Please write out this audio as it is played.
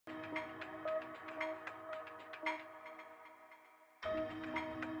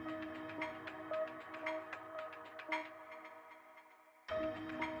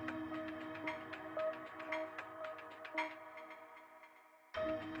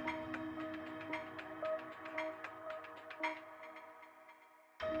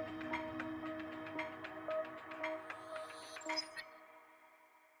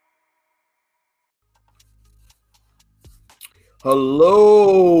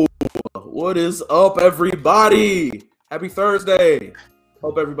Hello, what is up, everybody? Happy Thursday.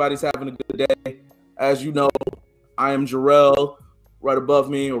 Hope everybody's having a good day. As you know, I am Jarrell. Right above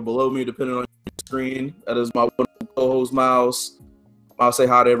me or below me, depending on your screen. That is my wonderful co-host, Miles. Miles, say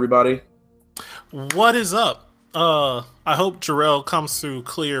hi to everybody. What is up? I hope Jarrell comes through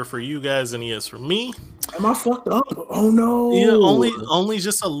clear for you guys than he is for me. Am I fucked up? Oh no. Yeah, only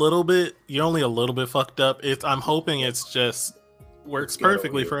just a little bit. You're only a little bit fucked up. I'm hoping it's just works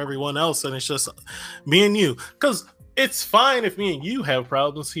perfectly for everyone else, and it's just me and you. Because it's fine if me and you have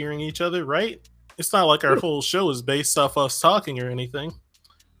problems hearing each other, right? It's not like our whole show is based off us talking or anything.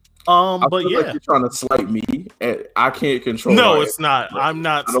 But yeah, like you're trying to slight me, and I can't control. No, it's not. I'm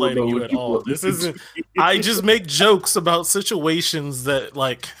not slighting you at all. This isn't. I just make jokes about situations that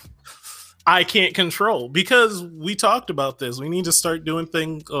like I can't control because we talked about this. We need to start doing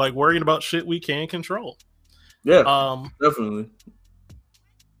things like worrying about shit we can't control. Yeah, definitely.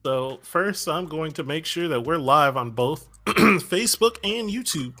 So first, I'm going to make sure that we're live on both Facebook and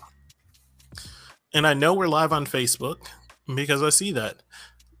YouTube. And I know we're live on Facebook because I see that.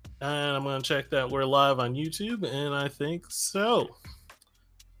 And I'm going to check that we're live on YouTube, and I think so.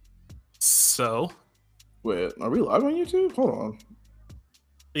 Wait, are we live on YouTube? Hold on.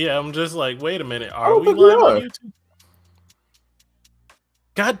 Yeah, I'm just like, wait a minute. Are we live on YouTube?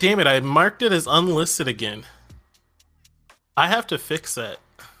 God damn it, I marked it as unlisted again. I have to fix that.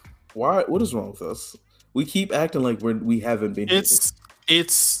 Why? What is wrong with us? We keep acting like we haven't been. It's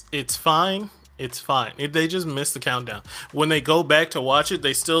fine. It's fine. They just missed the countdown. When they go back to watch it,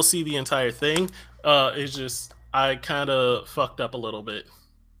 they still see the entire thing. It's just I kind of fucked up a little bit.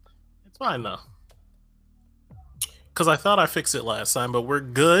 It's fine though, because I thought I fixed it last time, but we're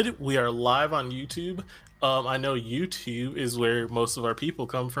good. We are live on YouTube. I know YouTube is where most of our people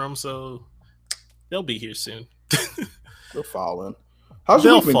come from, so they'll be here soon. They're falling. How's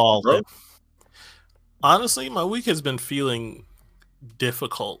your week been, bro? Honestly, my week has been feeling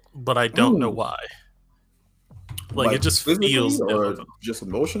difficult, but I don't know why. Like it just feels difficult. Just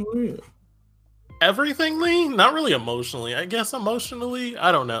emotionally? Everythingly? Not really emotionally. I guess emotionally,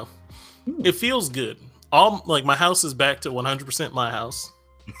 I don't know. It feels good. Like my house is back to 100% my house.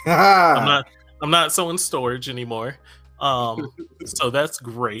 I'm not so in storage anymore. So that's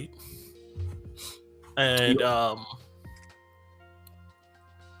great. And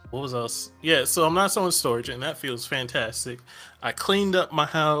what was else? Yeah, so I'm not so in storage, and that feels fantastic. I cleaned up my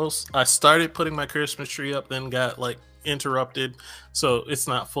house. I started putting my Christmas tree up, then got like interrupted, so it's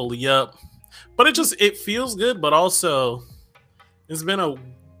not fully up. But it feels good, but also it's been a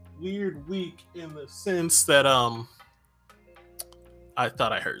weird week in the sense that I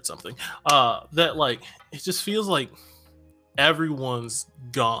thought I heard something. That like it just feels like everyone's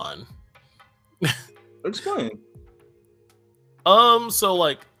gone. Explain. So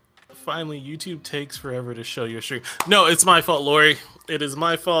like finally YouTube takes forever to show your stream. No, it's my fault, Lori. It is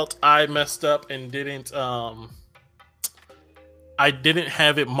my fault. I messed up and didn't I didn't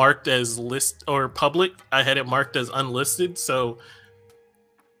have it marked as list or public. I had it marked as unlisted. So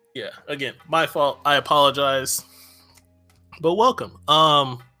yeah, again, my fault. I apologize. But welcome.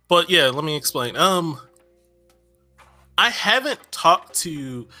 But yeah, let me explain. I haven't talked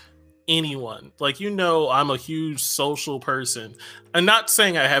to anyone. Like, you know, I'm a huge social person. I'm not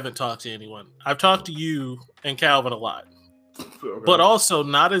saying I haven't talked to anyone. I've talked to you and Calvin a lot. Okay. But also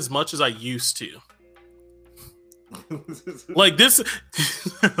not as much as I used to. Like this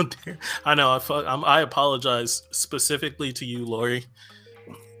I know I apologize specifically to you, Lori.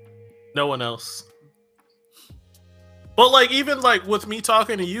 No one else. But like even like with me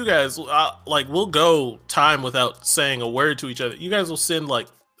talking to you guys, like we'll go time without saying a word to each other. You guys will send like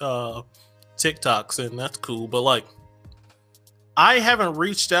TikToks, and that's cool, but like I haven't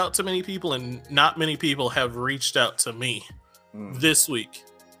reached out to many people, and not many people have reached out to me this week.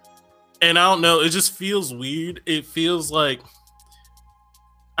 And I don't know, it just feels weird. It feels like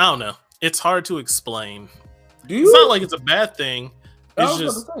I don't know. It's hard to explain. It's not like it's a bad thing. It's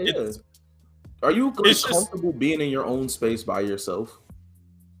just Are you comfortable being in your own space by yourself?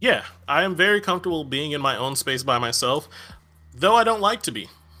 Yeah, I am very comfortable being in my own space by myself, though I don't like to be.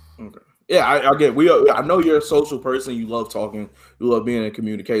 Okay. Yeah, I get. I know you're a social person. You love talking. You love being in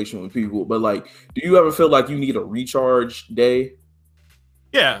communication with people. But like, do you ever feel like you need a recharge day?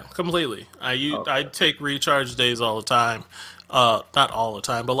 Yeah, completely. I take recharge days all the time. Not all the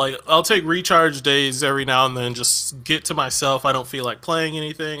time, but like I'll take recharge days every now and then. Just get to myself. I don't feel like playing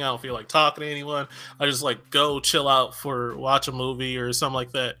anything. I don't feel like talking to anyone. I just like go chill out watch a movie or something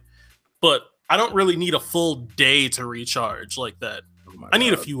like that. But I don't really need a full day to recharge like that. I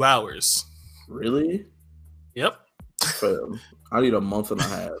need a few hours. Really? Yep. Fam, I need a month and a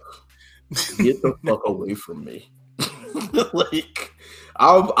half. Get the fuck away from me. Like,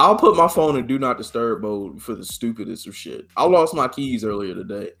 I'll put my phone in do not disturb mode for the stupidest of shit. I lost my keys earlier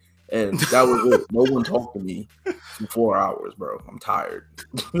today, and that was it. No one talked to me for 4 hours, bro. I'm tired.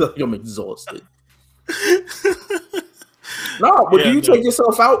 Like, I'm exhausted. No, but do you take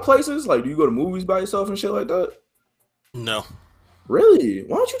yourself out places? Like, do you go to movies by yourself and shit like that? No. Really?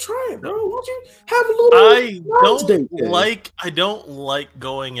 Why don't you try it, bro? Why don't you have a little? I don't like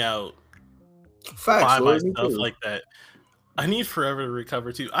going out Facts, by myself like that. I need forever to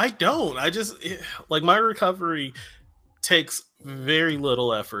recover too. I don't. I just like my recovery takes very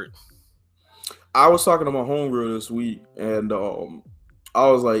little effort. I was talking to my homegirl this week, and I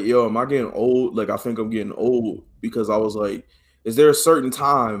was like, "Yo, am I getting old? Like, I think I'm getting old." Because I was like, "Is there a certain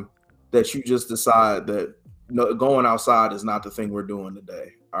time that you just decide that going outside is not the thing we're doing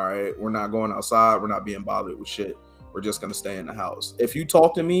today? All right, we're not going outside. We're not being bothered with shit. We're just gonna stay in the house. If you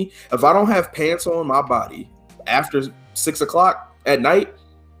talk to me, if I don't have pants on my body after 6 o'clock at night,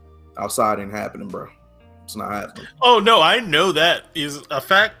 outside ain't happening, bro. It's not happening." Oh no, I know that is a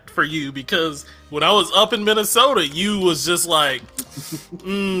fact for you because when I was up in Minnesota, you was just like,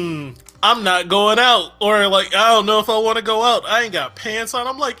 I'm not going out, or like, I don't know if I want to go out. I ain't got pants on.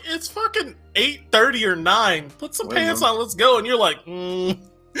 I'm like, it's fucking 8:30 or 9. Put some pants on. Let's go. And you're like,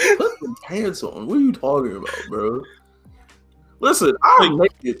 Put some pants on. What are you talking about, bro? Listen, I'm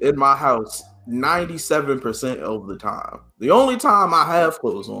naked in my house 97% of the time. The only time I have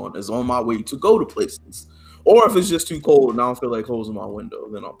clothes on is on my way to go to places. Or if it's just too cold and I don't feel like closing my window,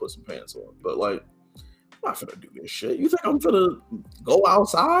 then I'll put some pants on. But like, I'm not finna do this shit. You think I'm finna go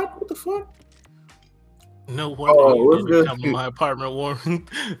outside? What the fuck? No wonder you didn't come to my apartment, Warren.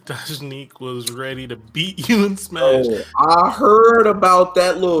 Dashnik was ready to beat you and smash. Oh, I heard about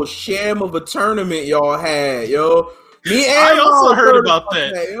that little sham of a tournament y'all had, yo. Me and I also heard about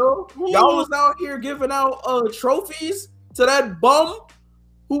that. Yo. Y'all was out here giving out trophies to that bum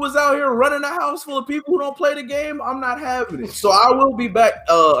who was out here running a house full of people who don't play the game. I'm not having it. So I will be back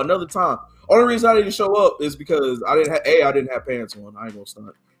another time. Only reason I didn't show up is because I didn't have pants on. I ain't gonna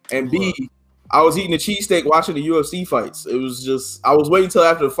stunt. And B, I was eating a cheesesteak watching the UFC fights. It was just, I was waiting until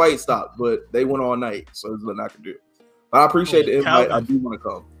after the fight stopped, but they went all night, so there's nothing I could do. But I appreciate the invite. Calvin, I do want to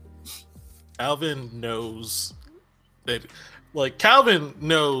come. Calvin knows that, like, Calvin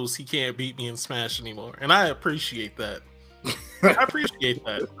knows he can't beat me in Smash anymore, and I appreciate that. I appreciate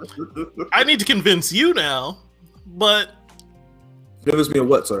that. I need to convince you now, but convince me of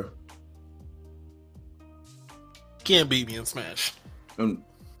what, sir? Can't beat me in Smash.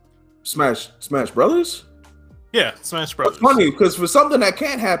 Smash Brothers? Yeah, Smash Brothers. That's funny because for something that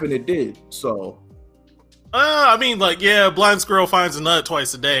can't happen, it did. So, I mean, like, yeah, blind squirrel finds a nut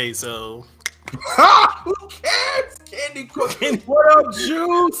twice a day. So, who cares? Candy cooking. What up,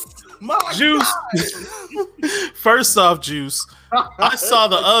 Juice? My Juice. First off, Juice, I saw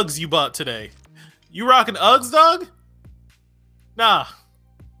the Uggs you bought today. You rocking Uggs, dog? Nah.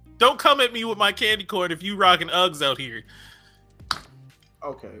 Don't come at me with my candy corn if you rocking Uggs out here.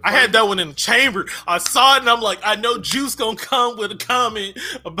 Okay. I had that one in the chamber. I saw it and I'm like, I know Juice gonna come with a comment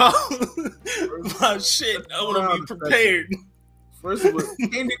about my shit. I want to be prepared. First of all,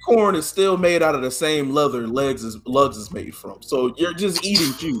 candy corn is still made out of the same leather Lugs is made from. So you're just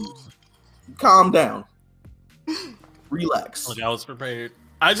eating juice. Calm down. Relax. Like, I was prepared.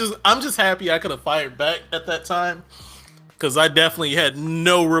 I'm just happy I could have fired back at that time. Because I definitely had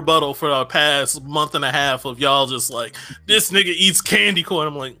no rebuttal for the past month and a half of y'all just like, this nigga eats candy corn.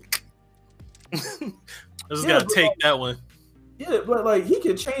 I'm like, I just gotta take that one. Yeah, but like, he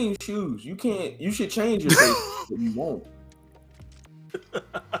can change shoes. You can't. You should change your face, but you won't.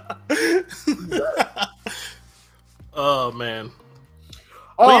 Oh man.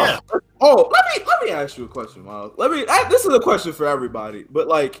 Let me ask you a question, Miles. This is a question for everybody, but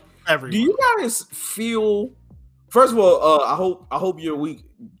like, do you guys feel? First of all, I hope your week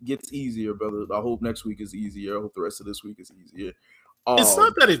gets easier, brother. I hope next week is easier. I hope the rest of this week is easier. It's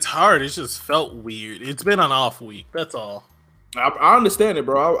not that it's hard. It's just felt weird. It's been an off week. That's all. I understand it,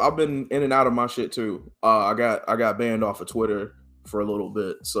 bro. I've been in and out of my shit too. I got banned off of Twitter for a little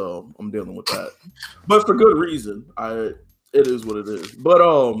bit, so I'm dealing with that. But for good reason. It is what it is. But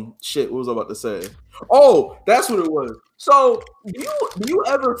shit, what was I about to say? Oh, that's what it was. So do you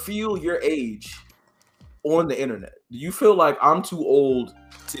ever feel your age on the internet? Do you feel like I'm too old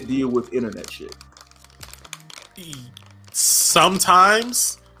to deal with internet shit?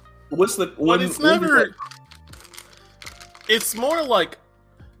 Sometimes. But it's never. It's more like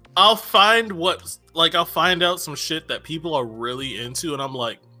I'll find out some shit that people are really into, and I'm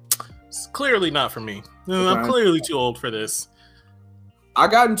like, it's clearly not for me. I'm clearly too old for this. I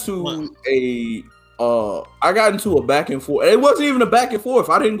got into a back and forth. It wasn't even a back and forth.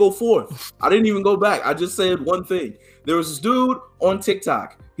 I didn't go forth. I didn't even go back. I just said one thing. There was this dude on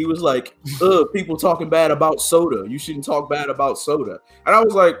TikTok. He was like, people talking bad about soda. You shouldn't talk bad about soda. And I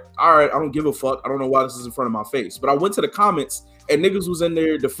was like, all right, I don't give a fuck. I don't know why this is in front of my face. But I went to the comments and niggas was in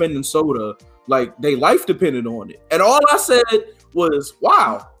there defending soda like they life depended on it. And all I said was,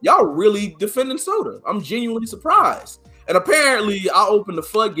 wow, y'all really defending soda. I'm genuinely surprised. And apparently I opened the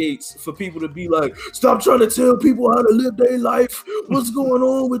floodgates for people to be like, stop trying to tell people how to live their life. What's going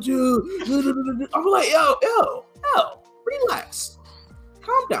on with you? I'm like, yo, relax.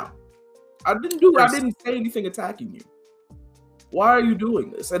 Calm down. I didn't say anything attacking you. Why are you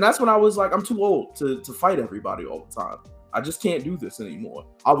doing this? And that's when I was like, I'm too old to fight everybody all the time. I just can't do this anymore.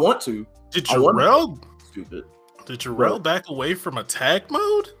 I want to. Did Jarrell Stupid. Back away from attack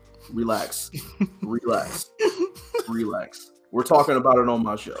mode? Relax. We're talking about it on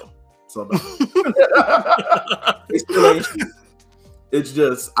my show. So it still ain't shit. It's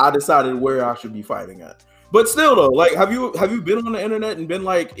just I decided where I should be fighting at. But still though, like have you been on the internet and been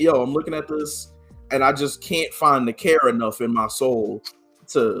like, yo, I'm looking at this and I just can't find the care enough in my soul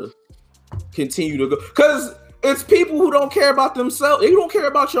to continue to go? Because it's people who don't care about themselves. You don't care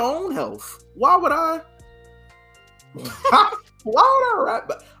about your own health. Why would I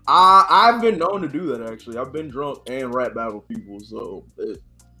rap? I've been known to do that actually. I've been drunk and rap battle people. So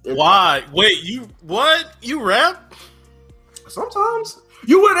why? Wait, you rap? Sometimes.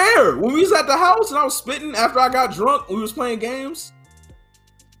 You were there when we was at the house and I was spitting after I got drunk. We was playing games.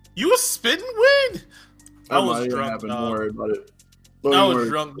 You was spitting when? I was drunk, dog. Don't worry about it. I was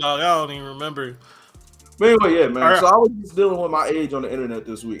drunk, dog. I don't even remember. But anyway, yeah, man. Right. So I was just dealing with my age on the internet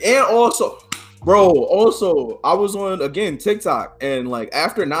this week. And also, I was on, again, TikTok. And like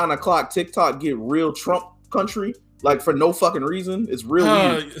after 9 o'clock, TikTok get real Trump country. Like for no fucking reason. It's real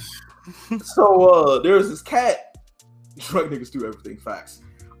weird. So there's this cat. Drunk niggas do everything. Facts.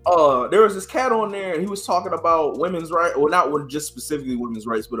 There was this cat on there, and he was talking about women's rights, or not just specifically women's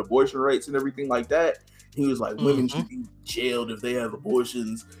rights, but abortion rights and everything like that. He was like, women should be jailed if they have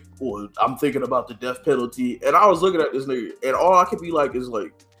abortions, or I'm thinking about the death penalty. And I was looking at this nigga, and all I could be like is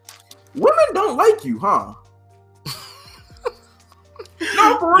like, women don't like you, huh?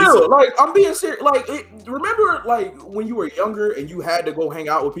 No, for real. Like, I'm being serious. Like, remember, like, when you were younger and you had to go hang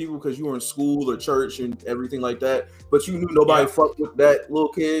out with people because you were in school or church and everything like that, but you knew nobody fucked with that little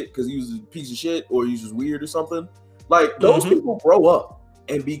kid because he was a piece of shit or he was just weird or something? Like, those people grow up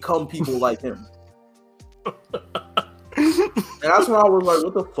and become people like him. And that's when I was like,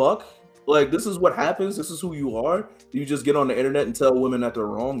 what the fuck? Like, this is what happens? This is who you are? You just get on the internet and tell women that they're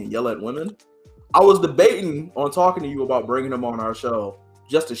wrong and yell at women? I was debating on talking to you about bringing him on our show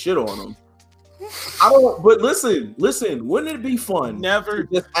just to shit on him. But listen, wouldn't it be fun to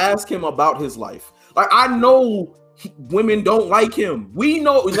just ask him about his life? Like, I know women don't like him. We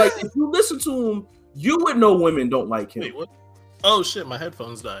know, like, if you listen to him, you would know women don't like him. Wait, what? Oh shit, my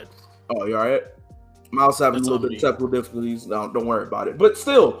headphones died. Oh, you all right? Miles having a little bit of technical difficulties. No, don't worry about it. But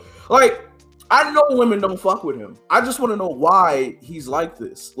still, like, I know women don't fuck with him. I just want to know why he's like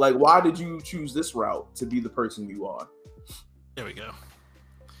this. Like, why did you choose this route to be the person you are? There we go.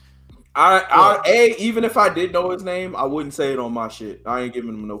 Even if I did know his name, I wouldn't say it on my shit. I ain't giving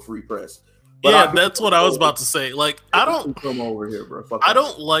him no free press. But yeah, that's what I was about to say. Like, I don't come over here, bro. I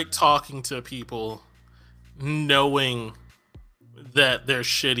don't like talking to people knowing that they're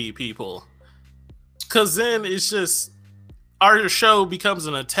shitty people, because then it's just our show becomes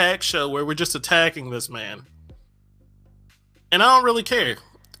an attack show where we're just attacking this man, and I don't really care.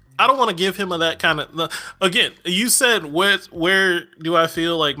 I don't want to give him that kind of. Again, you said where do I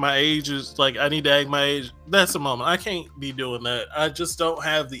feel like my age is, like I need to act my age? That's a moment. I can't be doing that. I just don't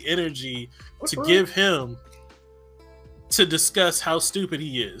have the energy to give him to discuss how stupid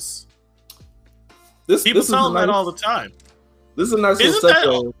he is. People tell him that all the time. This is a nice little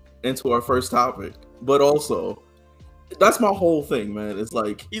segue into our first topic, but also that's my whole thing, man. It's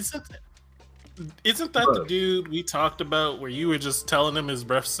like, isn't that the dude we talked about where you were just telling him his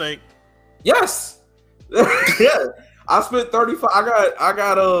breath stank? Yes. Yeah. I spent 35. I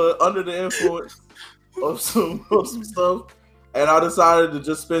got under the influence of some stuff, and I decided to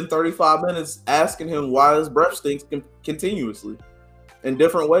just spend 35 minutes asking him why his breath stinks continuously in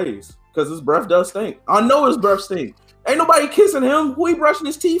different ways, because his breath does stink. I know his breath stinks. Ain't nobody kissing him. Who he brushing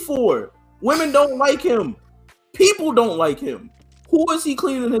his teeth for? Women don't like him. People don't like him. Who is he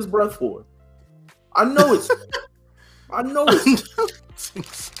cleaning his breath for? I know it's. I know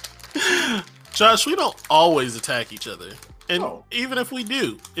it's. Josh, we don't always attack each other. And No. even if we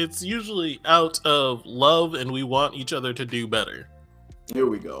do, it's usually out of love and we want each other to do better. Here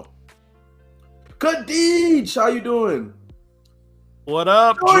we go. Good deeds. How you doing? What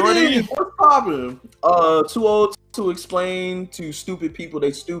up, Jordy? What's poppin'? Too old to explain to stupid people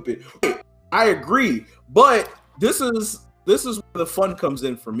they stupid. I agree, but this is where the fun comes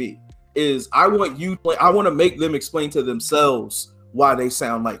in for me. Is I want to make them explain to themselves why they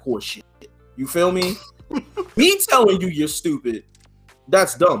sound like horseshit. You feel me? Me telling you you're stupid,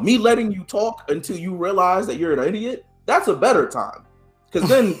 that's dumb. Me letting you talk until you realize that you're an idiot, that's a better time. Because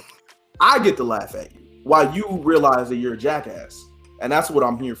then I get to laugh at you while you realize that you're a jackass. And that's what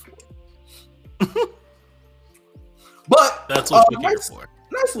I'm here for. But that's what we're here for.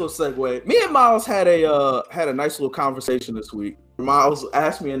 Nice little segue. Me and Miles had a nice little conversation this week. Miles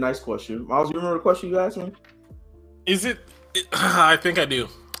asked me a nice question. Miles, you remember the question you asked me? I think I do.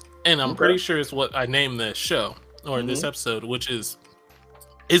 And I'm pretty sure it's what I named this show or this episode, which is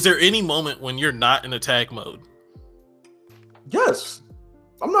there any moment when you're not in attack mode? Yes.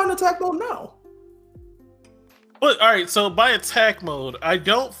 I'm not in attack mode now. But all right, so by attack mode, I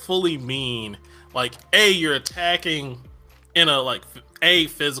don't fully mean like you're attacking in a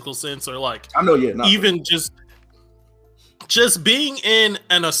physical sense, or like I know, yeah, even just being in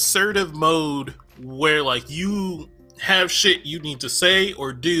an assertive mode where like you have shit you need to say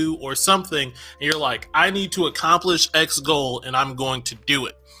or do or something, and you're like, I need to accomplish X goal and I'm going to do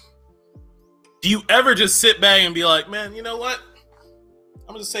it. Do you ever just sit back and be like, man, you know what? I'm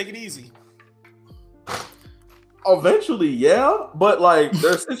gonna just take it easy. Eventually, yeah, but like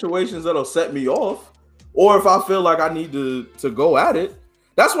there's situations that'll set me off, or if I feel like I need to go at it.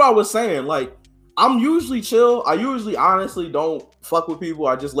 That's what I was saying. Like, I'm usually chill. I usually honestly don't fuck with people.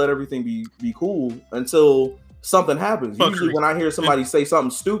 I just let everything be cool until something happens. Usually when I hear somebody say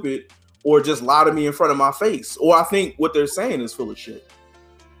something stupid or just lie to me in front of my face, or I think what they're saying is full of shit.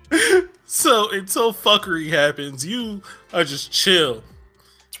 So until fuckery happens, you are just chill.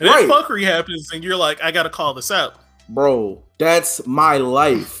 And then fuckery happens and you're like, I gotta call this out. Bro, that's my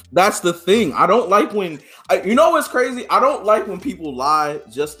life. That's the thing. I don't like when you know what's crazy? I don't like when people lie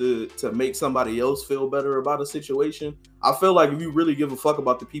just to make somebody else feel better about a situation. I feel like if you really give a fuck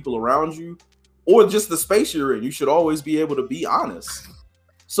about the people around you or just the space you're in, you should always be able to be honest.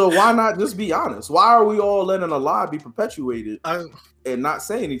 So why not just be honest? Why are we all letting a lie be perpetuated and not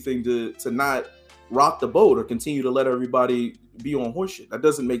say anything to not rock the boat or continue to let everybody be on horseshit? That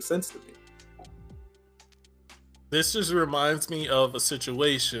doesn't make sense to me. This just reminds me of a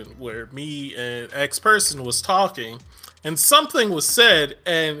situation where me and X person was talking and something was said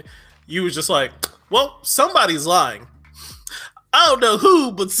and you was just like, well, somebody's lying. I don't know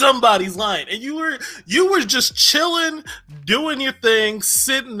who, but somebody's lying. And you were just chilling, doing your thing,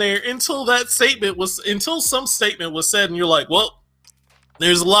 sitting there until some statement was said and you're like, well,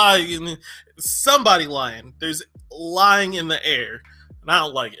 there's lying, somebody lying. There's lying in the air. And I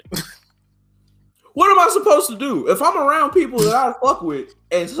don't like it. What am I supposed to do? If I'm around people that I fuck with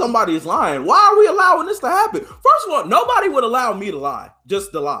and somebody is lying, why are we allowing this to happen? First of all, nobody would allow me to lie,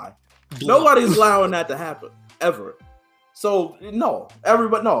 just to lie. Nobody's allowing that to happen, ever. So, no. I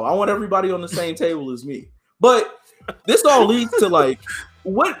want everybody on the same table as me. But this all leads to, like,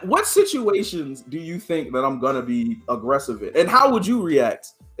 what situations do you think that I'm going to be aggressive in? And how would you react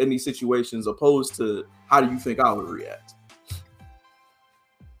in these situations opposed to how do you think I would react?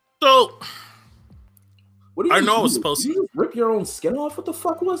 So... What do you I know I was supposed to. Did you just rip your own skin off? What the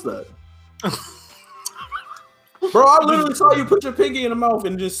fuck was that? Bro, I literally saw you put your pinky in the mouth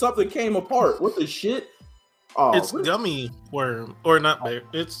and just something came apart. What the shit? Oh, it's gummy worm. Or not bear.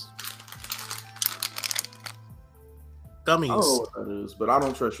 It's gummies. I don't know what that is, but I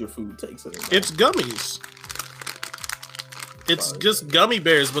don't trust your food takes it. It's gummies. It's just gummy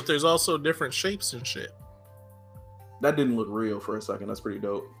bears, but there's also different shapes and shit. That didn't look real for a second. That's pretty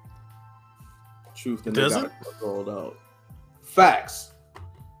dope. Truth and does they it? Got it rolled out. Facts.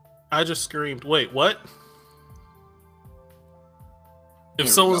 I just screamed, wait, what? If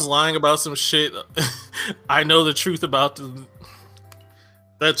someone's lying about some shit, I know the truth about them.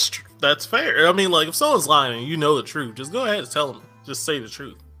 That's fair. I mean, like, if someone's lying and you know the truth, just go ahead and tell them. Just say the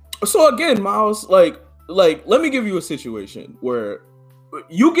truth. So again, Miles, like, let me give you a situation where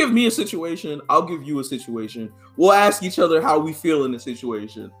you give me a situation, I'll give you a situation. We'll ask each other how we feel in the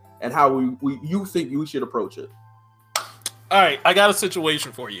situation and how you think we should approach it. All right, I got a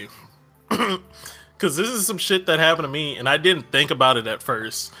situation for you. Because this is some shit that happened to me, and I didn't think about it at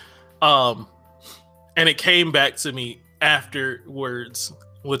first. And it came back to me afterwards,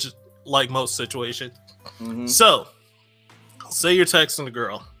 which is like most situations. Mm-hmm. So, say you're texting a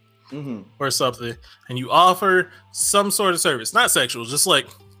girl, or something, and you offer some sort of service, not sexual, just like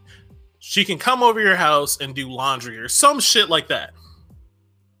she can come over your house and do laundry or some shit like that.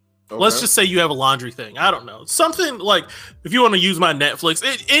 Okay. Let's just say you have a laundry thing. I don't know. Something like if you want to use my Netflix,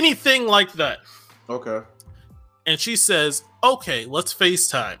 anything like that. Okay. And she says, okay, let's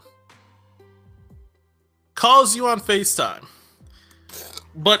FaceTime. Calls you on FaceTime.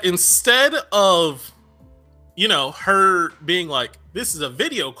 But instead of, you know, her being like, this is a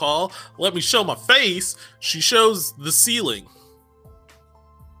video call, let me show my face, she shows the ceiling.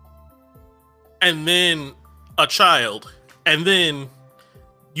 And then a child. And then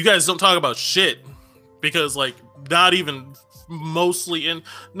you guys don't talk about shit. Because, like, not even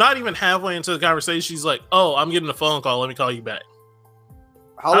halfway into the conversation, she's like, oh, I'm getting a phone call, let me call you back.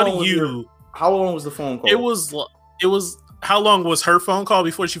 How long was the phone call? It was how long was her phone call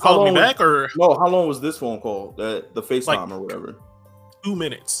before she called me back? Or no, how long was this phone call? The FaceTime like, or whatever? 2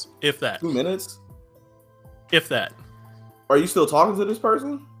 minutes, if that. 2 minutes? If that. Are you still talking to this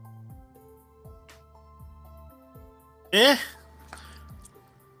person? Eh.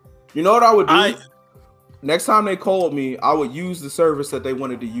 You know what I would do? Next time they called me, I would use the service that they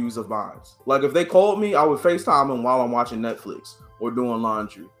wanted to use of mine. Like if they called me, I would FaceTime them while I'm watching Netflix or doing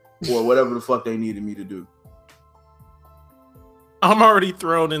laundry or whatever the fuck they needed me to do. I'm already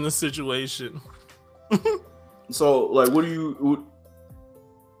thrown in the situation. So, like, what do you...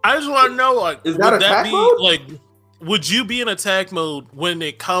 I just want to know, like, is that attack mode? Like, would you be in attack mode when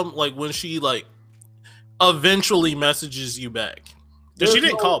when she, like, eventually messages you back? Because she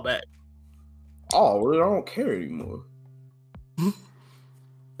didn't call back. Oh, well, I don't care anymore.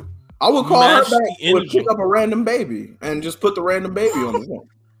 I would call her back and pick up a random baby and just put the random baby on the phone.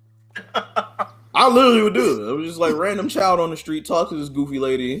 I literally would do it. It was just like random child on the street talk to this goofy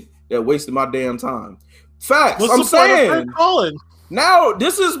lady that wasted my damn time. Facts. I'm saying. Now,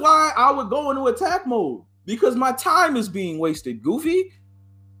 this is why I would go into attack mode. Because my time is being wasted, goofy.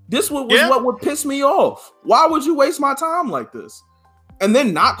 This was what would piss me off. Why would you waste my time like this? And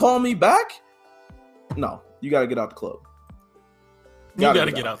then not call me back? No, you got to get out the club. You got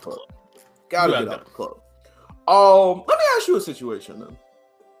to get out the club. Got to get out the club. Let me ask you a situation then.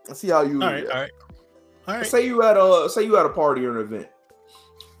 Let's see how you. All right. Say you at a party or an event,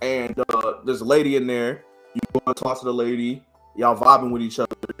 and there's a lady in there. You go and talk to the lady. Y'all vibing with each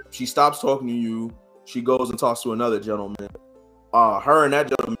other. She stops talking to you. She goes and talks to another gentleman. Her and that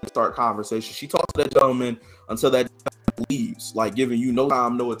gentleman start conversation. She talks to that gentleman until that gentleman leaves, like giving you no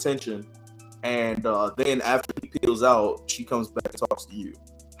time, no attention. And then after he peels out, she comes back and talks to you.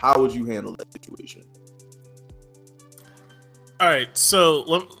 How would you handle that situation? All right,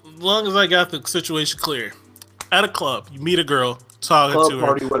 so long as I got the situation clear, at a club, you meet a girl, talking to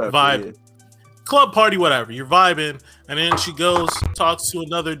her, vibe, yeah. Club party, whatever. You're vibing, and then she goes, talks to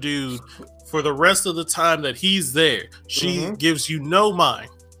another dude for the rest of the time that he's there. She gives you no mind.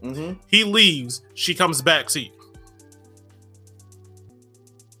 He leaves. She comes back to you.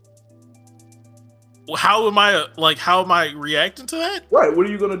 How am I reacting to that? Right. What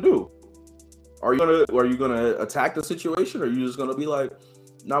are you gonna do? Are you gonna attack the situation, or are you just gonna be like,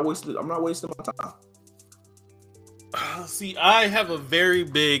 I'm not wasting my time? See, I have a very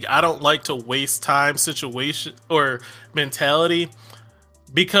big I don't like to waste time situation or mentality,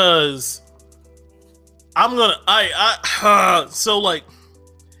 because I'm gonna so like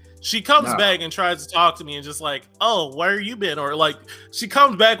she comes back and tries to talk to me and just like, oh, where you been? Or like she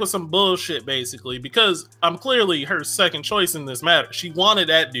comes back with some bullshit basically, because I'm clearly her second choice in this matter. She wanted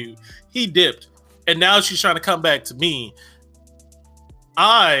that dude. He dipped. And now she's trying to come back to me.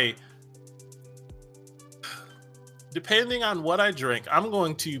 Depending on what I drink, I'm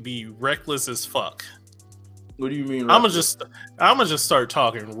going to be reckless as fuck. What do you mean? I'm gonna just start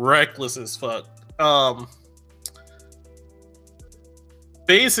talking reckless as fuck.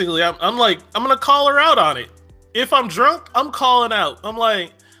 Basically, I'm gonna call her out on it. If I'm drunk, I'm calling out. I'm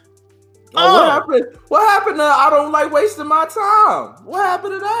like, oh, what happened to I don't like wasting my time? What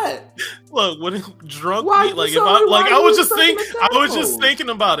happened to that? Look, when drunk, I was just thinking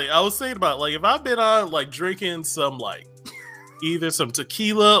about it. I was thinking about like if I've been on like drinking some like either some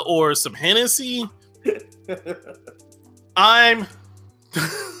tequila or some Hennessy,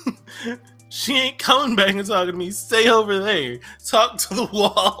 she ain't coming back and talking to me. Stay over there. Talk to the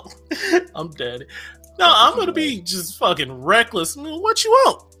wall. I'm dead. No, I'm gonna be just fucking reckless. I mean, what you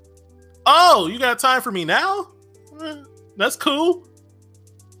want? Oh, you got time for me now? That's cool.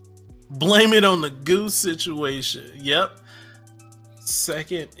 Blame it on the goose situation. Yep.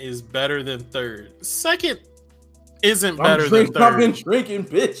 Second is better than third. Second isn't better than third. I've been drinking,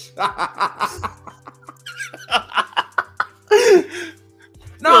 bitch.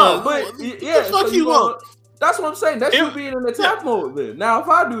 No, but yeah, the fuck you want? That's what I'm saying. That's you being in attack mode then. Now, if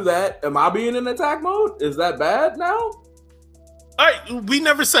I do that, am I being in attack mode? Is that bad now? All right, we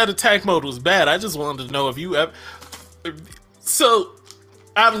never said attack mode was bad. I just wanted to know if you ever. So,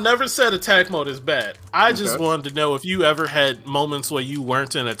 I've never said attack mode is bad. I just wanted to know if you ever had moments where you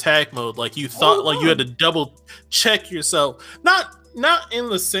weren't in attack mode, like you thought, like you had to double check yourself. Not in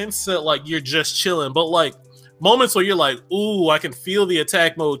the sense that like you're just chilling, but like moments where you're like, ooh, I can feel the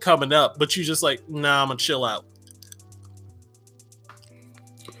attack mode coming up, but you just like, nah, I'm gonna chill out.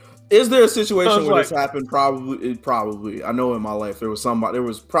 Is there a situation where this happened? Probably. I know in my life there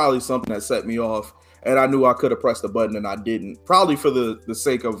was probably something that set me off, and I knew I could have pressed the button and I didn't. Probably for the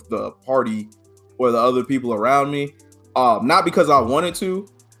sake of the party or the other people around me. Not because I wanted to,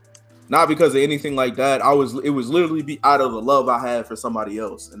 not because of anything like that. It was literally be out of the love I had for somebody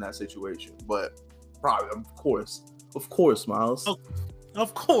else in that situation. But probably, of course, Miles.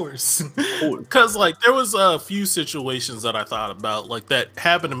 Of course. Because like there was a few situations that I thought about like that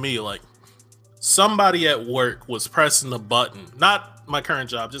happened to me. Like somebody at work was pressing the button, not my current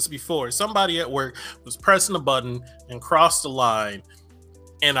job, just before. Somebody at work was pressing the button and crossed the line,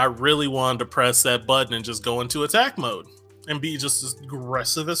 and I really wanted to press that button and just go into attack mode and be just as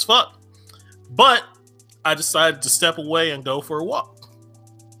aggressive as fuck. But I decided to step away and go for a walk.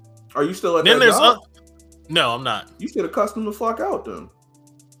 Are you still at that job? No, I'm not. You should have cussed him the fuck out then.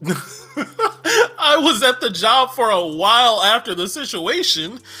 I was at the job for a while after the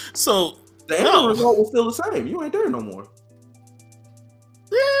situation, so the end result was still the same. You ain't there no more.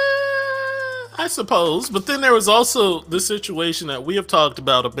 Yeah, I suppose. But then there was also the situation that we have talked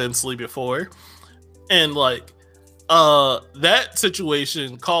about immensely before, and like that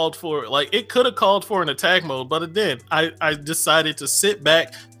situation called for, like, it could have called for an attack mode, but it didn't. I decided to sit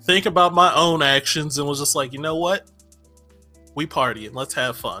back, think about my own actions, and was just like, you know what? We partying. Let's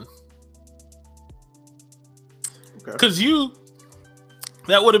have fun. Because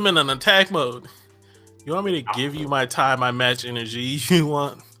that would have been an attack mode. You want me to give you my time, my match energy? You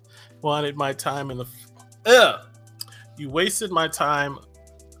wanted my time in the... You wasted my time.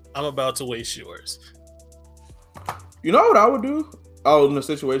 I'm about to waste yours. You know what I would do? Oh, in the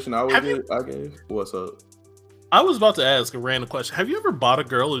situation I gave. What's up? I was about to ask a random question. Have you ever bought a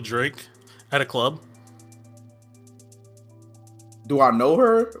girl a drink at a club? Do I know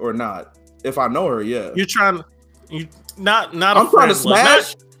her or not? If I know her, yeah. You're trying. You not. I'm trying to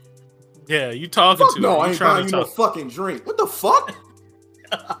smash. Yeah, you talking fuck to? No, her. I ain't buying you no fucking drink. What the fuck?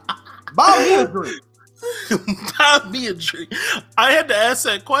 Buy me a drink. Buy me a drink. I had to ask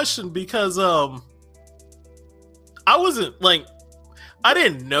that question because I wasn't like, I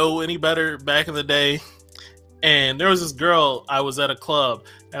didn't know any better back in the day. And there was this girl, I was at a club,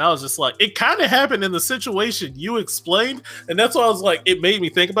 and I was just like, it kind of happened in the situation you explained. And that's why I was like, it made me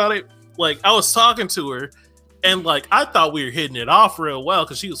think about it. Like, I was talking to her, and like, I thought we were hitting it off real well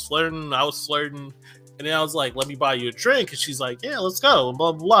because she was flirting, I was flirting. And then I was like, let me buy you a drink. And she's like, yeah, let's go, and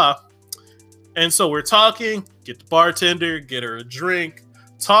blah, blah, blah. And so we're talking, get the bartender, get her a drink,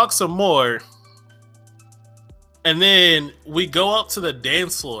 talk some more. And then we go up to the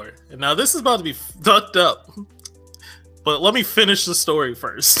dance floor. And now this is about to be fucked up. But let me finish the story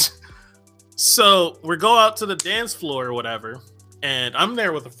first. So we go out to the dance floor or whatever. And I'm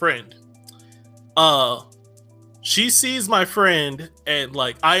there with a friend. She sees my friend and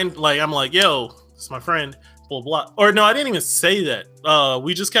I'm like, yo, it's my friend, blah, blah. Or no, I didn't even say that.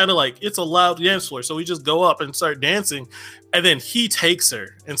 We just kind of like, it's a loud dance floor. So we just go up and start dancing. And then he takes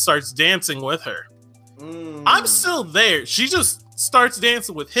her and starts dancing with her. I'm still there. She just starts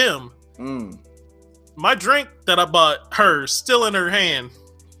dancing with him. My drink that I bought her still in her hand.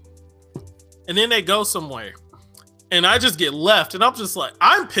 And then they go somewhere. And I just get left. And I'm just like,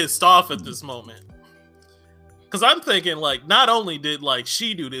 I'm pissed off at this moment. Because I'm thinking, like, not only did, like,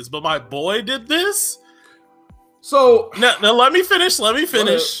 she do this, but my boy did this. So... Now let me finish.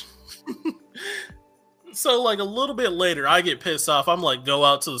 So, like, a little bit later, I get pissed off. I'm like, go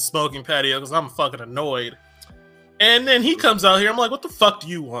out to the smoking patio because I'm fucking annoyed. And then he comes out here. I'm like, what the fuck do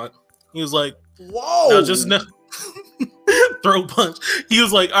you want? He was like, whoa. No, just no. Throw punch. He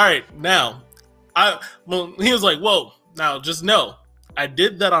was like, all right, now. He was like, whoa, now just know. I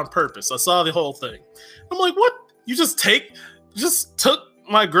did that on purpose. I saw the whole thing. I'm like, what? You just took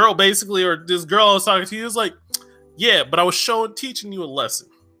my girl, basically, or this girl I was talking to. He was like, yeah, but I was teaching you a lesson.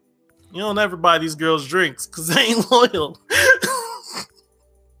 You don't ever buy these girls drinks because they ain't loyal.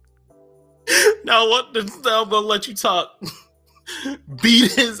 Now I'm gonna let you talk.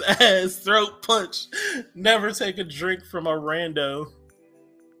 Beat his ass, throat punch. Never take a drink from a rando.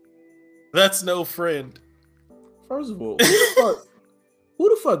 That's no friend. First of all, Who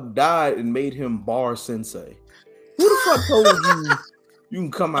the fuck died and made him bar sensei? Who the fuck told you you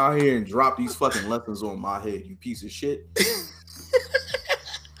can come out here and drop these fucking lessons on my head, you piece of shit?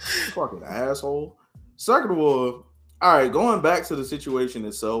 Fucking asshole. Second of all right, going back to the situation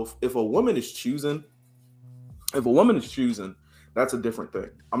itself, if a woman is choosing, that's a different thing.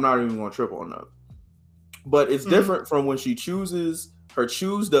 I'm not even going to trip on that. But it's different from when she chooses, her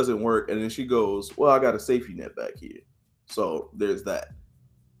choose doesn't work, and then she goes, well, I got a safety net back here. So there's that.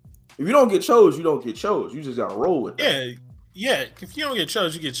 If you don't get chose, you don't get chose. You just got to roll with that. Yeah. If you don't get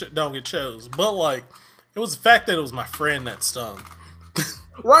chose, you don't get chose. But like, it was the fact that it was my friend that stung.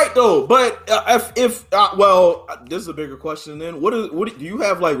 Right though, but if this is a bigger question. Then what do you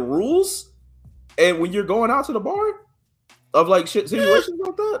have like rules? And when you're going out to the bar, of like shit situations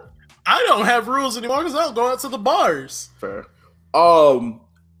like that, I don't have rules anymore because I don't go out to the bars. Fair. In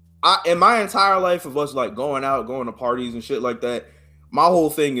my entire life of us like going out, going to parties and shit like that, my whole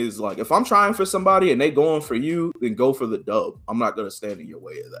thing is like, if I'm trying for somebody and they going for you, then go for the dub. I'm not gonna stand in your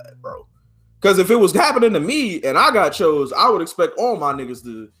way of that, bro. Because if it was happening to me and I got chose, I would expect all my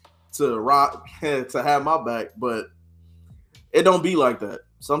niggas to rock to have my back, but it don't be like that.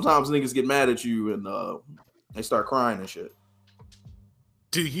 Sometimes niggas get mad at you and they start crying and shit.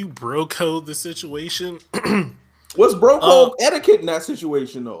 Do you bro code the situation? What's bro code etiquette in that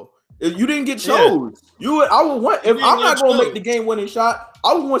situation though? If you didn't get chose, I would want. If I'm not gonna make the game winning shot,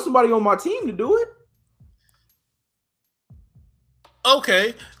 I would want somebody on my team to do it.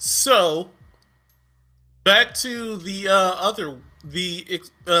 Okay, so back to the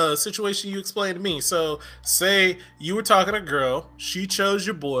situation you explained to me. So say you were talking to a girl, she chose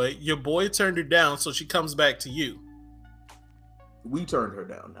your boy turned her down, so she comes back to you. We turned her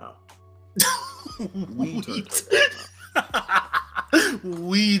down now.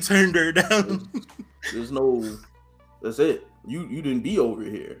 We turned her down. There's no, that's it. You didn't be over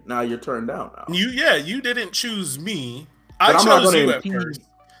here. Now you're turned down now. You didn't choose me. But I chose you at first.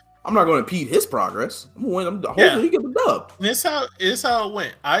 I'm not going to impede his progress. Hopefully he get the dub. This how it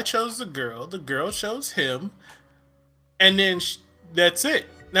went. I chose the girl chose him, and then that's it.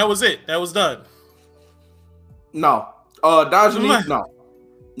 That was it. That was done. No, Dajani,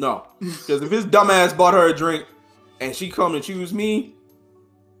 no, because if his dumbass bought her a drink and she come to choose me,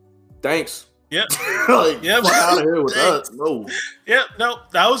 thanks. Yep. Fuck out of here with that. No. Yep. No,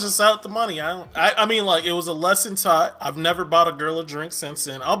 that was just out the money. I mean, like, it was a lesson taught. I've never bought a girl a drink since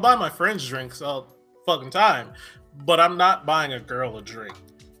then. I'll buy my friends drinks all fucking time, but I'm not buying a girl a drink.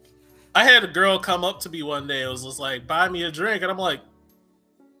 I had a girl come up to me one day. It was just like, buy me a drink, and I'm like,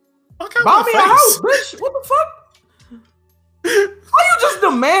 buy me a house, bitch. What the fuck? Why you just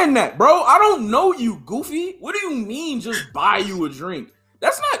demand that, bro? I don't know you, goofy. What do you mean just buy you a drink?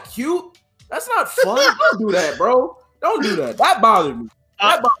 That's not cute. That's not fun. Don't do that, bro. Don't do that. That bothered me.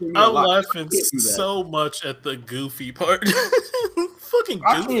 I'm laughing so much at the goofy part. Fucking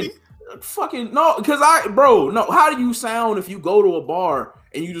goofy. Fucking no, because how do you sound if you go to a bar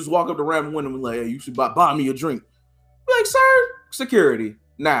and you just walk up to random window and like, hey, you should buy me a drink? Be like, sir, security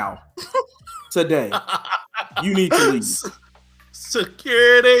now, today, you need to leave.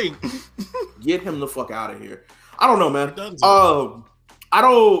 Security, get him the fuck out of here. I don't know, man.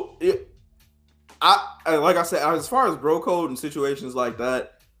 Like I said, as far as bro code and situations like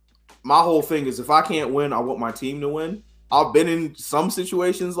that, my whole thing is if I can't win, I want my team to win. I've been in some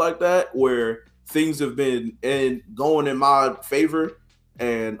situations like that where things have been going in my favor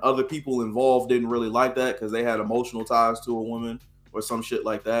and other people involved didn't really like that because they had emotional ties to a woman or some shit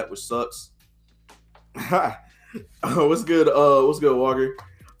like that, which sucks. What's good, Walker?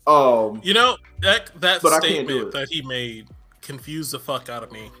 That statement that he made confused the fuck out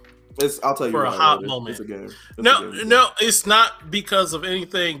of me. I'll tell you for a hot moment. It's a game. No, it's not because of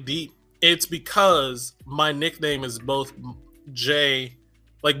anything deep. It's because my nickname is both Jay.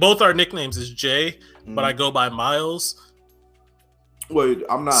 Like, both our nicknames is Jay, but I go by Miles. Wait,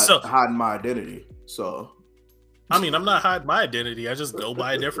 I'm not hiding my identity. So, I mean, I'm not hiding my identity. I just go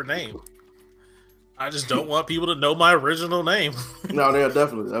by a different name. I just don't want people to know my original name. No, yeah,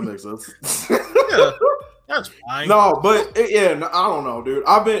 definitely. That makes sense. Yeah. That's fine. No, but I don't know, dude.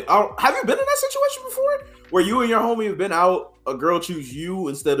 Have you been in that situation before where you and your homie have been out, a girl choose you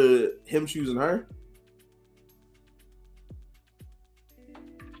instead of him choosing her?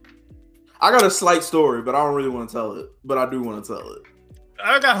 I got a slight story, but I don't really want to tell it. But I do want to tell it.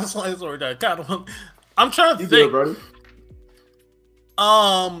 I got a slight story that I kind of. I'm trying to think. Good, brother?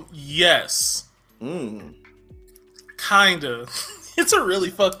 Yes. Kinda. It's a really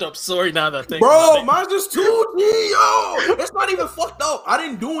fucked up story now that I think about it. Mine's just 2G, yo. It's not even fucked up. I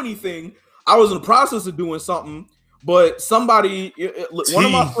didn't do anything. I was in the process of doing something, But somebody, one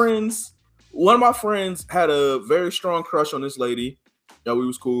of my friends had a very strong crush on this lady that we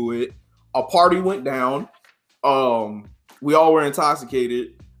was cool with. A party went down. We all were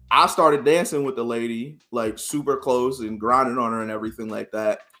intoxicated. I started dancing with the lady, like super close and grinding on her and everything like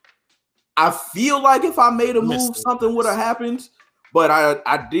that. I feel like if I made a move, something would have happened, but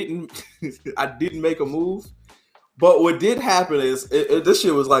I didn't. I didn't make a move. But what did happen is this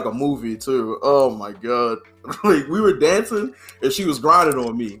shit was like a movie too. Oh my god! Like we were dancing and she was grinding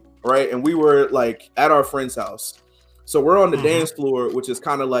on me, right? And we were like at our friend's house, so we're on the dance floor, which is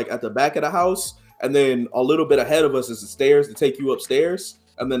kind of like at the back of the house, and then a little bit ahead of us is the stairs to take you upstairs,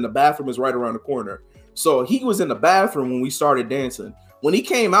 and then the bathroom is right around the corner. So he was in the bathroom when we started dancing. When he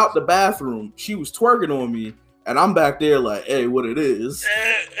came out the bathroom, she was twerking on me, and I'm back there like, "Hey, what it is?"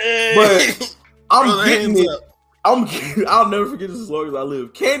 But I'm getting it. I'll never forget this as long as I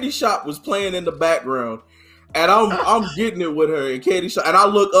live. Candy Shop was playing in the background, and I'm getting it with her. And Candy Shop, and I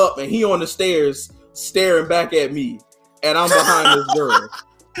look up, and he on the stairs staring back at me, and I'm behind this girl,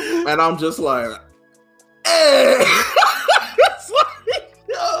 and I'm just like, "Hey!" It's like,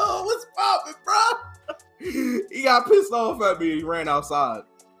 yo, what's poppin', bro? He got pissed off at me. He ran outside.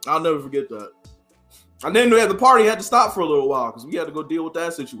 I'll never forget that. And then at the party had to stop for a little while because we had to go deal with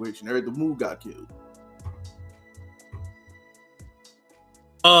that situation. The mood got killed.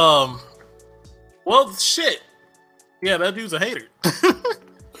 Well, shit. Yeah, that dude's a hater.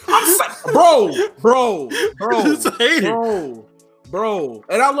 Bro. He's a hater. Bro.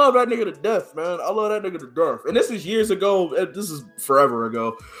 And I love that nigga to death, man. I love that nigga to death. And this is years ago. This is forever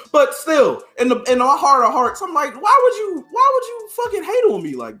ago. But still, in my heart of hearts, I'm like, why would you fucking hate on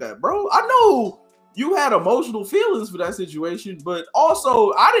me like that, bro? I know you had emotional feelings for that situation, but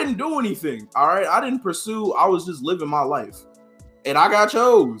also I didn't do anything. All right. I didn't pursue. I was just living my life. And I got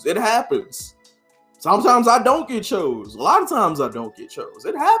chose. It happens. Sometimes I don't get chose. A lot of times I don't get chose.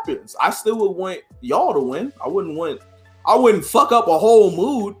 It happens. I still would want y'all to win. I wouldn't fuck up a whole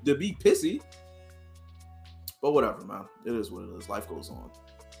mood to be pissy. But whatever, man. It is what it is. Life goes on.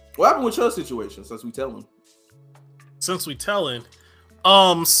 What happened with your situation since we telling?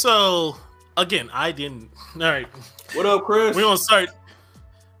 So again, I didn't. All right. What up, Chris? We're gonna start.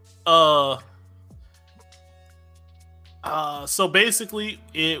 So basically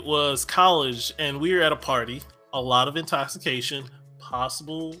it was college and we were at a party, a lot of intoxication,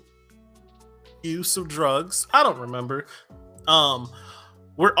 possible use of drugs. I don't remember.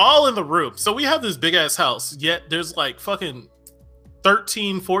 We're all in the room. So we have this big ass house, yet there's like fucking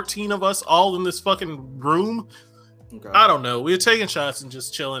 13, 14 of us all in this fucking room. Okay. I don't know. We were taking shots and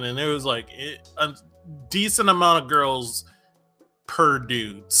just chilling, and there was like a decent amount of girls per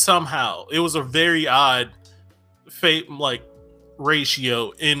dude. Somehow it was a very odd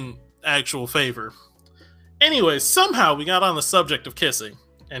ratio in actual favor. Anyway, somehow we got on the subject of kissing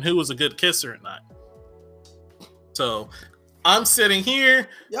and who was a good kisser or not. So I'm sitting here.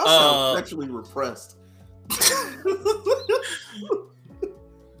 Y'all sound sexually repressed.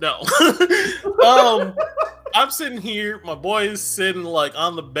 No. I'm sitting here. My boy is sitting like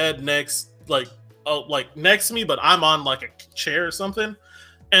on the bed next to me, but I'm on like a chair or something.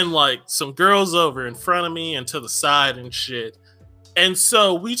 And like some girls over in front of me and to the side and shit. And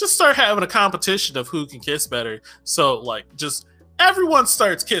so we just start having a competition of who can kiss better. So like just everyone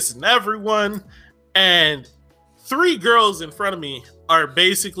starts kissing everyone. And 3 girls in front of me are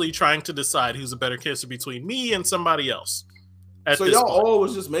basically trying to decide who's a better kisser between me and somebody else. So y'all all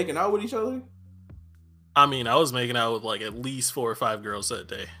was just making out with each other? I mean, I was making out with like at least 4 or 5 girls that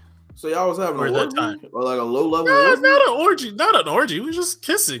day. So y'all was having an orgy? Time. Or like a low level orgy? Not an orgy. We were just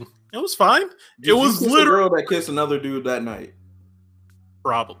kissing. It was fine. It was literally a girl that kissed another dude that night.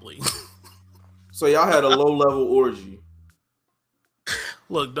 Probably. So y'all had a low level orgy.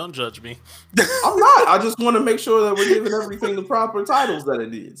 Look, don't judge me. I'm not. I just want to make sure that we're giving everything the proper titles that it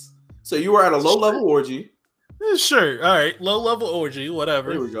needs. So you were at a low level orgy. Sure. All right. Low level orgy.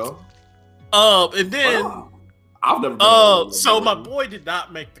 Whatever. There we go. And then I've never done so my boy did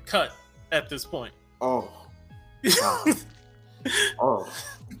not make the cut at this point. Oh,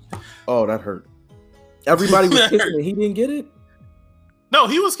 that hurt. Everybody was kissing and he didn't get it? No,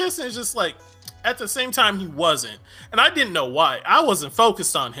 he was kissing. It's just like at the same time he wasn't. And I didn't know why. I wasn't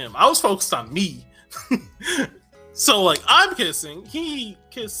focused on him. I was focused on me. So like I'm kissing. He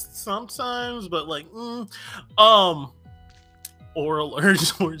kissed sometimes, but like oral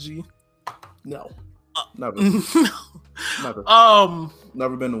orgy. No. Never. No. Never.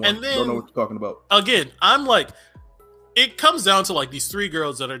 Never been to one. And then, don't know what you're talking about. Again, I'm like, it comes down to like these 3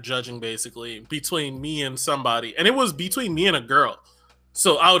 girls that are judging basically between me and somebody, and it was between me and a girl.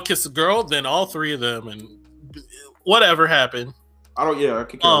 So I would kiss a girl, then all 3 of them, and whatever happened. I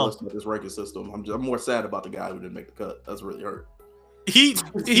could care less about this ranking system. I'm more sad about the guy who didn't make the cut. That's really hurt.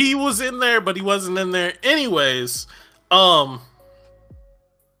 He was in there, but he wasn't in there. Anyways,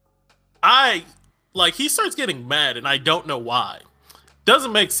 he starts getting mad, and I don't know why.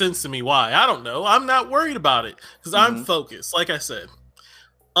 Doesn't make sense to me why. I don't know. I'm not worried about it because I'm focused. Like I said,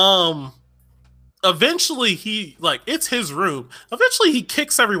 eventually it's his room. Eventually he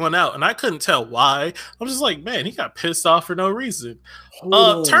kicks everyone out, and I couldn't tell why. I'm just like, man, he got pissed off for no reason.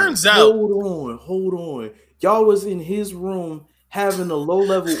 Turns out, hold on. Y'all was in his room having a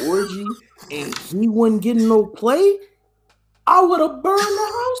low-level orgy, and he wasn't getting no play. I would have burned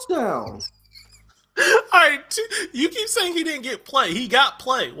the house down. All right, you keep saying he didn't get play. He got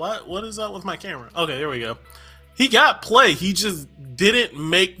play. What is up with my camera? Okay, there we go. He got play. He just didn't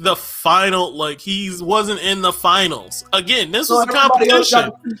make the final. Like, he wasn't in the finals. Again, this was a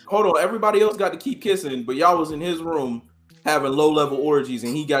competition. Hold on, everybody else got to keep kissing, but y'all was in his room having low-level orgies,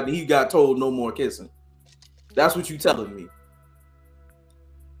 and he got told no more kissing. That's what you telling me.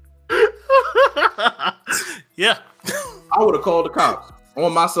 Yeah. I would have called the cops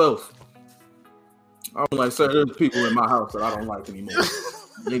on myself. I'm like, sir, there's people in my house that I don't like anymore.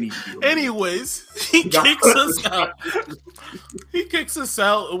 Anyways, he kicks us out. He kicks us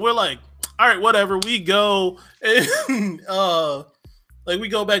out, and we're like, all right, whatever. We go, and we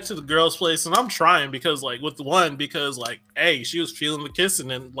go back to the girl's place, and I'm trying because hey, she was feeling the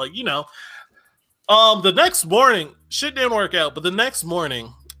kissing, and the next morning, shit didn't work out, but the next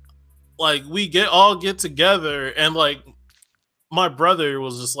morning, we get together, and my brother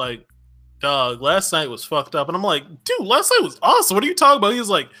was just like, dog, last night was fucked up. And I'm like, dude, last night was awesome. What are you talking about? He was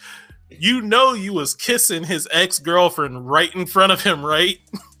like, you was kissing his ex-girlfriend right in front of him, right?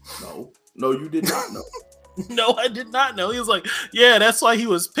 No, you did not know. No, I did not know. He was like, yeah, that's why he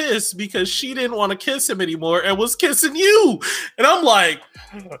was pissed, because she didn't want to kiss him anymore and was kissing you. And I'm like,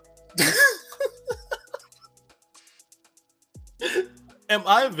 am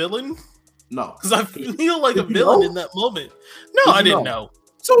I a villain? No. Because I feel like a villain in that moment. No, I didn't know.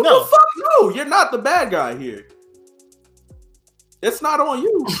 So the fuck no, you're not the bad guy here. It's not on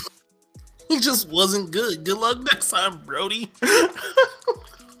you. He just wasn't good. Good luck next time, Brody.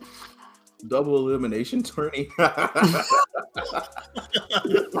 Double elimination tourney. Look, yeah,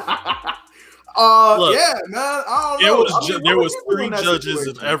 man. I don't know. There was 3 judges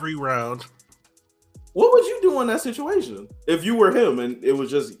in every round. What would you do in that situation if you were him and it was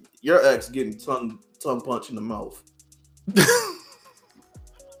just your ex getting tongue punch in the mouth?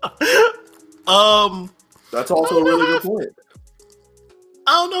 That's also a really good point.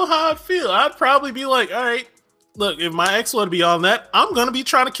 I don't know how I'd feel. I'd probably be like, all right, look, if my ex would be on that, I'm gonna be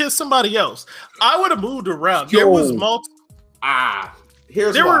trying to kiss somebody else. I would have moved around. There was multiple.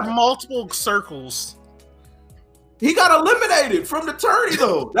 There were multiple circles. He got eliminated from the tourney,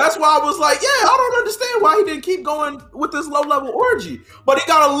 though. That's why I was like, yeah, I don't understand why he didn't keep going with this low-level orgy. But he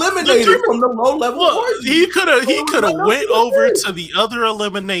got eliminated from the low-level orgy. He could have went over to the other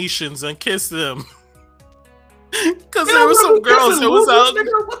eliminations and kissed them. Because there were some girls that was out.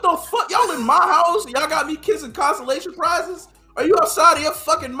 What the fuck? Y'all in my house? Y'all got me kissing consolation prizes? Are you outside of your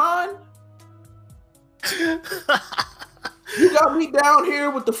fucking mind? You got me down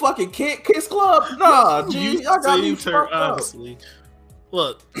here with the fucking Can't Kiss Club? Nah, G, I got me fucked up. Honestly,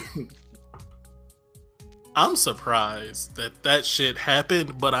 look, I'm surprised that shit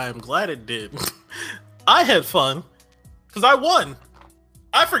happened, but I am glad it did. I had fun because I won.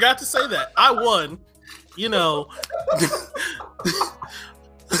 I forgot to say that. I won.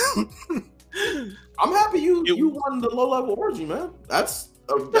 I'm happy you won the low-level orgy, man. That's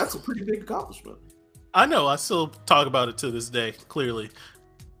a pretty big accomplishment. I know. I still talk about it to this day. Clearly,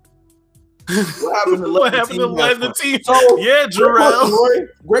 what happened to let the team? So, yeah, Jarrell.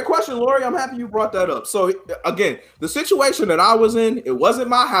 Great question, Lori. I'm happy you brought that up. So again, the situation that I was in, it wasn't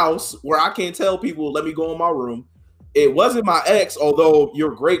my house where I can't tell people, let me go in my room. It wasn't my ex. Although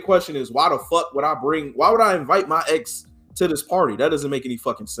your great question is, why would I invite my ex to this party? That doesn't make any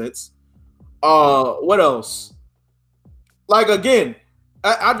fucking sense. What else? Again,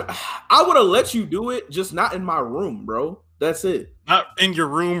 I would have let you do it, just not in my room, bro. That's it. Not in your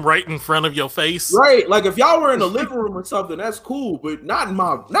room, right in front of your face. Right. If y'all were in the living room or something, that's cool. But not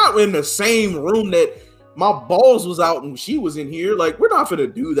in the same room that my balls was out and she was in here. We're not gonna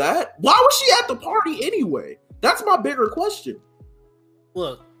do that. Why was she at the party anyway? That's my bigger question.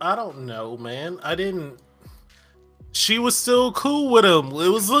 Look, I don't know, man. She was still cool with him. It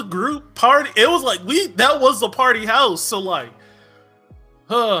was a group party. It was that was the party house. So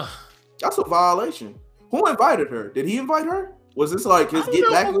that's a violation. Who invited her? Did he invite her? Was this like his get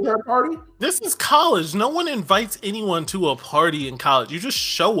back with her party? This is college. No one invites anyone to a party in college. You just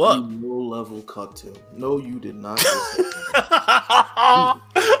show up. You low-level cocktail. No, you did not.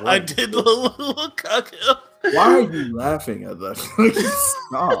 I did the little cocktail. Why are you laughing at that?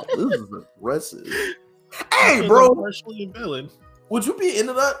 Stop. This is aggressive. Hey, bro. Would you be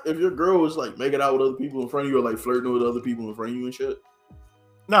into that if your girl was like making out with other people in front of you or like flirting with other people in front of you and shit?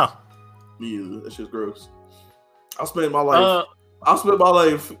 No. Me either. That's just gross. I'll spend my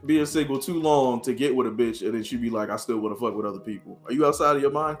life being single too long to get with a bitch, and then she be like, I still want to fuck with other people. Are you outside of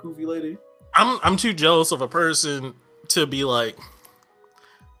your mind, Koofy lady? I'm too jealous of a person to be like,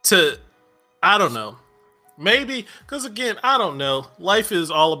 I don't know. Maybe, because again, I don't know. Life is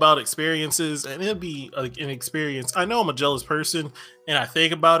all about experiences, and it'd be an experience. I know I'm a jealous person, and I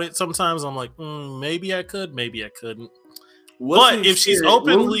think about it sometimes. I'm like, maybe I could, maybe I couldn't. But if she's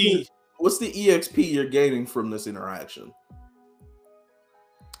openly... What's the EXP you're gaining from this interaction?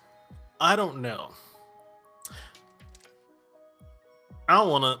 I don't know. I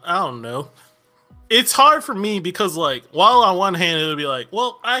don't know. It's hard for me because, like, while on one hand, it'll be like,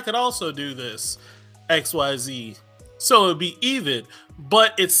 well, I could also do this, XYZ. So it'd be even,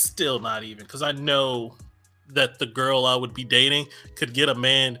 but it's still not even because I know that the girl I would be dating could get a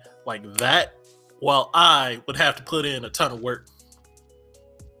man like that while I would have to put in a ton of work.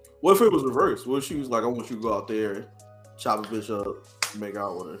 What if it was reversed? What if she was like, I want you to go out there, chop a bitch up, make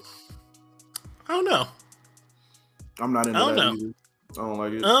out with her? I don't know. I'm not into that either. I don't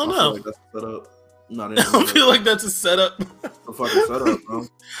like it. I don't know. Feel like that's a setup. I'm not into I don't feel like that's a setup. A fucking setup, bro.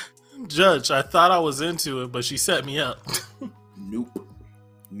 Judge, I thought I was into it, but she set me up. Nope.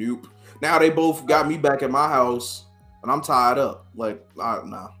 Now they both got me back at my house, and I'm tied up. Like,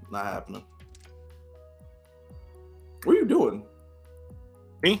 nah, not happening. What are you doing?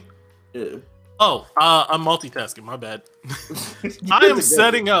 Me? Yeah. Oh, I'm multitasking. My bad. I am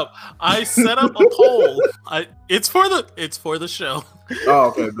setting up. I set up a poll. It's for the show. Oh,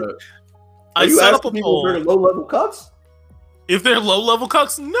 okay, good. I set up a poll. If they're low-level cucks? If they're low-level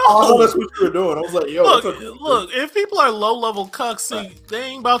cucks, no. Oh, that's what you were doing. I was like, yo. Look. If people are low-level cucks, they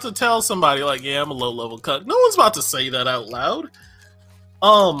ain't about to tell somebody like, yeah, I'm a low-level cuck. No one's about to say that out loud.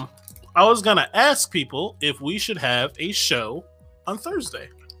 I was gonna ask people if we should have a show on Thursday.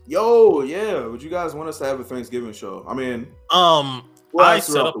 Yo, yeah. Would you guys want us to have a Thanksgiving show? I mean, I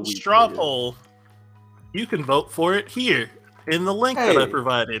set up a straw poll. You can vote for it here in the link that I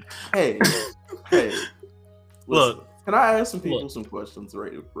provided. Hey. Look, can I ask some people some questions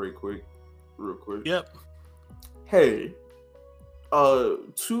real quick? Yep. Hey,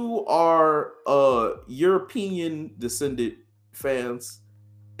 to our European descended fans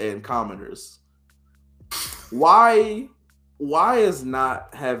and commenters, why is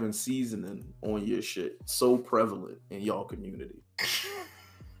not having seasoning on your shit so prevalent in y'all community?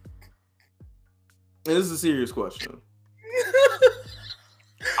 And this is a serious question.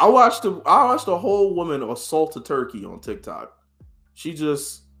 I watched a whole woman assault a turkey on TikTok. She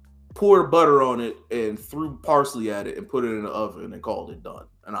just poured butter on it and threw parsley at it and put it in the oven and called it done.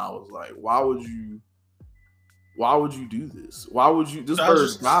 And I was like, why would you do this? This bird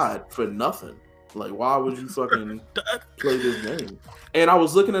died for nothing. Like, why would you fucking play this game? And I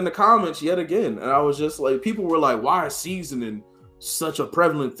was looking in the comments yet again, and I was just like, people were like, why is seasoning such a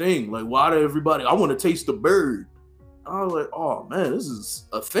prevalent thing? Like, why do everybody, I want to taste the bird. I was like, oh man, this is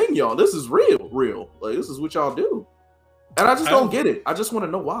a thing, y'all. This is real. Like, this is what y'all do. And I just don't get it. I just want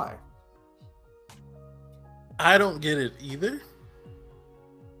to know why. I don't get it either.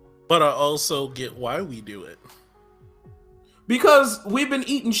 But I also get why we do it. Because we've been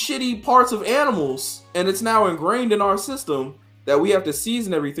eating shitty parts of animals, and it's now ingrained in our system that we have to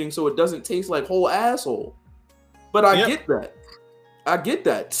season everything so it doesn't taste like whole asshole. But I get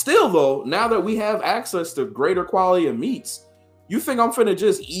that. Still, though, now that we have access to greater quality of meats, you think I'm finna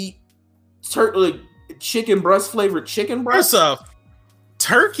just eat chicken breast flavored chicken breast? First off,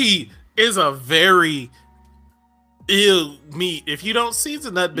 turkey is a very ill meat. If you don't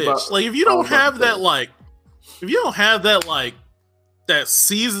season that bitch, if you don't have that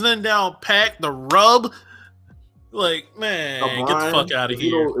seasoning down pack, the rub, like, man, get the fuck out of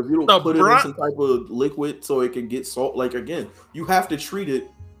here. If you don't put it in some type of liquid so it can get salt, like, again, you have to treat it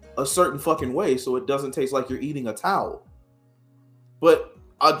a certain fucking way so it doesn't taste like you're eating a towel. But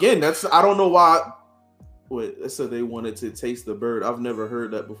again, I don't know why. Wait, they said they wanted to taste the bird. I've never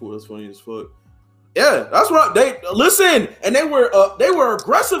heard that before. That's funny as fuck. Yeah, that's what they listen, and they were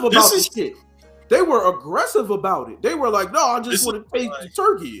aggressive about this shit. They were aggressive about it. They were like, "No, I just want to taste the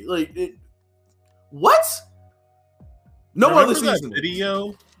turkey." Like, what? No other seasoning.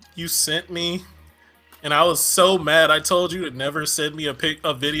 Video you sent me and I was so mad. I told you to never send me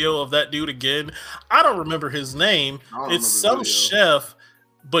a video of that dude again. I don't remember his name. It's some chef,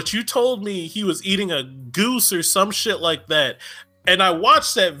 but you told me he was eating a goose or some shit like that. And I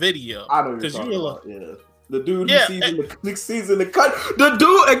watched that video. I know because you were like, yeah. The dude who seasoned the cut. The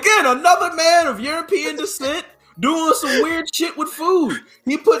dude, again, another man of European descent doing some weird shit with food.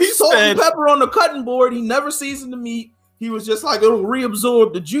 He put salt and pepper on the cutting board. He never seasoned the meat. He was just like, it'll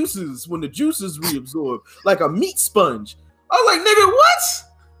reabsorb the juices when the juices reabsorb, like a meat sponge. I was like, nigga, what?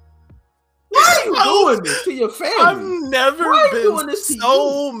 Why are you doing this to your family? I've never been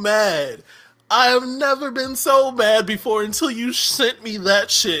so mad. I have never been so mad before until you sent me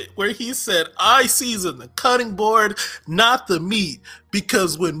that shit where he said, I season the cutting board, not the meat,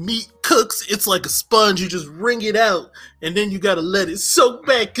 because when meat cooks, it's like a sponge. You just wring it out, and then you got to let it soak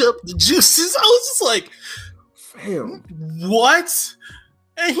back up the juices. I was just like, damn. What?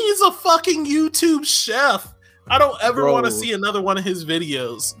 And he's a fucking YouTube chef. I don't ever want to see another one of his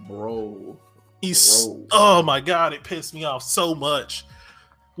videos. Bro. Oh my God, it pissed me off so much.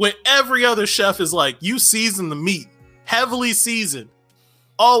 When every other chef is like, you season the meat, heavily seasoned,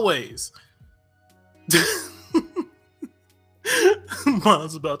 always.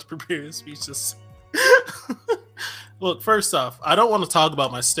 Mom's about to prepare his speech. Look, first off, I don't want to talk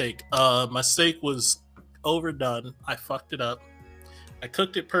about my steak. My steak was overdone. I fucked it up. I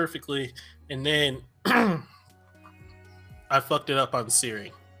cooked it perfectly, and then I fucked it up on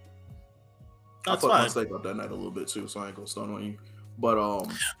searing. That's fine. I fucked my steak up that night a little bit too, so I ain't gonna stun on you. But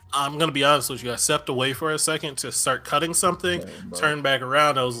I'm gonna be honest with you. I stepped away for a second to start cutting something. Turned back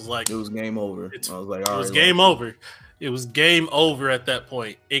around. I was like, it was game over. I was like, all right, it was game over. It was game over at that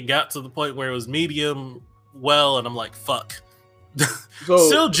point. It got to the point where it was medium well, and I'm like, fuck. So,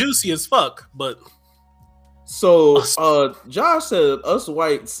 still juicy as fuck, but. So Josh said us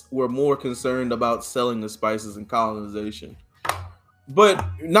whites were more concerned about selling the spices and colonization, but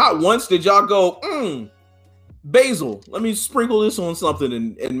not once did y'all go, basil, let me sprinkle this on something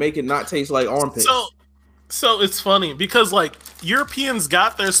and make it not taste like armpits. So it's funny because like Europeans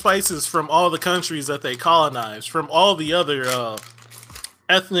got their spices from all the countries that they colonized, from all the other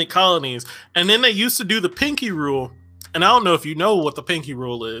ethnic colonies, and then they used to do the pinky rule. And I don't know if you know what the pinky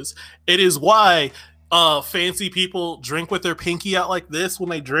rule is. It is why fancy people drink with their pinky out like this when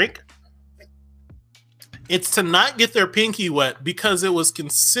they drink. It's to not get their pinky wet because it was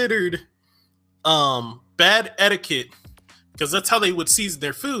considered bad etiquette, because that's how they would season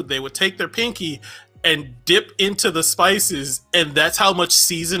their food. They would take their pinky and dip into the spices, and that's how much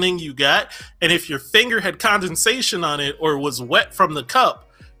seasoning you got. And if your finger had condensation on it or was wet from the cup,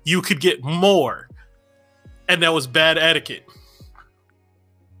 you could get more. And that was bad etiquette.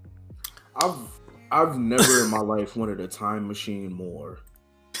 I've never in my life wanted a time machine more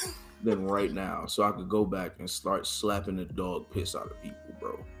than right now, so I could go back and start slapping the dog piss out of people,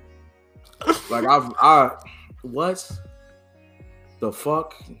 bro. Like what the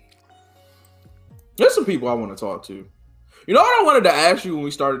fuck? There's some people I want to talk to. You know what I wanted to ask you when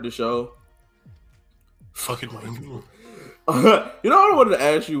we started the show? Fucking you know what I wanted to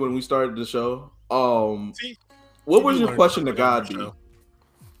ask you when we started the show? What was your question to God be?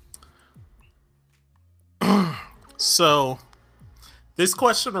 So, this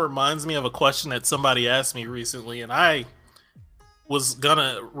question reminds me of a question that somebody asked me recently, and I was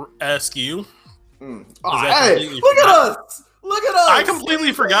gonna ask you. Hey, look at us! Look at us! I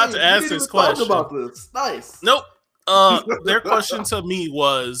completely forgot to ask this question. About this. Nice. Nope. Their question to me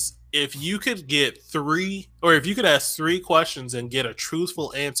was, if you could get if you could ask 3 questions and get a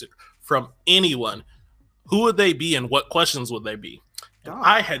truthful answer from anyone, who would they be and what questions would they be?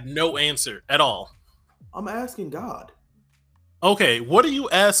 I had no answer at all. I'm asking God. Okay, what are you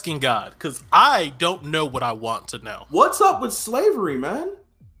asking God? Because I don't know what I want to know. What's up with slavery, man?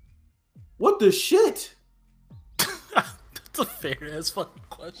 What the shit? That's a fair ass fucking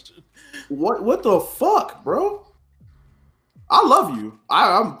question. What the fuck, bro? I love you.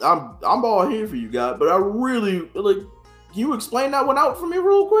 I'm all here for you, God, but I really like. Can you explain that one out for me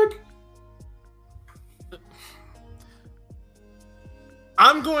real quick?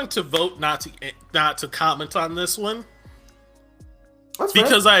 I'm going to vote not to comment on this one. That's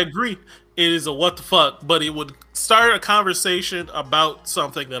because fair. I agree it is a what the fuck, but it would start a conversation about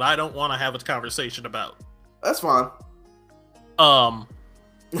something that I don't want to have a conversation about. That's fine. When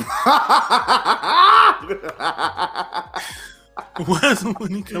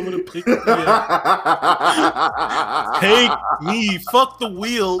he coming to pick me up? Take me. Fuck the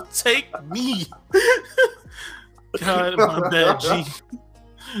wheel. Take me. God, my bad, G.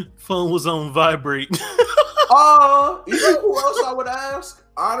 Phone was on vibrate. You know who else I would ask?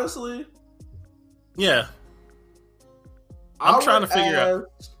 Honestly, Yeah. I'm trying to figure out.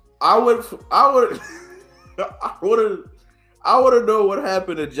 I would to know what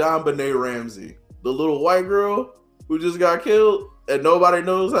happened to John Benet Ramsey, the little white girl who just got killed, and nobody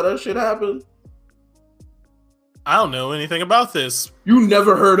knows how that shit happened. I don't know anything about this. You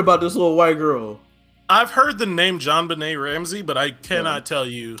never heard about this little white girl? I've heard the name John Benet Ramsey, but I cannot tell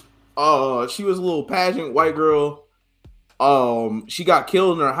you. She was a little pageant white girl. She got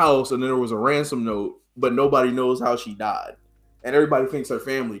killed in her house, and then there was a ransom note, but nobody knows how she died, and everybody thinks her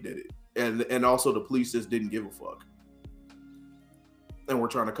family did it, and also the police just didn't give a fuck, and we're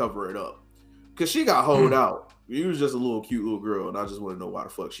trying to cover it up because she got hoed out. She was just a little cute little girl, and I just want to know why the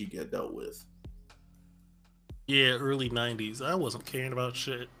fuck she get dealt with. Yeah, early 90s. I wasn't caring about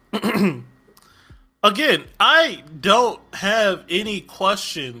shit. Again, I don't have any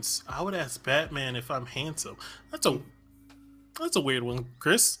questions. I would ask Batman if I'm handsome. That's a weird one,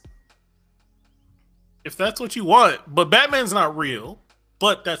 Chris. If that's what you want. But Batman's not real.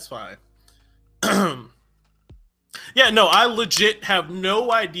 But that's fine. Yeah, no, I legit have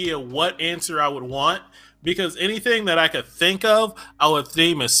no idea what answer I would want. Because anything that I could think of, I would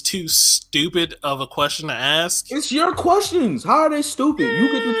deem as too stupid of a question to ask. It's your questions. How are they stupid?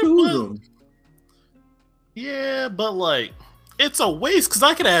 You get to choose them. Yeah, but like, it's a waste because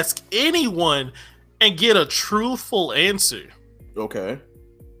I could ask anyone and get a truthful answer. Okay.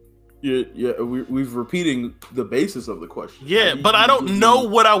 Yeah, we've repeating the basis of the question. Yeah, but I don't know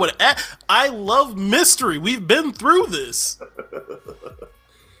what I would ask. I love mystery. We've been through this.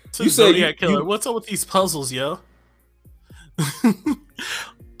 You said Zodiac Killer. What's up with these puzzles, yo?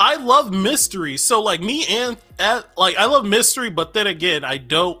 I love mystery. So like I love mystery, but then again, I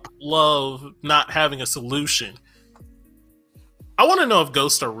don't love not having a solution. I want to know if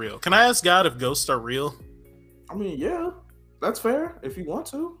ghosts are real. Can I ask God if ghosts are real? I mean, yeah, that's fair if you want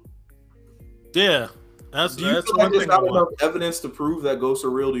to. Yeah, that's feel like one there's thing. Not enough evidence to prove that ghosts are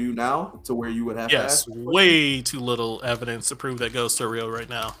real to you now, to where you would have to ask? Way too little evidence to prove that ghosts are real right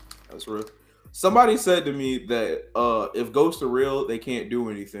now. That's real. Somebody said to me that if ghosts are real, they can't do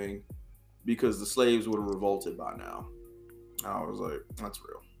anything because the slaves would have revolted by now. I was like, that's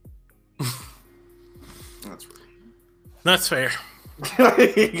real. That's real. That's fair.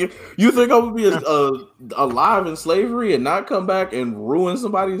 You think I would be alive in slavery and not come back and ruin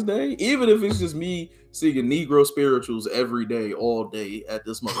somebody's day? Even if it's just me singing Negro spirituals every day, all day at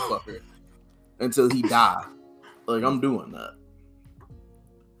this motherfucker until he die. Like, I'm doing that.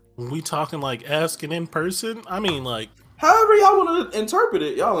 We talking like asking in person? I mean, like, however y'all want to interpret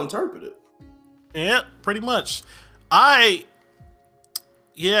it, y'all interpret it. Yeah, pretty much.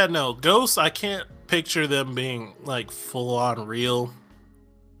 Ghosts, I can't picture them being like full on real.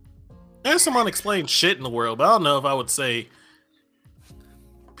 There's some unexplained shit in the world, but I don't know if I would say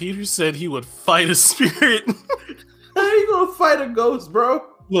Peter said he would fight a spirit. How you gonna fight a ghost, bro?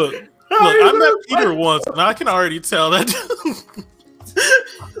 Look, I met Peter once, and I can already tell that.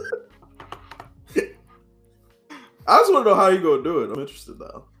 I just want to know how you gonna do it. I'm interested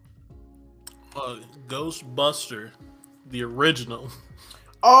now. Ghostbuster, the original.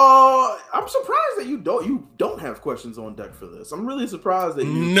 I'm surprised that you don't have questions on deck for this. I'm really surprised that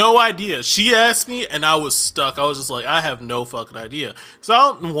you... No idea. She asked me, and I was stuck. I was just like, I have no fucking idea. So I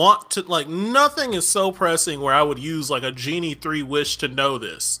don't want to, like, nothing is so pressing where I would use like a Genie 3 wish to know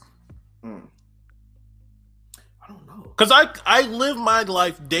this. I don't know. Because I live my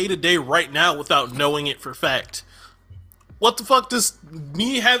life day to day right now without knowing it for fact. What the fuck does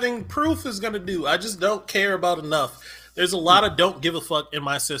me having proof is gonna do? I just don't care about enough. There's a lot of don't give a fuck in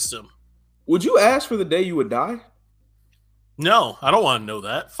my system. Would you ask for the day you would die? No, I don't want to know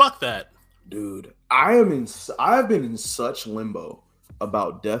that. Fuck that. Dude, I've been in such limbo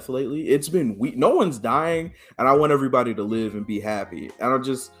about death lately. It's been weak. No one's dying, and I want everybody to live and be happy.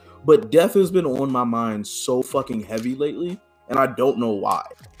 But death has been on my mind so fucking heavy lately, and I don't know why.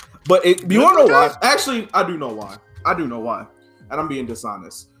 But you want to know why? Actually, I do know why. And I'm being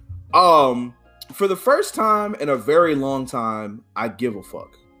dishonest. For the first time in a very long time, I give a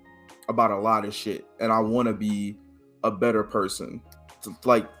fuck about a lot of shit, and I want to be a better person.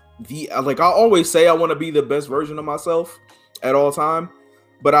 I always say I want to be the best version of myself at all time,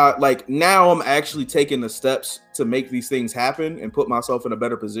 but now I'm actually taking the steps to make these things happen and put myself in a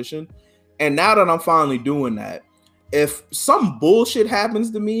better position. And now that I'm finally doing that, if some bullshit happens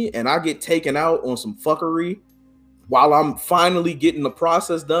to me and I get taken out on some fuckery while I'm finally getting the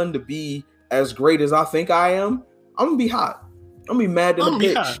process done to be as great as I think I am, I'm gonna be hot. I'm gonna be mad than a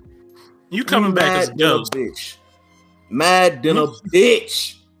bitch. Hot. You coming back as a ghost? Mad than a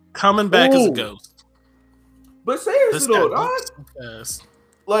bitch. Coming back as a ghost. But seriously though,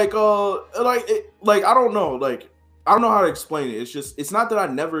 like I don't know, like I don't know how to explain it. It's just it's not that I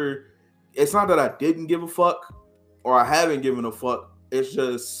didn't give a fuck or I haven't given a fuck. It's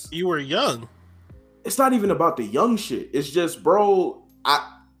just you were young. It's not even about the young shit. It's just, bro,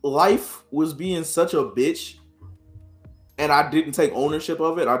 life was being such a bitch and I didn't take ownership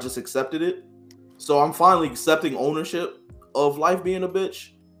of it. I just accepted it. So I'm finally accepting ownership of life being a bitch,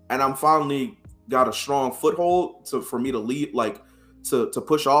 and I'm finally got a strong foothold for me to lead, like to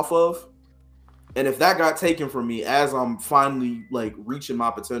push off of. And if that got taken from me as I'm finally like reaching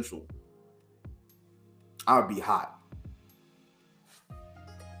my potential, I'd be hot.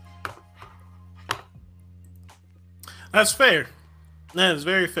 That's fair. That is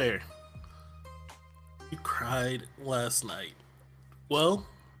very fair. You cried last night. Well,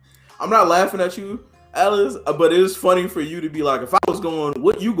 I'm not laughing at you, Alice, but it is funny for you to be like, if I was going,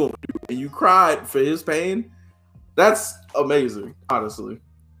 what you gonna do? And you cried for his pain. That's amazing, honestly.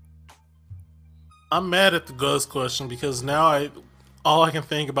 I'm mad at the Gus question because now all I can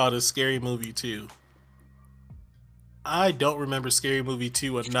think about is Scary Movie 2. I don't remember Scary Movie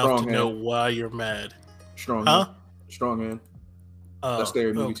 2 enough to know why you're mad. Strong huh? Hand. Strong Hand. That's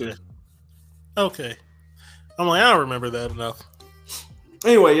Scary Movie 2. Okay. I'm like, I don't remember that enough.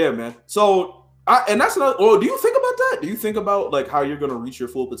 Anyway, yeah, man. So, and that's another. Well, do you think about that? Do you think about like how you're gonna reach your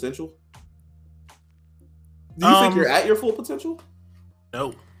full potential? Do you think you're at your full potential?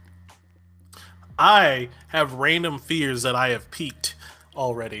 No. I have random fears that I have peaked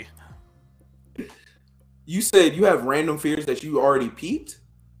already. You said you have random fears that you already peaked?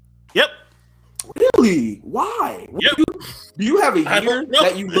 Yep. Really? Why? Yep. Do you have a year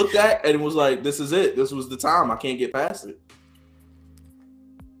that you looked at and was like, this is it. This was the time. I can't get past it.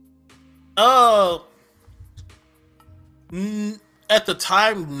 At the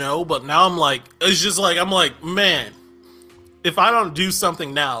time, no, but now I'm like, it's just like, I'm like, man, if I don't do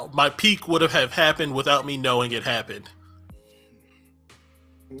something now, my peak would have happened without me knowing it happened.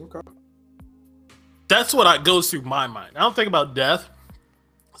 Okay. That's what goes through my mind. I don't think about death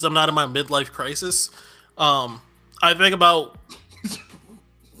because I'm not in my midlife crisis. I think about.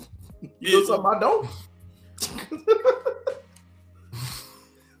 You know something I don't?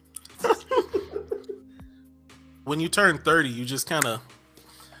 When you turn 30, you just kind of.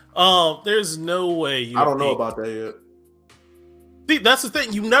 There's no way you. I don't know about that yet. See, that's the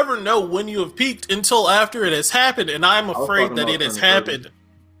thing. You never know when you have peaked until after it has happened, and I'm afraid that it has happened.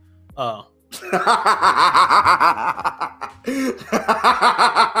 But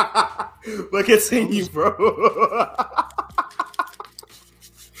continue, bro.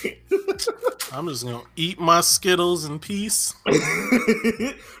 I'm just gonna eat my Skittles in peace.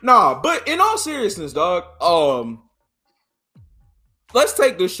 Nah, but in all seriousness, dog. Let's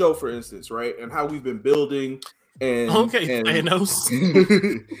take this show for instance, right? And how we've been building and Thanos.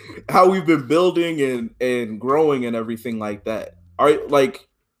 how we've been building and growing and everything like that. Like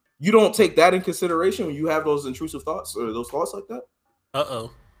you don't take that in consideration when you have those intrusive thoughts or those thoughts like that?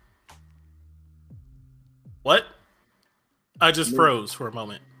 Uh-oh. What? I just froze for a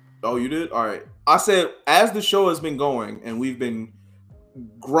moment. Oh, you did? All right. I said, as the show has been going and we've been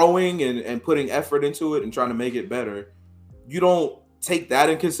growing and putting effort into it and trying to make it better, you don't take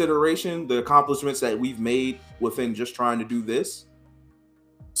that in consideration, the accomplishments that we've made within just trying to do this?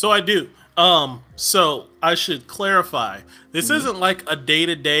 So I do. So I should clarify. This isn't like a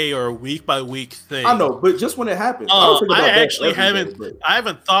day-to-day or a week-by-week thing. I know, but just when it happens. I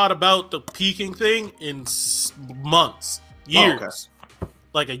haven't thought about the peaking thing in months, years. Oh, okay.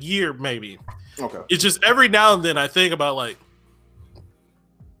 Like a year, maybe. Okay. It's just every now and then I think about like,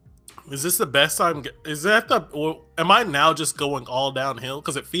 is this the best time? Or am I now just going all downhill?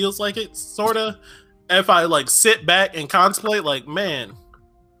 Because it feels like it, sort of. If I like sit back and contemplate, like, man.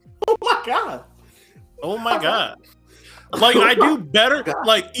 Oh my god. Oh my god. Like I do better.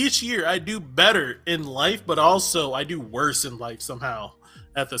 Like each year I do better in life, but also I do worse in life somehow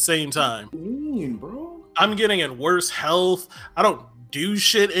at the same time. What do you mean, bro? I'm getting in worse health. I don't do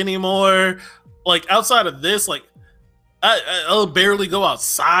shit anymore. Like outside of this, like I'll barely go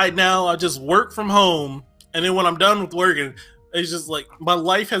outside now. I just work from home, and then when I'm done with working, it's just like my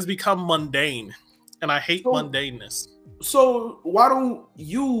life has become mundane, and I hate mundaneness. So why don't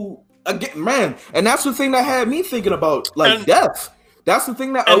you again, man? And that's the thing that had me thinking about like death. That's the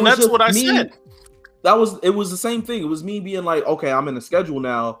thing that, and that's what I said. It was the same thing. It was me being like, okay, I'm in the schedule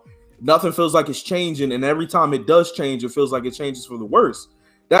now. Nothing feels like it's changing, and every time it does change, it feels like it changes for the worse.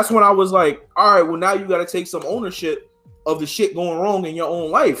 That's when I was like, all right, well now you got to take some ownership of the shit going wrong in your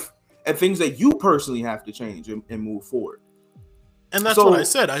own life and things that you personally have to change and move forward. And that's what I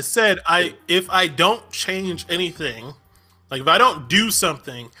said. I said, if I don't change anything, Like if I don't do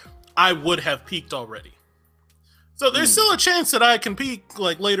something, I would have peaked already. So there's still a chance that I can peak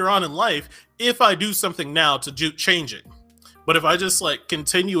like later on in life if I do something now to change it. But if I just like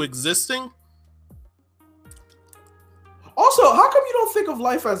continue existing. Also, how come you don't think of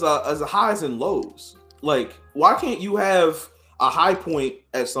life as a highs and lows? Like, why can't you have a high point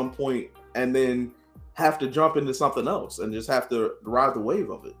at some point and then have to jump into something else and just have to ride the wave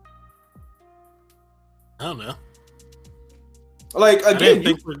of it? I don't know. Like, again, I didn't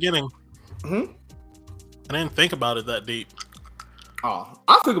think we're getting. Hmm? I didn't think about it that deep. Oh,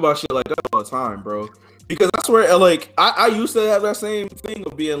 I think about shit like that all the time, bro. Because I swear, like, I used to have that same thing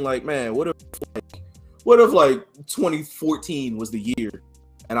of being like, man, what if 2014 was the year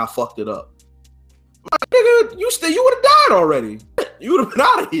and I fucked it up? My nigga, you would have died already. You would have been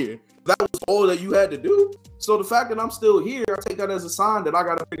out of here. That was all that you had to do. So the fact that I'm still here, I take that as a sign that I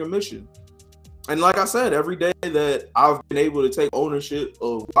got a bigger mission. And like I said, every day that I've been able to take ownership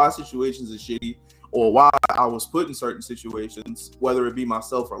of why situations are shitty or why I was put in certain situations, whether it be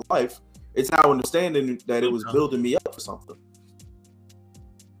myself or life, it's now understanding that it was building me up for something.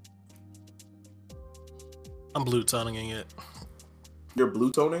 I'm blue tonguing it. You're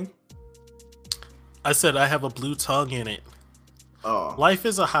blue toning? I said I have a blue tongue in it. Oh. Life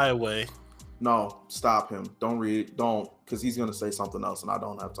is a highway. No, stop him. Don't read. Don't, because he's going to say something else and I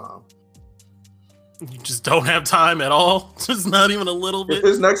don't have time. You just don't have time at all? Just not even a little bit? If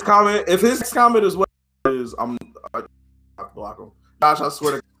his next comment is what it is, I block him. Gosh, I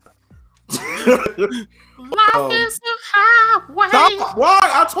swear to God. Life is a highway. Stop. Why?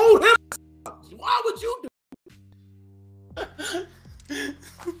 I told him. Why would you do?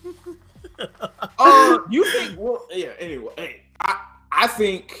 You think? Well, yeah. Anyway, hey, I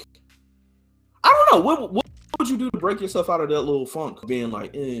think. I don't know. What would you do to break yourself out of that little funk, being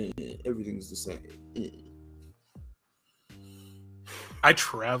like, everything's the same? I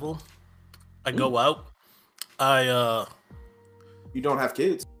travel. I go out. You don't have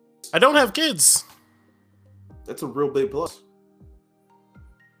kids. I don't have kids. That's a real big plus.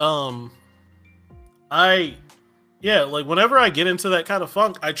 Like whenever I get into that kind of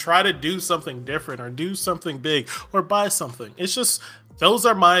funk, I try to do something different or do something big or buy something. It's just, those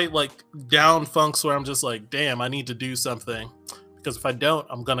are my like down funks where I'm just like, damn, I need to do something. Because if I don't,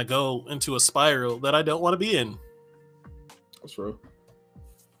 I'm going to go into a spiral that I don't want to be in. That's real.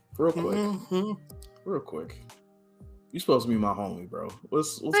 Real quick. Mm-hmm. Real quick. You supposed to be my homie, bro.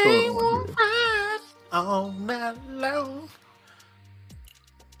 What's going on here? All night long.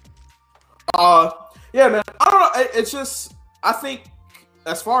 Yeah, man. I don't know. It's just, I think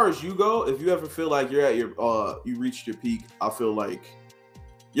as far as you go, if you ever feel like you're at your you reached your peak, I feel like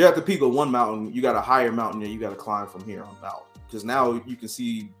you're at the peak of one mountain, you got a higher mountain and you got to climb from here on out. Because now you can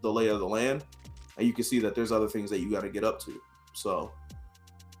see the lay of the land and you can see that there's other things that you got to get up to. So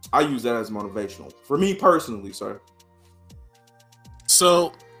I use that as motivational for me personally, sir.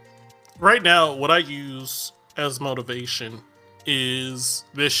 So right now, what I use as motivation is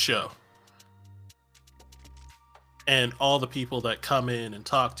this show. And all the people that come in and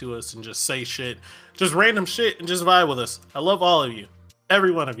talk to us and just say shit, just random shit, and just vibe with us. I love all of you,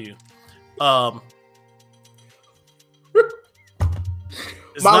 every one of you.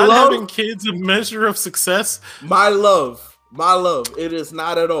 Is my not love, having kids a measure of success? My love, it is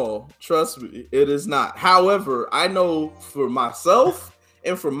not at all. Trust me, it is not. However, I know for myself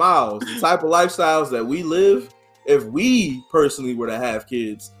and for Miles, the type of lifestyles that we live, if we personally were to have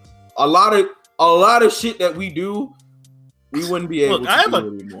kids, a lot of shit that we do, we wouldn't be able to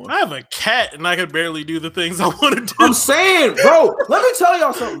do anymore. I have a cat and I could barely do the things I want to do. I'm saying, bro, let me tell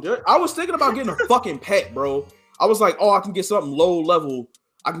y'all something, dude. I was thinking about getting a fucking pet, bro. I was like, oh, I can get something low level.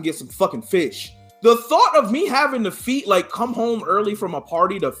 I can get some fucking fish. The thought of me having to feed, like, come home early from a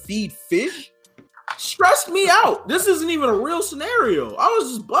party to feed fish stressed me out. This isn't even a real scenario. I was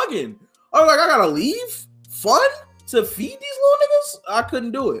just bugging. I was like, I gotta leave fun to feed these little niggas? I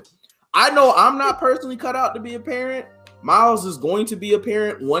couldn't do it. I know I'm not personally cut out to be a parent. Miles is going to be a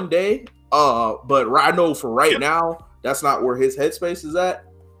parent one day. But I know for right now, that's not where his headspace is at.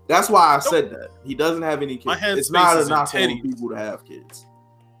 That's why I said that. He doesn't have any kids. It's not a knock on people to have kids.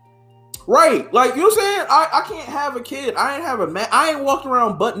 Right. Like, you know what I'm saying? I can't have a kid. I ain't walking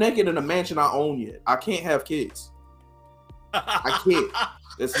around butt naked in a mansion I own yet. I can't have kids. I can't.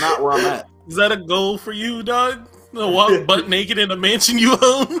 It's not where I'm at. Is that a goal for you, dog? To walk butt naked in a mansion you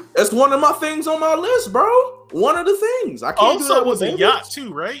own? That's one of my things on my list, bro. One of the things. I can't also do that was with a yacht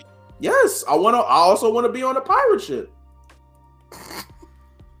too, right? Yes. I also want to be on a pirate ship.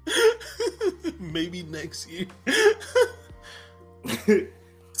 Maybe next year.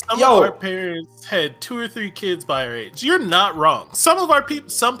 Some of our parents had 2 or 3 kids by our age. You're not wrong.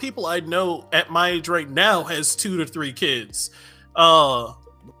 Some people I know at my age right now has 2 to 3 kids.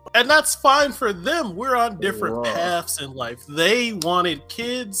 And that's fine for them. We're on different paths in life. They wanted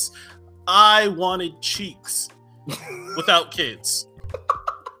kids. I wanted cheeks without kids.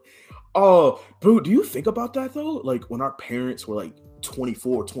 Oh, bro, do you think about that though? Like when our parents were like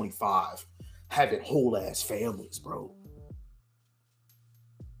 24, 25, having whole ass families, bro.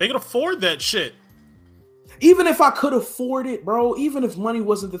 They could afford that shit. Even if I could afford it, bro, even if money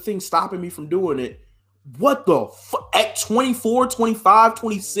wasn't the thing stopping me from doing it, what the fuck? At 24, 25,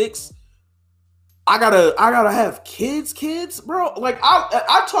 26, I gotta have kids, bro. Like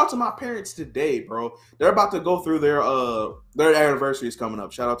I talked to my parents today, bro. They're about to go through their anniversary is coming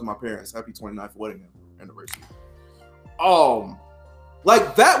up. Shout out to my parents. Happy 29th wedding anniversary.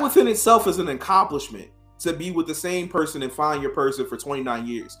 Like that within itself is an accomplishment to be with the same person and find your person for 29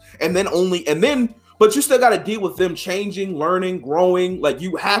 years. But you still got to deal with them changing, learning, growing. Like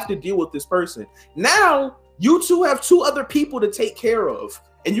you have to deal with this person. Now you two have 2 other people to take care of.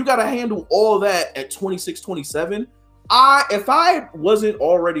 And you got to handle all that at 26, 27. If I wasn't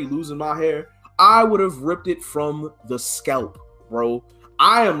already losing my hair, I would have ripped it from the scalp, bro.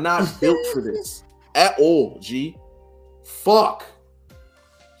 I am not built for this at all, G. Fuck.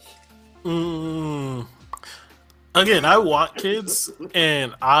 Again, I want kids,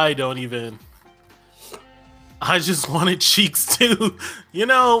 and I just wanted cheeks too. You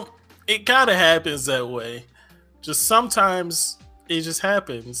know, it kind of happens that way. Just sometimes it just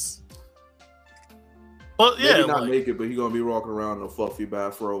happens. But yeah, maybe not naked, but he's gonna be walking around in a fluffy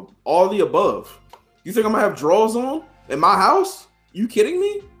bathrobe. All the above. You think I'm gonna have drawers on in my house? You kidding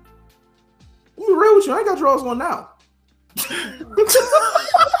me? I'm be real with you. I ain't got drawers on now. It's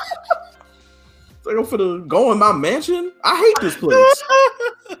like I'm finna go in my mansion. I hate this place.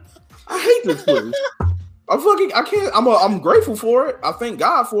 I can't. I'm grateful for it. I thank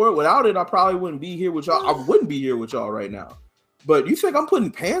God for it. Without it, I probably wouldn't be here with y'all. I wouldn't be here with y'all right now. But you think I'm putting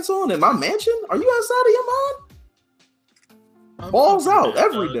pants on in my mansion? Are you outside of your mind? Balls out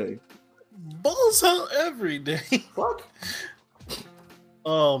every day. Balls out every day. Fuck.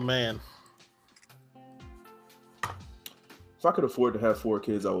 Oh man. If I could afford to have 4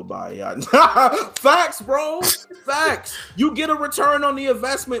 kids, I would buy a yacht. Facts, bro. Facts. You get a return on the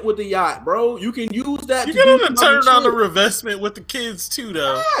investment with the yacht, bro. You can use that. You get a return on the investment with the kids too,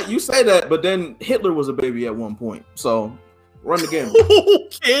 though. Yeah, you say that, but then Hitler was a baby at one point. So run the gambit.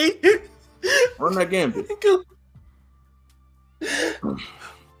 Okay. Run that gambit.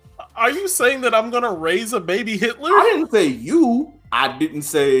 Are you saying that I'm gonna raise a baby Hitler? I didn't say you. I didn't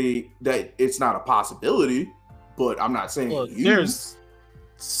say that it's not a possibility. But I'm not saying there's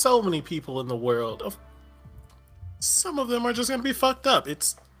so many people in the world. Some of them are just gonna be fucked up.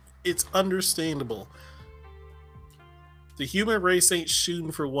 It's understandable. The human race ain't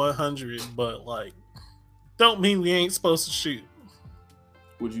shooting for 100, but like, don't mean we ain't supposed to shoot.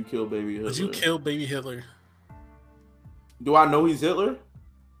 Would you kill baby Hitler? Would you kill baby Hitler? Do I know he's Hitler?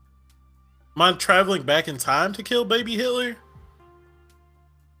 Am I traveling back in time to kill baby Hitler?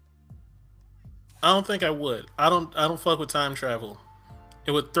 I don't think I would. I don't fuck with time travel.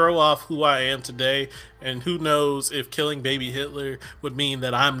 It would throw off who I am today, and who knows if killing baby Hitler would mean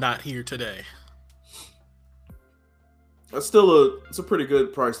that I'm not here today. That's still it's a pretty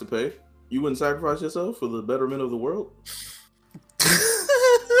good price to pay. You wouldn't sacrifice yourself for the betterment of the world?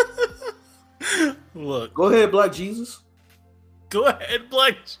 Look. Go ahead, Black Jesus. Go ahead,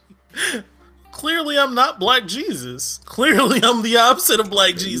 Black Jesus. Clearly, I'm not Black Jesus. Clearly, I'm the opposite of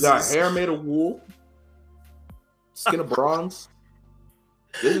Black Jesus. You got hair made of wool, skin of bronze.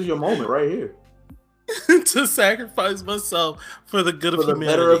 This is your moment right here. To sacrifice myself for the good of humanity. For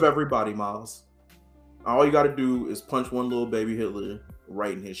the better of everybody, Miles. All you got to do is punch one little baby Hitler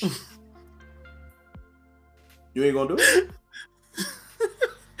right in his shit. You ain't gonna do it?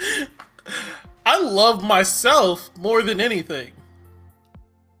 I love myself more than anything.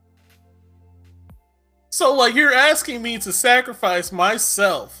 So, like, you're asking me to sacrifice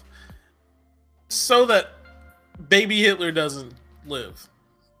myself so that baby Hitler doesn't live.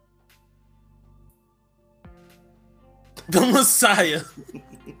 The Messiah.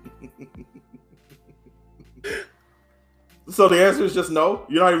 So the answer is just no?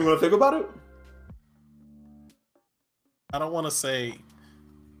 You're not even going to think about it? I don't want to say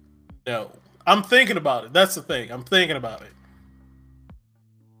no. I'm thinking about it. That's the thing. I'm thinking about it.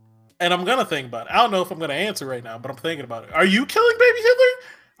 And I'm going to think about it. I don't know if I'm going to answer right now, but I'm thinking about it. Are you killing baby Hitler?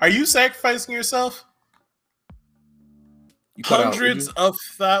 Are you sacrificing yourself? You Hundreds of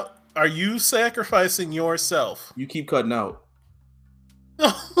thousands. Are you sacrificing yourself? You keep cutting out.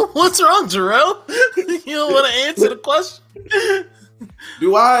 What's wrong, Jarrell? You don't want to answer the question?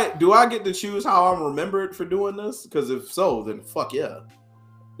 Do I get to choose how I'm remembered for doing this? Because if so, then fuck yeah.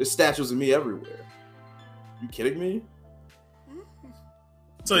 There's statues of me everywhere. You kidding me?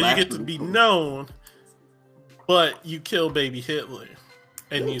 So you get to be known, but you kill baby Hitler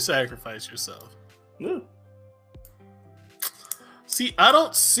and you sacrifice yourself. Yeah. See, I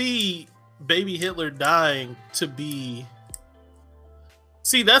don't see baby Hitler dying to be...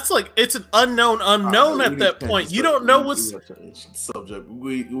 See, that's like, it's an unknown at that point. You don't know what's... Subject.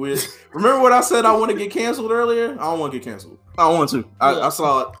 We remember what I said I want to get canceled earlier? I don't want to get canceled. I don't want to. I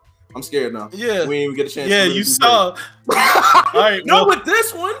saw it. I'm scared now. Yeah. We didn't even get a chance. Yeah, to you saw. All right. No, with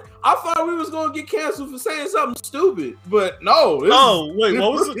this one, I thought we was gonna get canceled for saying something stupid, but no. Wait,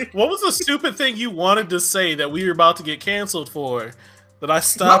 what was the stupid thing you wanted to say that we were about to get canceled for that I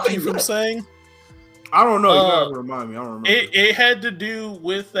stopped you from saying? I don't know. You gotta remind me. I don't remember. It had to do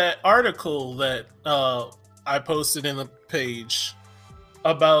with that article that I posted in the page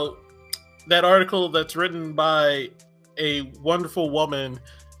about that article that's written by a wonderful woman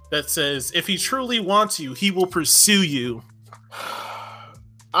that says, if he truly wants you, he will pursue you.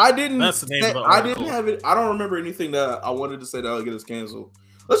 I didn't. That's the name of the article. I didn't have it. I don't remember anything that I wanted to say that would get us canceled.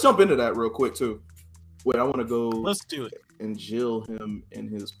 Let's jump into that real quick too. Wait, I want to go. Let's do it. And Jill him in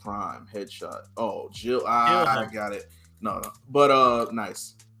his prime headshot. Oh, Jill. I got it. No. But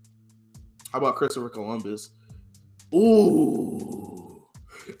nice. How about Christopher Columbus? Ooh.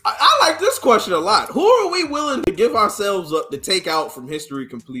 I like this question a lot. Who are we willing to give ourselves up to take out from history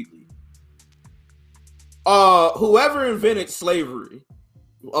completely? Whoever invented slavery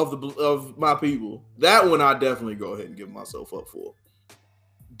of my people, that one I definitely go ahead and give myself up for.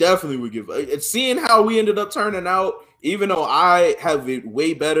 Definitely would give. It's seeing how we ended up turning out, even though I have it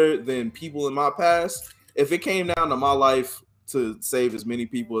way better than people in my past. If it came down to my life to save as many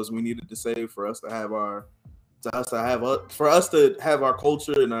people as we needed to save for us to have our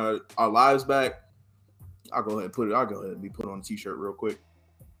culture and our lives back, I'll go ahead and be put on a t-shirt real quick.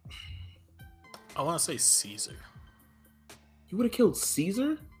 I want to say Caesar. You would have killed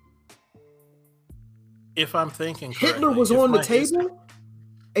Caesar? If I'm thinking correctly. Hitler was on the table?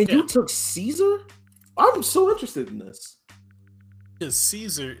 And you took Caesar? I'm so interested in this. Because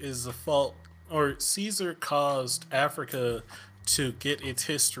Caesar is the fault, or Caesar caused Africa to get its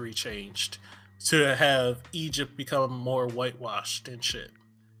history changed, to have Egypt become more whitewashed and shit.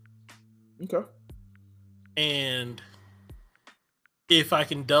 Okay. And if I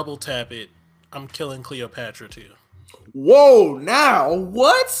can double tap it, I'm killing Cleopatra too. Whoa, now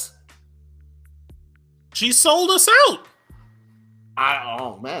what? She sold us out.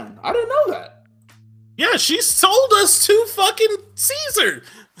 Oh man, I didn't know that. Yeah, she sold us to fucking Caesar.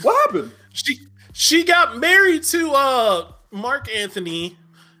 What happened? She got married to Mark Antony,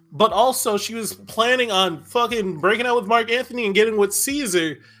 but also she was planning on fucking breaking out with Mark Antony and getting with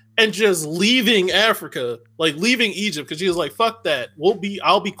Caesar and just leaving Africa, like leaving Egypt, because she was like, fuck that.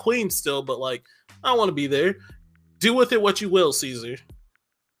 I'll be queen still, but like I don't want to be there. Do with it what you will, Caesar.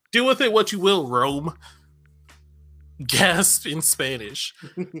 Do with it what you will, Rome. Gasp in Spanish.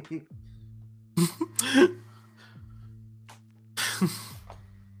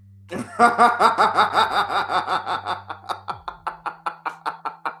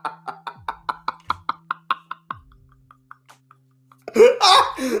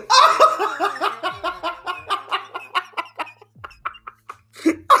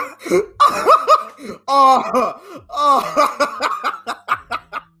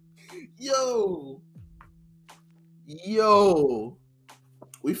 Yo,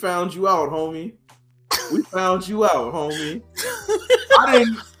 we found you out, homie. We found you out, homie.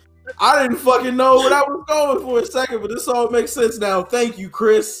 I didn't fucking know what I was going for a second, but this all makes sense now. Thank you,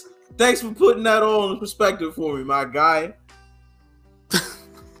 Chris. Thanks for putting that all in perspective for me, my guy.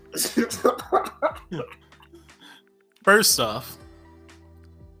 First off,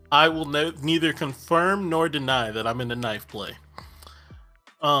 I will neither confirm nor deny that I'm in the knife play.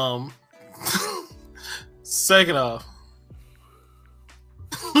 Second off,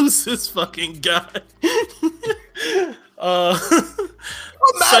 who's this fucking guy?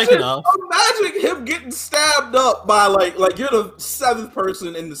 Imagine him getting stabbed up by like you're the 7th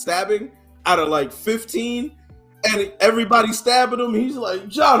person in the stabbing out of like 15, and everybody stabbing him. He's like,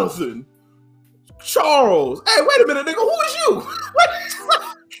 Jonathan, Charles. Hey, wait a minute, nigga. Who is you?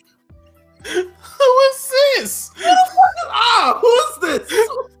 Who is this? Who is this?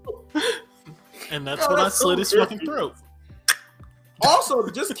 And that's when I slit his fucking throat. Also,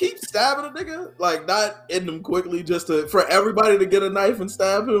 just keep stabbing a nigga, like not end him quickly, just for everybody to get a knife and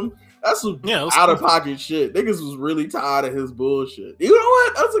stab him. That's some Yeah, out of pocket shit. Niggas was really tired of his bullshit. You know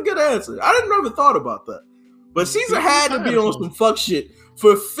what? That's a good answer. I didn't ever thought about that. But Caesar had to be on some fuck shit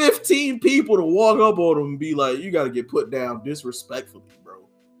for 15 people to walk up on him and be like, you got to get put down disrespectfully, bro.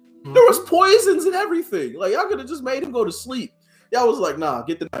 Mm-hmm. There was poisons and everything. Like, y'all could have just made him go to sleep. Y'all was like, nah,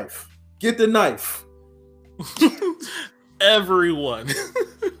 get the knife. Get the knife. Everyone.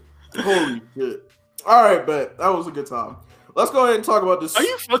 Holy shit. All right, but that was a good time. Let's go ahead and talk about this. Are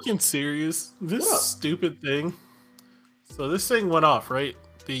you fucking serious? This stupid thing. So this thing went off, right?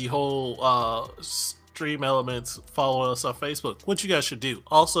 The whole Stream Elements, follow us on Facebook. What you guys should do.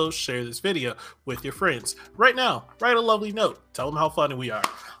 Also, share this video with your friends. Right now, write a lovely note. Tell them how funny we are.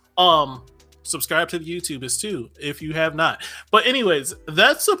 Subscribe to the YouTubers too, if you have not. But anyways,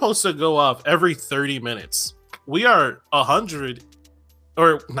 that's supposed to go off every 30 minutes. We are 100,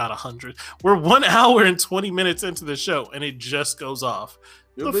 or not 100. We're 1 hour and 20 minutes into the show, and it just goes off.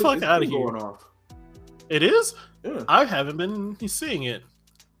 Get the fuck out of here. Going off. It is? Yeah. I haven't been seeing it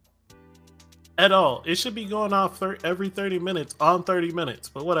at all. It should be going off every 30 minutes on 30 minutes,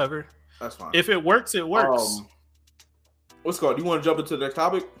 but whatever. That's fine. If it works, it works. What's called? Do you want to jump into the next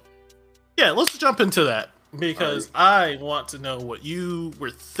topic? Yeah, let's jump into that, because I want to know what you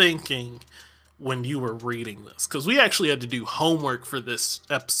were thinking when you were reading this, because we actually had to do homework for this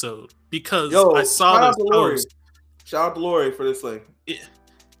episode, because I saw this post. Shout out to Lori for this thing.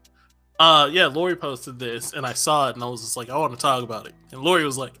 Yeah, Lori posted this, and I saw it, and I was just like, I want to talk about it. And Lori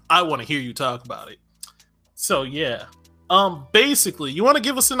was like, I want to hear you talk about it. So yeah, basically, you want to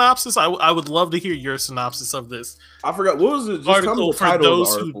give a synopsis? I would love to hear your synopsis of this. I forgot, what was it? Just article for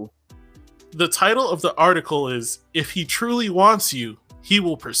those who. The title of the article is, "If he truly wants you, he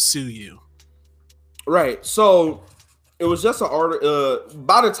will pursue you." Right. So it was just an article.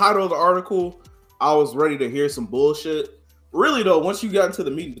 By the title of the article, I was ready to hear some bullshit. Really, though, once you got into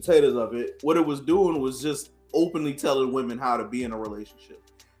the meat and potatoes of it, what it was doing was just openly telling women how to be in a relationship.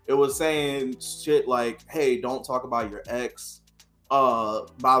 It was saying shit like, "Hey, don't talk about your ex.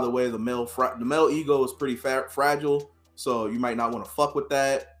 By the way, the male ego is pretty fragile, so you might not want to fuck with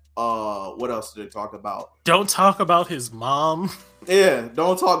that." What else did they talk about? Don't talk about his mom. Yeah,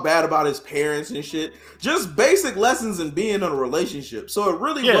 don't talk bad about his parents and shit. Just basic lessons in being in a relationship. So it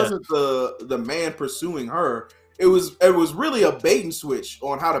really wasn't the man pursuing her. It was really a bait and switch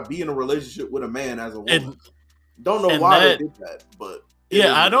on how to be in a relationship with a man as a woman. Don't know why they did that, but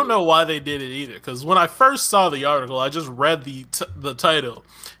yeah, I don't know why they did it either. Because when I first saw the article, I just read the title,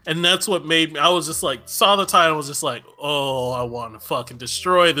 and that's what made me. I was just like, saw the title, was just like, oh, I want to fucking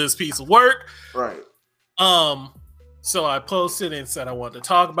destroy this piece of work. Right. So I posted and said I wanted to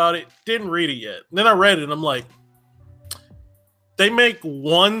talk about it. Didn't read it yet. Then I read it, and I'm like, they make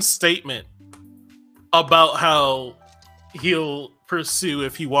one statement about how he'll pursue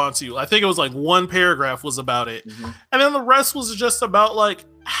if he wants you. I think it was like one paragraph was about it, and then the rest was just about like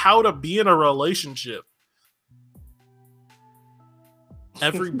how to be in a relationship.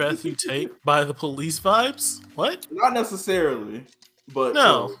 Every breath you take by the police vibes. What? Not necessarily, but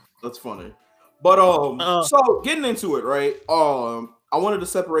no, that's funny. But so getting into it, right? I wanted to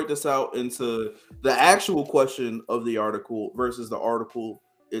separate this out into the actual question of the article versus the article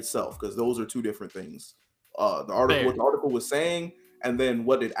itself, because those are two different things. What the article was saying, and then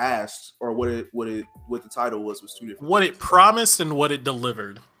what it asked, or what the title was two different. What it promised and what it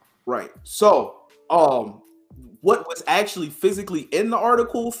delivered. Right. So, what was actually physically in the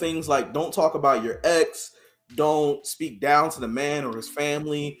article? Things like don't talk about your ex, don't speak down to the man or his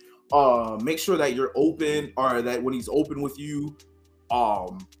family. Make sure that you're open, or that when he's open with you,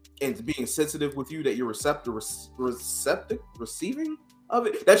 and being sensitive with you, that you're receiving of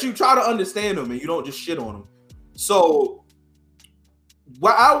it, that you try to understand him and you don't just shit on him. So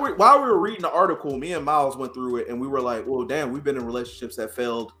while we were reading the article, me and Miles went through it, and we were like, well, damn, we've been in relationships that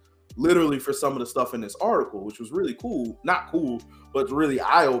failed literally for some of the stuff in this article, which was really cool. Not cool, but really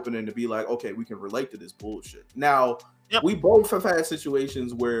eye-opening to be like, okay, we can relate to this bullshit. Now, we both have had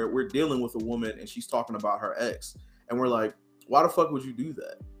situations where we're dealing with a woman and she's talking about her ex, and we're like, why the fuck would you do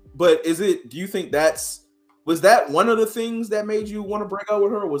that? But do you think was that one of the things that made you want to break up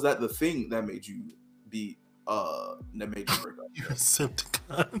with her, or was that the thing that made you break up? You're a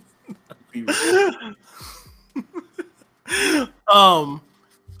Septicon.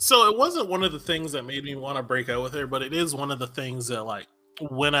 So it wasn't one of the things that made me want to break up with her, but it is one of the things that, like,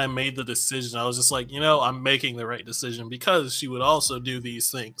 when I made the decision, I was just like, I'm making the right decision, because she would also do these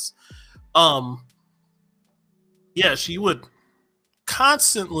things. Yeah, she would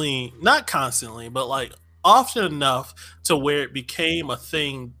not constantly, but like often enough to where it became a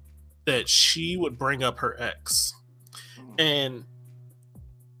thing that she would bring up her ex. And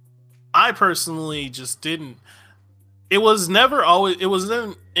I personally just didn't. It was never always. It was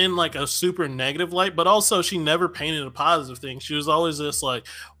in like a super negative light, but also she never painted a positive thing. She was always just like,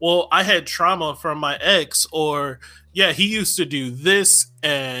 "Well, I had trauma from my ex," or "Yeah, he used to do this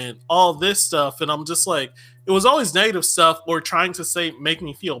and all this stuff," and I'm just like, it was always negative stuff or trying to say make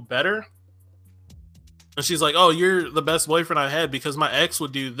me feel better. And she's like, "Oh, you're the best boyfriend I had because my ex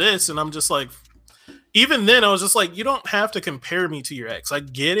would do this," and I'm just like, even then, I was just like, you don't have to compare me to your ex. I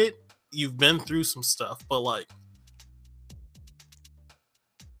get it. You've been through some stuff, but like,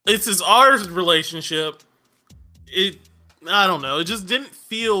 it's our relationship. I don't know. It just didn't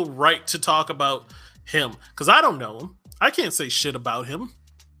feel right to talk about him because I don't know him. I can't say shit about him.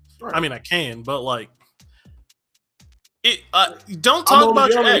 Right. I mean, I can, but like, don't talk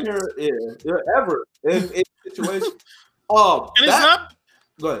about your ex. Ever in situation. And it's not.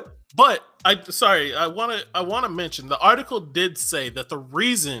 Go ahead. But I want to mention the article did say that the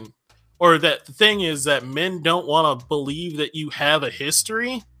reason or that the thing is that men don't want to believe that you have a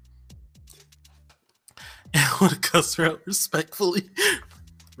history. And I want to cuss her out respectfully.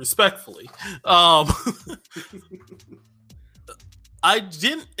 It's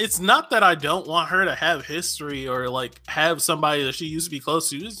not that I don't want her to have history or like have somebody that she used to be close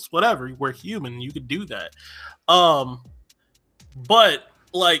to. It's whatever. We're human. You could do that. But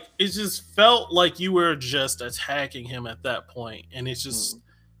like, it just felt like you were just attacking him at that point. And it's just,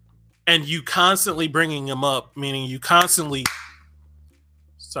 and you constantly bringing him up, meaning you constantly,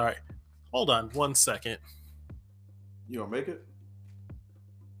 sorry, hold on 1 second. You gonna make it?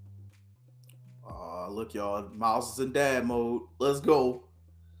 Look, y'all, Miles is in dad mode. Let's go.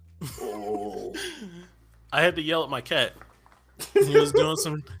 Oh. I had to yell at my cat. He was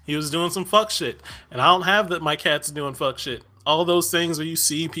doing some fuck shit. And I don't have that my cat's doing fuck shit. All those things where you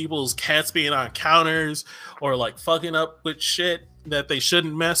see people's cats being on counters or like fucking up with shit that they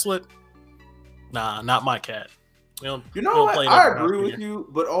shouldn't mess with. Nah, not my cat. You know what? I agree with you,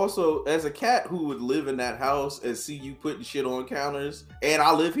 but also as a cat who would live in that house and see you putting shit on counters, and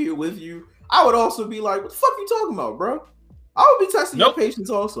I live here with you, I would also be like, "What the fuck you talking about, bro?" I would be testing your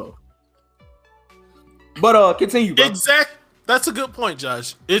patience also. But continue, bro. Exactly. That's a good point,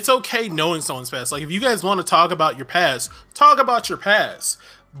 Josh. It's okay knowing someone's past. Like, if you guys want to talk about your past, talk about your past.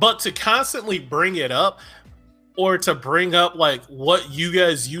 But to constantly bring it up or to bring up, like, what you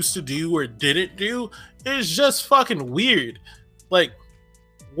guys used to do or didn't do is just fucking weird. Like,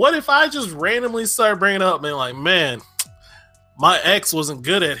 what if I just randomly start bringing it up and like, man, my ex wasn't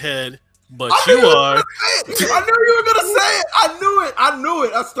good at head, but you are. I knew you were going to say it. I knew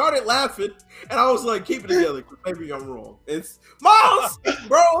it. I started laughing. And I was like, keep it together, because maybe I'm wrong. It's Miles,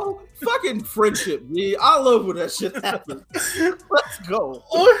 bro. Fucking friendship, man. I love when that shit happens. Let's go.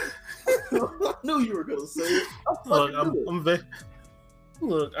 I knew you were gonna say it.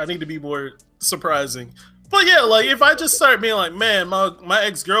 Look, I need to be more surprising. But yeah, like if I just start being like, man, my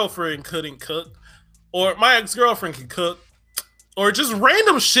ex-girlfriend couldn't cook, or my ex-girlfriend can cook, or just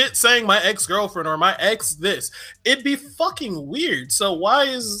random shit saying my ex-girlfriend or my ex this, it'd be fucking weird. So why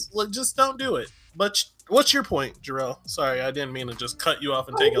is like just don't do it? But what's your point, Jarrell? Sorry, I didn't mean to just cut you off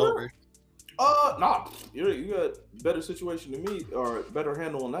and take over. Nah, you got a better situation than me, or better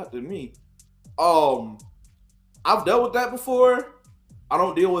handle on that than me. I've dealt with that before. I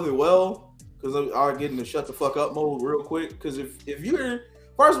don't deal with it well because I get in the shut the fuck up mode real quick. Because if you're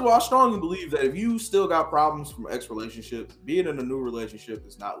First of all, I strongly believe that if you still got problems from ex relationships, being in a new relationship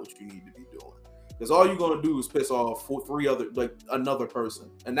is not what you need to be doing. Because all you're gonna do is piss off another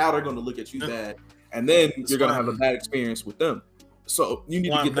person, and now they're gonna look at you bad, and then you're gonna have a bad experience with them. So you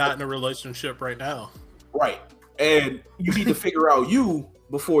need to get not in a relationship right now, right? And you need to figure out you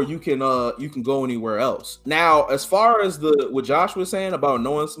before you can go anywhere else. Now, as far as what Josh was saying about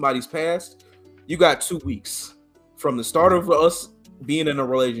knowing somebody's past, you got 2 weeks from the start of us being in a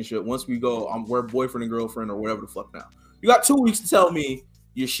relationship. Once we go, we're boyfriend and girlfriend or whatever the fuck now. You got 2 weeks to tell me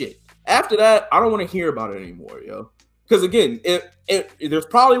your shit. After that, I don't want to hear about it anymore, yo. Because again, if there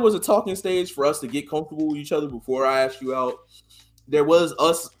probably was a talking stage for us to get comfortable with each other before I asked you out. There was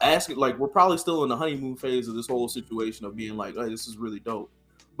us asking, like, we're probably still in the honeymoon phase of this whole situation of being like, hey, this is really dope.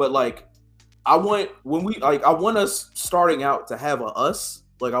 But like, I want us starting out to have us.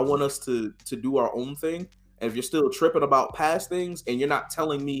 Like, I want us to do our own thing. And if you're still tripping about past things and you're not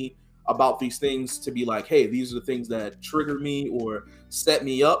telling me about these things to be like, hey, these are the things that trigger me or set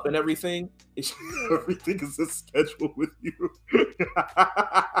me up and everything, everything is a schedule with you.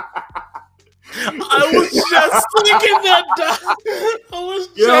 I was just thinking that. I was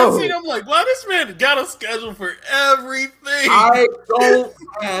just thinking, I'm like, why this man got a schedule for everything? I don't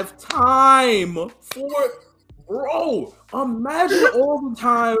have time for it. Bro, Imagine all the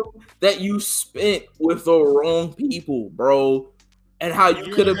time that you spent with the wrong people, bro, and how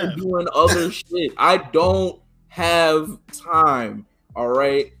you could have been doing other shit. I don't have time. All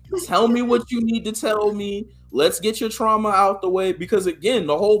right. Tell me what you need to tell me. Let's get your trauma out the way. Because again,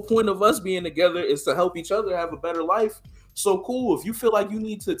 the whole point of us being together is to help each other have a better life. So cool. If you feel like you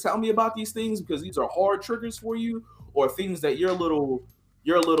need to tell me about these things because these are hard triggers for you, or things that you're a little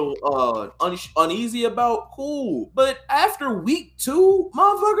uneasy about, cool. But after week 2,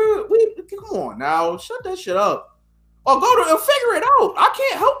 motherfucker, come on now, shut that shit up. Or go to figure it out. I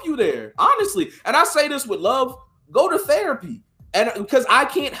can't help you there, honestly. And I say this with love. Go to therapy. And because I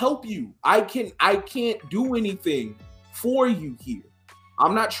can't help you. I can't do anything for you here.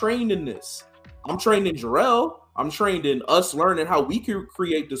 I'm not trained in this. I'm trained in Jarrell. I'm trained in us learning how we can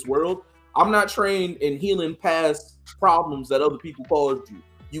create this world. I'm not trained in healing past problems that other people caused you.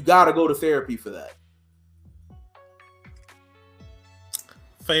 You got to go to therapy for that.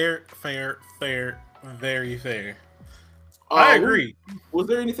 Fair. Very fair. I agree. Was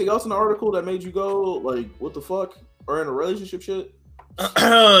there anything else in the article that made you go, like, what the fuck? Or in a relationship shit?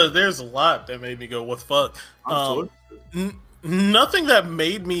 There's a lot that made me go, what the fuck? Nothing that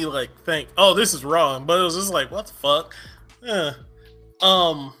made me, like, think, oh, this is wrong. But it was just like, what the fuck?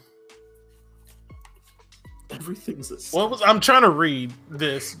 Everything's a I'm trying to read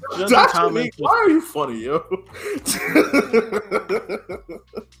this. Why are you funny, yo?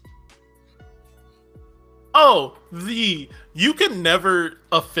 You can never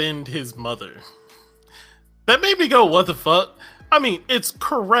offend his mother. That made me go, what the fuck? I mean, it's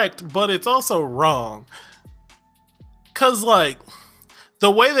correct, but it's also wrong. Cause like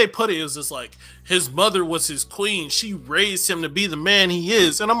the way they put it is just like, his mother was his queen. She raised him to be the man he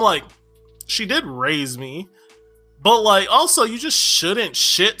is. And I'm like, she did raise me. But like, also, you just shouldn't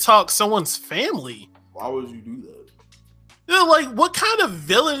shit talk someone's family. Why would you do that? Yeah, like, what kind of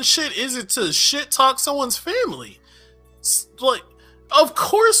villain shit is it to shit talk someone's family? Like, of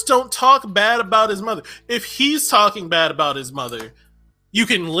course, don't talk bad about his mother. If he's talking bad about his mother, you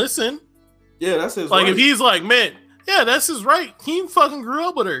can listen. Yeah, that's his like right. If he's like, man, yeah, that's his right. He fucking grew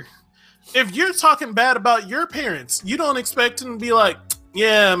up with her. If you're talking bad about your parents, you don't expect him to be like,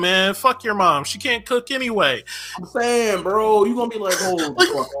 yeah, man, fuck your mom. She can't cook anyway. I'm saying, bro, you gonna be like, hold the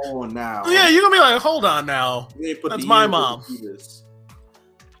fuck on now. Yeah, you're gonna be like, hold on now. That's my mom.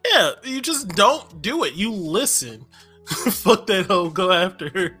 Yeah, you just don't do it. You listen. Fuck that hoe. Go after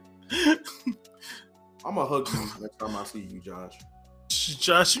her. I'm gonna hug you next time I see you, Josh.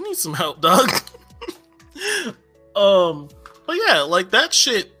 Josh, you need some help, dog. But yeah, like that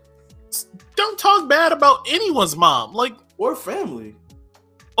shit. Don't talk bad about anyone's mom, like or family.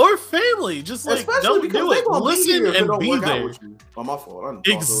 Just like don't do it. Listen and be there. Oh, my fault.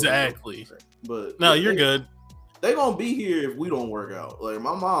 Exactly. But no, you're good. They gonna be here if we don't work out. Like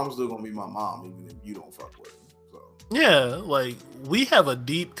my mom's still gonna be my mom, even if you don't fuck with her. So yeah, like we have a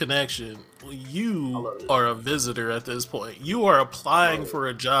deep connection. You are a visitor at this point. You are applying for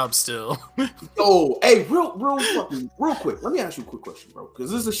a job still. Oh, hey, real quick. Let me ask you a quick question, bro.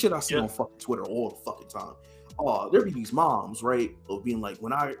 Because this is the shit I see on fucking Twitter all the fucking time. There be these moms, right, of being like,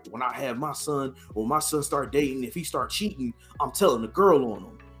 when I have my son or my son start dating, if he start cheating, I'm telling the girl on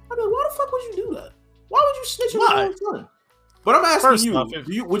him. I mean, why the fuck would you do that? Why would you snitch on your own son? But I'm asking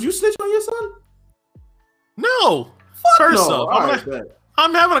would you snitch on your son? No. Fuck First no. off,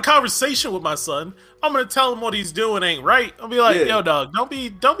 I'm having a conversation with my son. I'm gonna tell him what he's doing ain't right. I'll be like, yo, dog, don't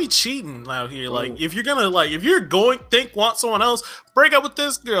be cheating out here. Like, if you're want someone else, break up with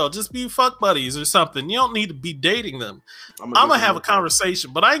this girl. Just be fuck buddies or something. You don't need to be dating them. I'm gonna have a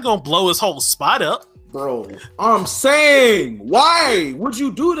conversation, but I ain't gonna blow his whole spot up. Bro, I'm saying, why would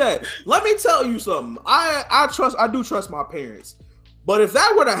you do that? Let me tell you something. I do trust my parents. But if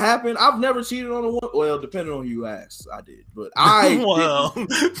that were to happen, I've never cheated on a woman. Well, depending on who you ask, I did. But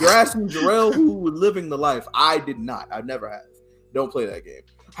you're asking Jarrell who was living the life. I did not. I never have. Don't play that game.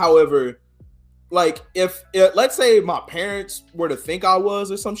 However, like if let's say my parents were to think I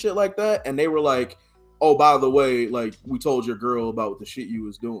was or some shit like that, and they were like, oh, by the way, like we told your girl about the shit you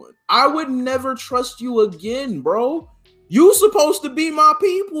was doing, I would never trust you again, bro. You supposed to be my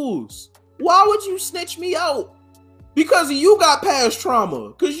peoples. Why would you snitch me out? Because you got past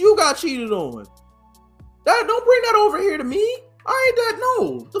trauma. Because you got cheated on. Don't bring that over here to me. I ain't that.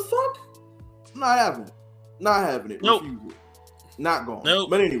 No. The fuck? Not having it. Not having it. Nope. Refuse it. Not going. Nope.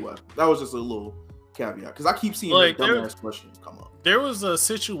 But anyway, that was just a little caveat. Because I keep seeing like, dumbass questions come up. There was a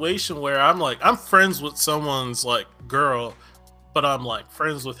situation where I'm friends with someone's like girl, but I'm like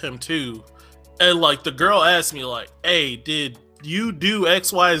friends with him too. And like the girl asked me like, hey, did you do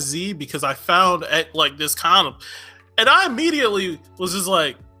XYZ? Because I found like this condom. And I immediately was just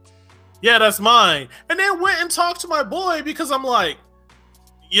like, yeah, that's mine. And then went and talked to my boy because I'm like,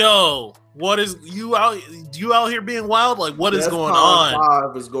 yo, what is you out here being wild? Like, what is going on?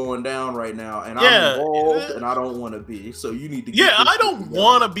 5 is going down right now, and I'm involved, and I don't want to be. So you need to. Get I don't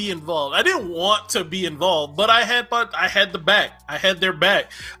want to be involved. I didn't want to be involved, but I had the back. I had their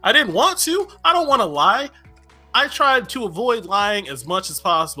back. I didn't want to. I don't want to lie. I tried to avoid lying as much as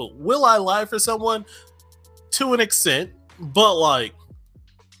possible. Will I lie for someone? To an extent, but like,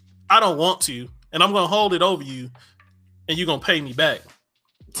 I don't want to, and I'm gonna hold it over you, and you're gonna pay me back.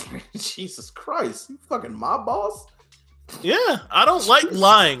 Jesus Christ, you fucking my boss? Yeah, I don't like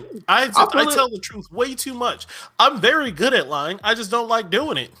lying. I tell the truth way too much. I'm very good at lying. I just don't like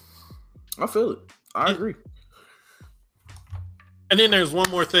doing it. I feel it. I agree. And then there's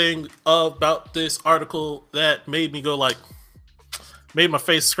one more thing about this article that made me go like, made my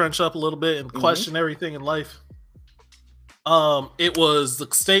face scrunch up a little bit and question everything in life. It was the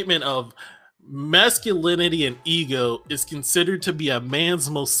statement of masculinity and ego is considered to be a man's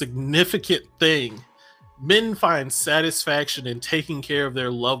most significant thing. Men find satisfaction in taking care of their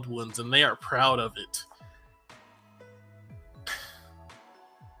loved ones, and they are proud of it.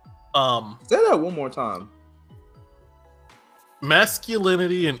 Say that one more time.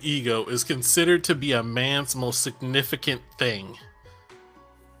 Masculinity and ego is considered to be a man's most significant thing.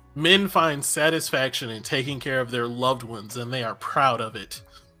 Men find satisfaction in taking care of their loved ones, and they are proud of it.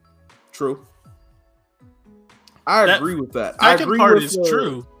 True. I agree with that. The second part is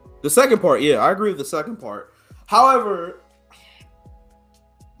true. The second part, yeah, I agree with the second part. However,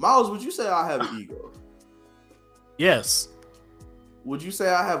 Miles, would you say I have an ego? Yes. Would you say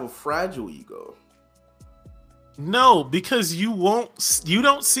I have a fragile ego? No, because you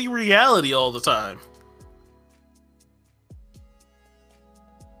don't see reality all the time.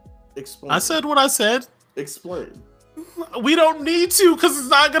 Explain. I said what I said. Explain. We don't need to, because it's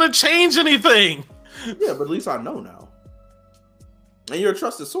not going to change anything. Yeah, but at least I know now. And you're a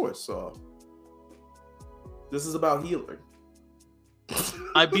trusted source, so this is about healing.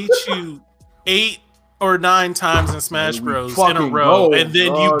 I beat you 8 or 9 times in Smash Bros in a row, and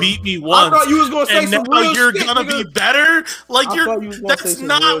then you beat me once. I thought you was gonna say some real you're shit, gonna nigga. be better. Like that's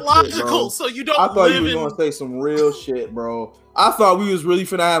not logical. Shit, so you don't. I thought you was gonna say some real shit, bro. I thought we was really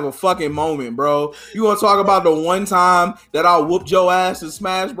finna have a fucking moment, bro. You wanna talk about the one time that I whooped your ass in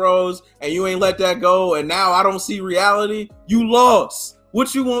Smash Bros and you ain't let that go, and now I don't see reality? You lost.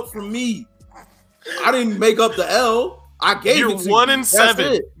 What you want from me? I didn't make up the L. I gave You're it to 1 you. and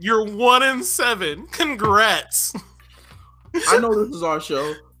 7. You're 1 and 7. Congrats. I know this is our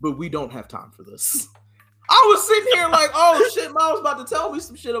show, but we don't have time for this. I was sitting here like, oh shit, Mom's about to tell me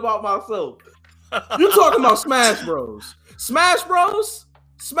some shit about myself. You're talking about Smash Bros. Smash Bros?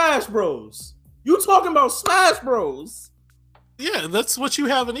 Smash Bros. You talking about Smash Bros. Yeah, that's what you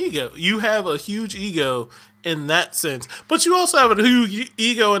have, an ego. You have a huge ego in that sense. But you also have a huge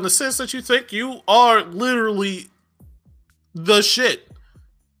ego in the sense that you think you are literally the shit.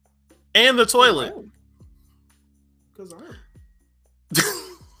 And the toilet. Because I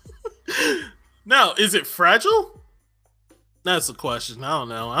am. Now, is it fragile? That's the question. I don't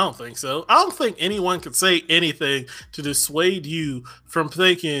know. I don't think so. I don't think anyone can say anything to dissuade you from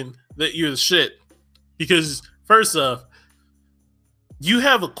thinking that you're the shit. Because, first off, you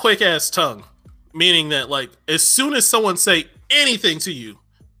have a quick-ass tongue. Meaning that, like, as soon as someone say anything to you,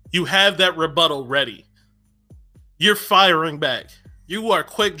 you have that rebuttal ready. You're firing back. You are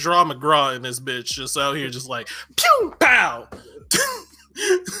quick draw McGraw in this bitch. Just out here just like, pew, pow.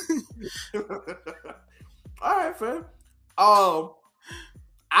 All right, fam.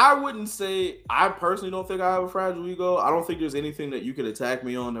 I wouldn't say, I personally don't think I have a fragile ego. I don't think there's anything that you could attack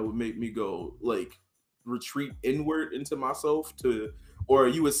me on that would make me go like retreat inward into myself or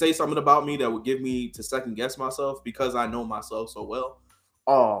you would say something about me that would give me to second guess myself because I know myself so well.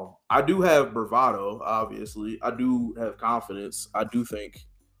 I do have bravado, obviously. I do have confidence. I do think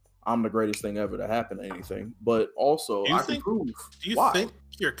I'm the greatest thing ever to happen to anything. But also, I can prove. Do you think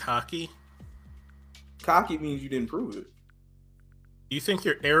you're cocky? Cocky means you didn't prove it. Do you think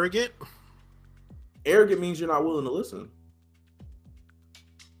you're arrogant? Arrogant means you're not willing to listen.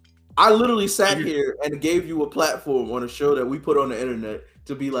 I literally sat here and gave you a platform on a show that we put on the internet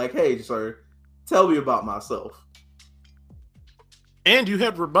to be like, hey, sir, tell me about myself. And you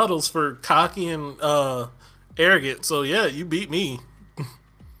had rebuttals for cocky and arrogant. So, yeah, you beat me.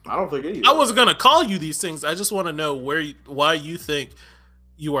 I don't think any. I wasn't going to call you these things. I just want to know why you think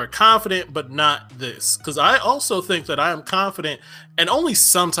you are confident, but not this. Because I also think that I am confident and only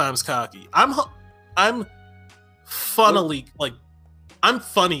sometimes cocky. I'm funnily, like, I'm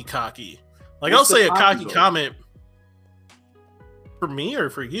funny cocky. Like, I'll say a cocky comment. For me or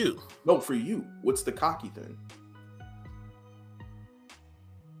for you? No, for you. What's the cocky thing?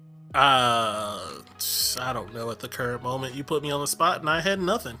 I don't know at the current moment. You put me on the spot and I had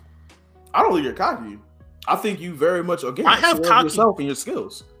nothing. I don't think you're cocky. I think you very much, again, I have cocky yourself and your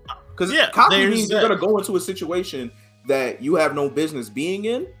skills. Because yeah, cocky means you're going to go into a situation that you have no business being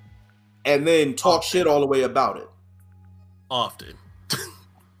in and then talk shit all the way about it. Often.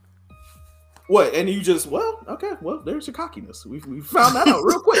 What? And you just, well, okay, well, there's your cockiness. We found that out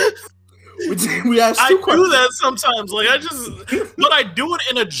real quick. We asked two questions. I do that sometimes. But I do it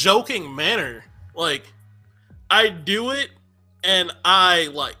in a joking manner. Like, I do it and I,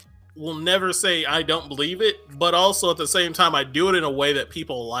 will never say I don't believe it, but also at the same time, I do it in a way that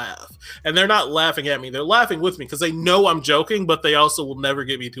people laugh. And they're not laughing at me. They're laughing with me because they know I'm joking, but they also will never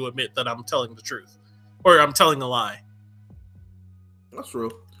get me to admit that I'm telling the truth or I'm telling a lie. That's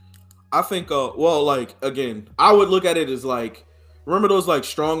true. I think, again, I would look at it as remember those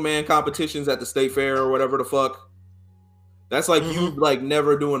strongman competitions at the state fair or whatever the fuck? That's you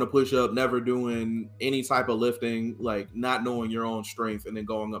never doing a push-up, never doing any type of lifting, not knowing your own strength, and then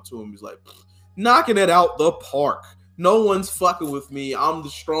going up to him, he's knocking it out the park. No one's fucking with me. I'm the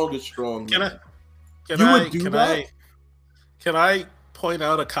strongest strongman. Can I point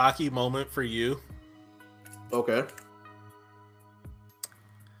out a cocky moment for you? Okay.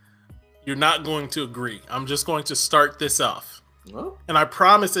 You're not going to agree. I'm just going to start this off. Well, and I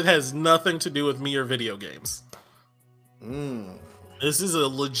promise it has nothing to do with me or video games. This is a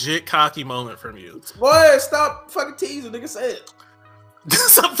legit cocky moment from you. Boy, stop fucking teasing, nigga. Say it.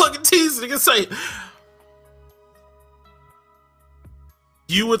 Stop fucking teasing, nigga. Say it.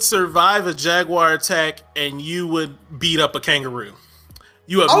 You would survive a jaguar attack and you would beat up a kangaroo.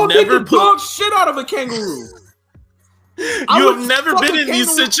 You have never beat the dog shit out of a kangaroo. You have never been in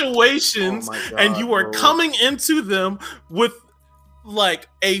these situations, and you are coming into them with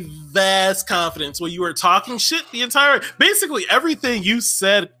a vast confidence where you are talking shit the entire. Basically, everything you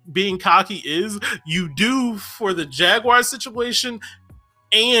said being cocky is you do for the jaguar situation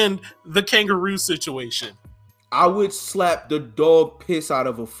and the kangaroo situation. I would slap the dog piss out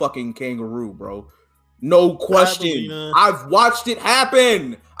of a fucking kangaroo, bro. No question. I've watched it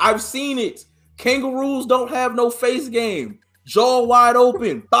happen. I've seen it. Kangaroos don't have no face game. Jaw wide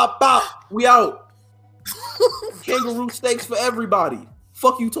open. Bop, bop. We out. Kangaroo steaks for everybody.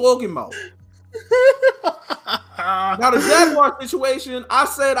 Fuck you talking about? Now the Jaguar situation, I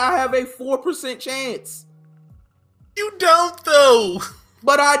said I have a 4% chance. You don't though.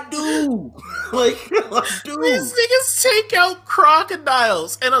 But I do. I do. These niggas take out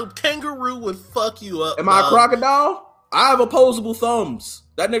crocodiles and a kangaroo would fuck you up. Am I a crocodile? I have opposable thumbs.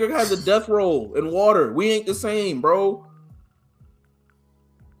 That nigga has a death roll in water. We ain't the same, bro.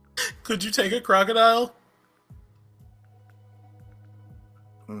 Could you take a crocodile?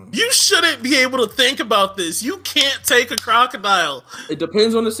 You shouldn't be able to think about this. You can't take a crocodile. It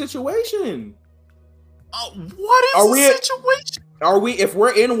depends on the situation. What is the situation? If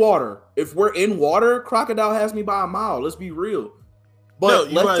we're in water, crocodile has me by a mile. Let's be real. But no,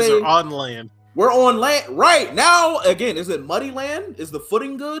 you guys are on land. We're on land right now. Again, is it muddy land? Is the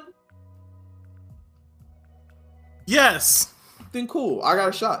footing good? Yes. Then cool. I got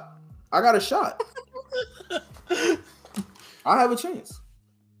a shot. I have a chance.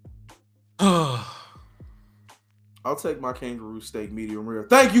 I'll take my kangaroo steak medium rare.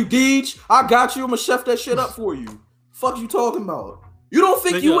 Thank you, Deej. I got you. I'm gonna chef that shit up for you. Fuck you talking about? You don't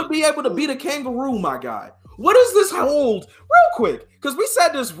think you would be able to beat a kangaroo, my guy? What is this hold? Real quick, because we said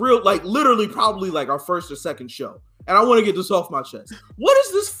this literally probably our first or second show. And I want to get this off my chest. What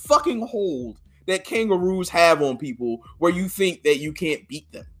is this fucking hold that kangaroos have on people where you think that you can't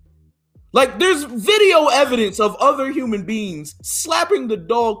beat them? There's video evidence of other human beings slapping the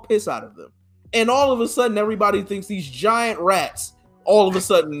dog piss out of them. And all of a sudden, everybody thinks these giant rats all of a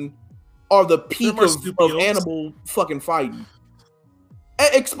sudden are the peak of animal fucking fighting.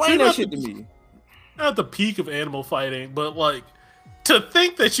 Explain that shit to me. Not the peak of animal fighting, but to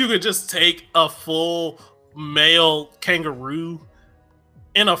think that you could just take a full male kangaroo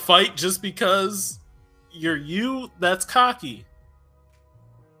in a fight just because that's cocky.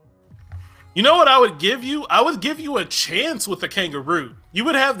 You know what I would give you? I would give you a chance with a kangaroo. You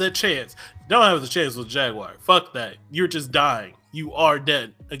would have that chance. You don't have the chance with a jaguar. Fuck that. You're just dying. You are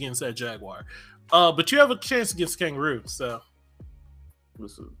dead against that jaguar. But you have a chance against a kangaroo, so.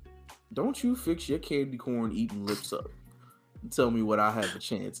 Listen, don't you fix your candy corn eating lips up and tell me what I have a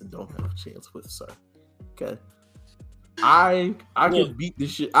chance and don't have a chance with, sir. Okay? I could beat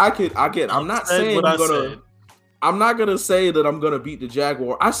this shit. I'm not saying I'm not gonna say that I'm gonna beat the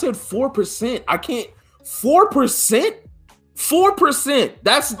Jaguar. I said 4%. I can't 4%? 4%.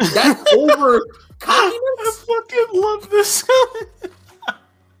 That's over cockiness. I fucking love this.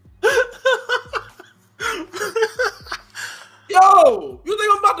 Yo, you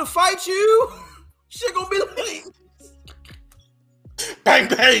think I'm about to fight you? Shit gonna be like, bang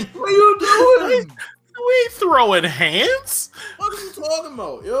bang. what are you doing? We ain't throwing hands. What are you talking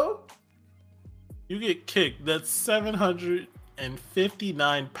about, yo? You get kicked. That's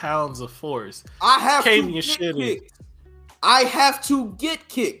 759 pounds of force. I have Caving to your get shit kicked. I have to get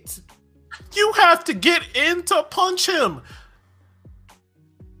kicked. You have to get in to punch him.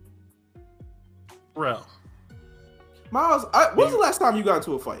 Bro. Miles, when's the last time you got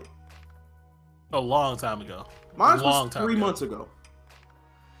into a fight? A long time ago. Mine was 3 months ago.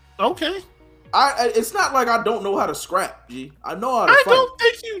 Okay. It's not like I don't know how to scrap, G. I know how to fight.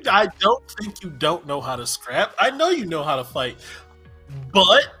 I don't think you don't know how to scrap. I know you know how to fight.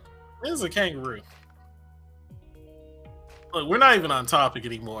 But this is a kangaroo. Look, we're not even on topic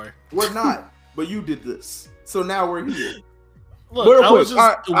anymore. We're not. But you did this. So now we're here. Look, we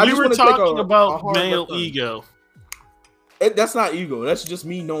were talking about male ego. That's not ego. That's just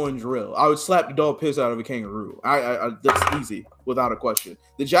me knowing drill. I would slap the dog piss out of a kangaroo. That's easy, without a question.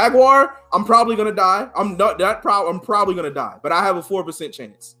 The jaguar, I'm probably gonna die. I'm probably gonna die, but I have a 4%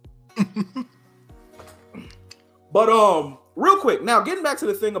 chance. But real quick, now getting back to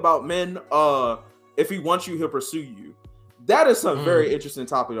the thing about men, if he wants you, he'll pursue you. That is some very interesting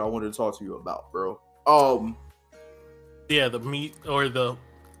topic that I wanted to talk to you about, bro. Yeah, the meat or the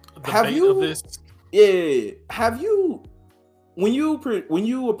have bait you, of this. Yeah, have you? When you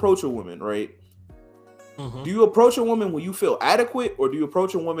approach a woman, right? Do you approach a woman when you feel adequate, or do you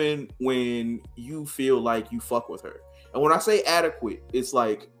approach a woman when you feel like you fuck with her? And when I say adequate, it's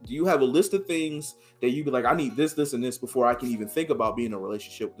like, do you have a list of things that you be like, I need this, this, and this before I can even think about being in a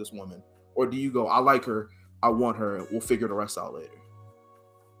relationship with this woman? Or do you go, I like her, I want her, we'll figure the rest out later?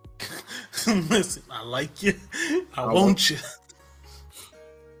 Listen, I like you, I want you.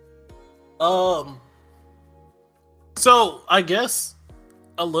 So I guess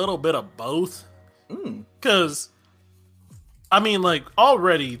a little bit of both. Because I mean, like,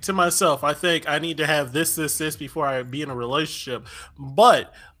 already to myself, I think I need to have this before I be in a relationship.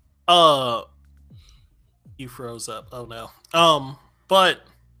 But you froze up. Oh no. But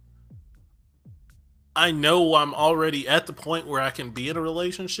I know I'm already at the point where I can be in a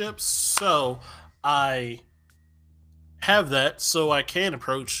relationship, so I have that so I can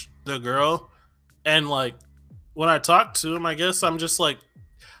approach the girl. And like when I talk to him, I guess I'm just like,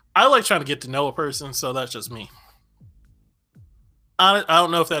 I like trying to get to know a person, so that's just me. I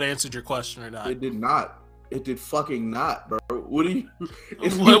don't know if that answered your question or not. It did not. It did fucking not, bro. What do you?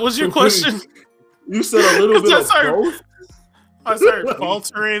 What was your question? You said a little bit of both. I started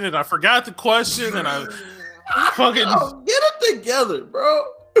faltering and I forgot the question and I fucking get it together, bro.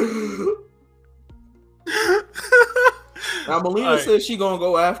 Now Melina says she gonna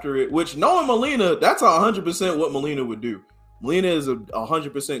go after it, which knowing Melina, that's 100% what Melina would do. Melina is a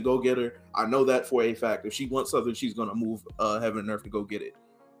 100% go getter. I know that for a fact. If she wants something, she's gonna move heaven and earth to go get it.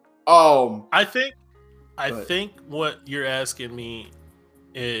 I think what you're asking me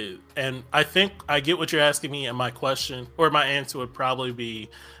is, and I think I get what you're asking me, and my question or my answer would probably be,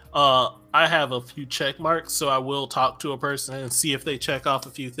 I have a few check marks, so I will talk to a person and see if they check off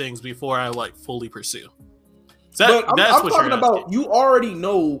a few things before I like fully pursue. But I'm talking about, you already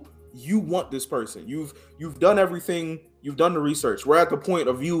know you want this person. You've done everything. You've done the research. We're at the point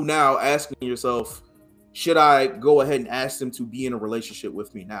of you now asking yourself, should I go ahead and ask them to be in a relationship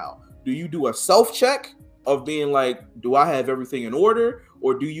with me now? Do you do a self-check of being like, do I have everything in order?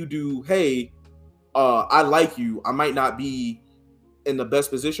 Or do you do, hey, I like you. I might not be in the best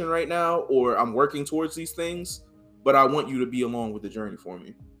position right now, or I'm working towards these things, but I want you to be along with the journey for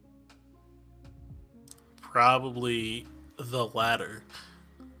me. Probably the latter.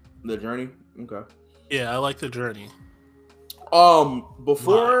 The journey? Okay. Yeah, I like the journey.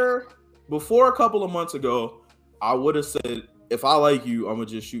 Before a couple of months ago, I would have said, if I like you, I'm gonna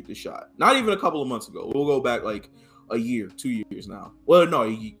just shoot the shot. Not even a couple of months ago. We'll go back like a year, 2 years now. Well, no, a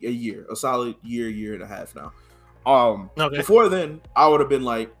year, a solid year and a half now. Okay. Before then, I would have been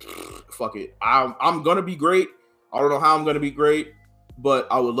like, fuck it. I'm gonna be great. I don't know how I'm gonna be great, but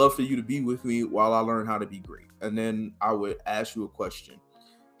I would love for you to be with me while I learn how to be great. And then I would ask you a question.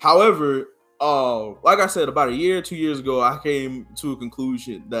 However, like I said, about a year, 2 years ago, I came to a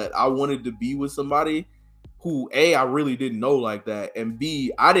conclusion that I wanted to be with somebody who, A, I really didn't know like that, and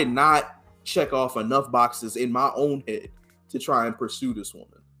B, I did not check off enough boxes in my own head to try and pursue this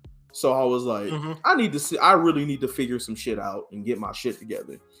woman. So I was like, I really need to figure some shit out and get my shit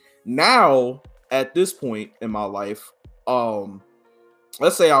together. Now, at this point in my life,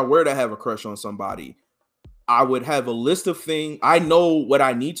 let's say I were to have a crush on somebody, I would have a list of things. I know what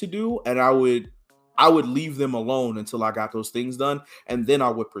I need to do, and I would leave them alone until I got those things done, and then I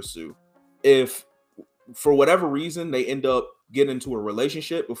would pursue. If for whatever reason they end up getting into a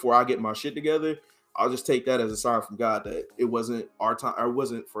relationship before I get my shit together, I'll just take that as a sign from God that it wasn't our time, or it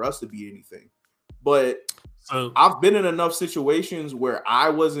wasn't for us to be anything. But I've been in enough situations where I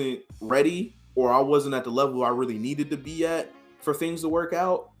wasn't ready, or I wasn't at the level I really needed to be at for things to work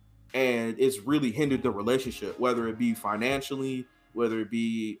out, and it's really hindered the relationship, whether it be financially, whether it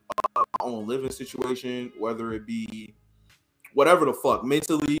be my own living situation, whether it be whatever the fuck,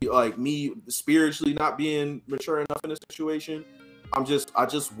 mentally, like me spiritually not being mature enough in a situation. I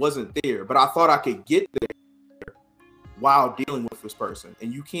just wasn't there, but I thought I could get there while dealing with this person,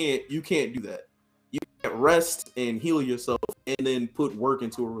 and you can't do that. You can't rest and heal yourself and then put work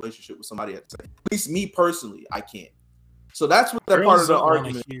into a relationship with somebody at the same. At least me personally, I can't. So that's what that part of the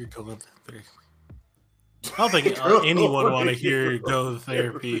argument. I don't think anyone want to hear go to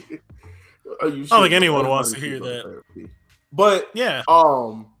therapy. I don't think anyone wants to hear that. Therapy. But yeah,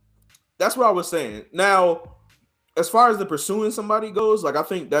 that's what I was saying. Now, as far as the pursuing somebody goes, like I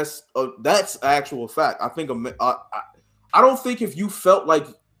think that's actual fact. I think I don't think if you felt like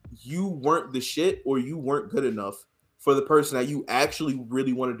you weren't the shit or you weren't good enough for the person that you actually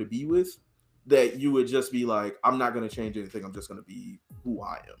really wanted to be with, that you would just be like, I'm not going to change anything. I'm just going to be who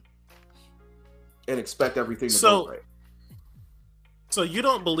I am and expect everything to go right. So you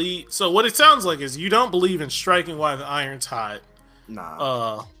don't believe. So what it sounds like is you don't believe in striking while the iron's hot.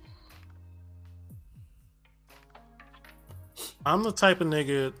 Nah. I'm the type of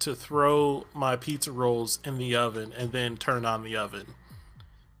nigga to throw my pizza rolls in the oven and then turn on the oven.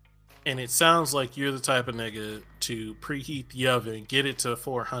 And it sounds like you're the type of nigga to preheat the oven, get it to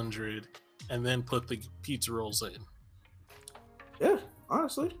 400, and then put the pizza rolls in. Yeah,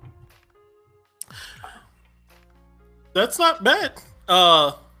 honestly. That's not bad.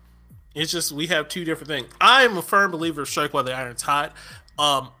 It's just we have two different things. I am a firm believer of strike while the iron's hot.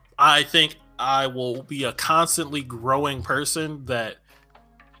 I think I will be a constantly growing person that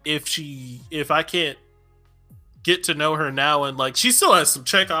if I can't get to know her now and like she still has some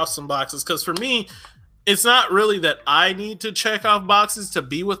check off some boxes, because for me it's not really that I need to check off boxes to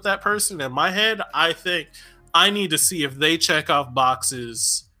be with that person. In my head, I think I need to see if they check off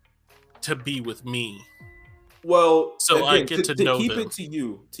boxes to be with me. Well, so again, I get to know keep them. To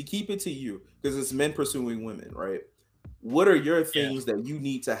keep it to you, because it's men pursuing women, right? What are your things that you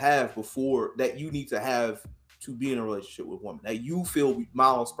need to have to be in a relationship with a woman that you feel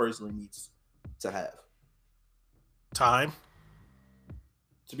Miles personally needs to have? Time.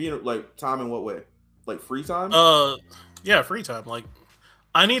 To be in, like, time in what way? Like free time? Yeah, free time. Like,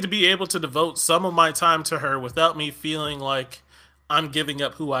 I need to be able to devote some of my time to her without me feeling like I'm giving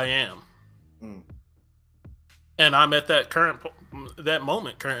up who I am. Mm. And I'm at that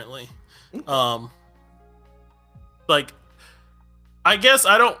moment currently. Like, I guess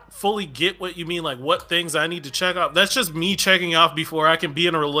I don't fully get what you mean, like what things I need to check off. That's just me checking off before I can be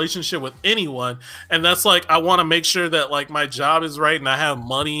in a relationship with anyone. And that's like, I want to make sure that like my job is right and I have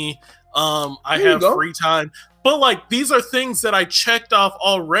money. I have free time. But like, these are things that I checked off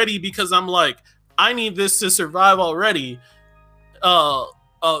already because I'm like, I need this to survive already.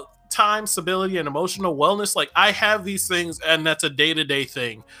 Time, stability, and emotional wellness. Like, I have these things and that's a day-to-day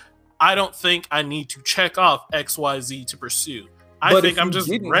thing. I don't think I need to check off XYZ to pursue. I think I'm just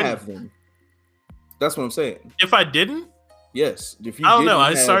ready. Have them, that's what I'm saying. If I didn't, yes. If you I don't know.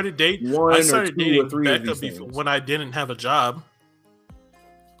 I started dating Becca when I didn't have a job,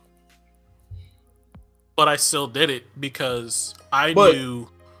 but I still did it because I knew.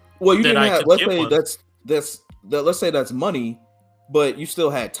 Well, you didn't have. Let's say that's money, but you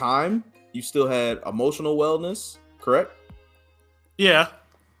still had time. You still had emotional wellness, correct? Yeah.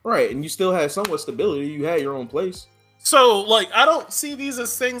 Right, and you still had somewhat stability. You had your own place. So, like, I don't see these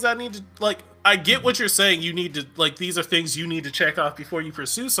as things I need to, like, I get what you're saying. You need to, like, these are things you need to check off before you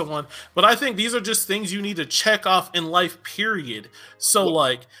pursue someone. But I think these are just things you need to check off in life, period. So,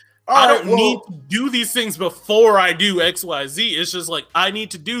 like, I don't need to do these things before I do X, Y, Z. It's just, like, I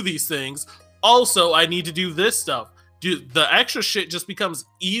need to do these things. Also, I need to do this stuff. The extra shit just becomes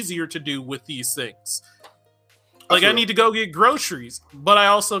easier to do with these things. Like, I need to go get groceries, but I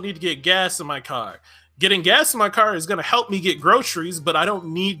also need to get gas in my car. Getting gas in my car is going to help me get groceries, but I don't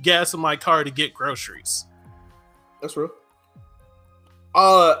need gas in my car to get groceries. That's real.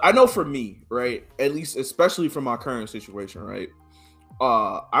 I know for me, right? At least, especially for my current situation, right?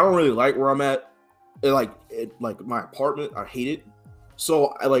 I don't really like where I'm at. Like my apartment, I hate it.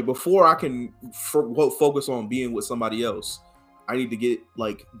 So like before I can focus on being with somebody else, I need to get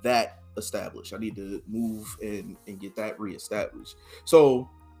like that established. I need to move and get that reestablished. So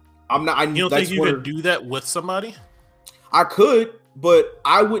I'm not. You don't think you could do that with somebody? I could, but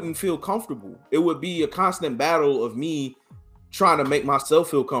I wouldn't feel comfortable. It would be a constant battle of me trying to make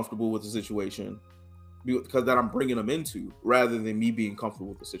myself feel comfortable with the situation because that I'm bringing them into, rather than me being comfortable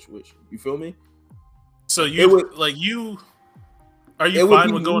with the situation. You feel me? So you are you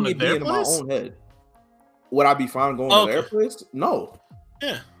fine with going to their place? In my own head. Would I be fine going to their place? No.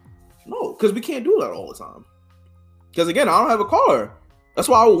 Yeah. No, because we can't do that all the time. Because again, I don't have a car. That's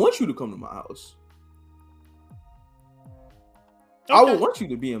why I would want you to come to my house. Okay. I would want you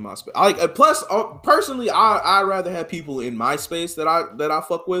to be in my space. Plus, personally, I'd rather have people in my space that I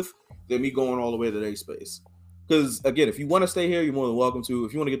fuck with than me going all the way to their space. Because again, if you want to stay here, you're more than welcome to.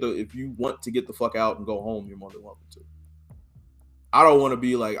 If you want to get the fuck out and go home, you're more than welcome to. I don't want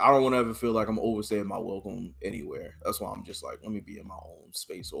to ever feel like I'm overstaying my welcome anywhere. That's why I'm just like, let me be in my own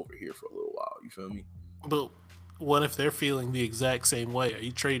space over here for a little while. You feel me? But what if they're feeling the exact same way? Are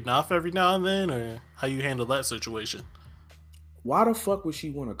you trading off every now and then, or how you handle that situation? Why the fuck would she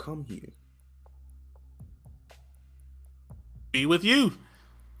want to come here? Be with you.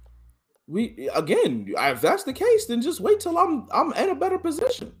 If that's the case, then just wait till I'm in a better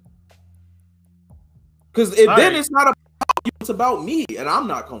position. Because then it's not about you, it's about me, and I'm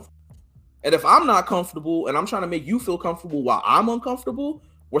not comfortable. And if I'm not comfortable, and I'm trying to make you feel comfortable while I'm uncomfortable,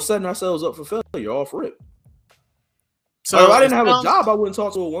 we're setting ourselves up for failure off rip. So if I didn't have a job, I wouldn't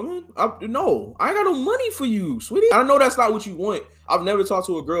talk to a woman. No, I ain't got no money for you, sweetie. I know that's not what you want. I've never talked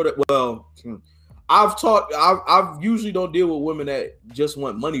to a girl I usually don't deal with women that just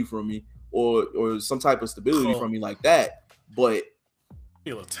want money from me or some type of stability from me like that. But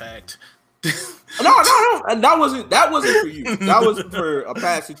feel attacked. No. That wasn't for you. That was for a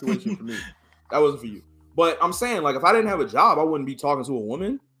past situation for me. That wasn't for you. But I'm saying, like, if I didn't have a job, I wouldn't be talking to a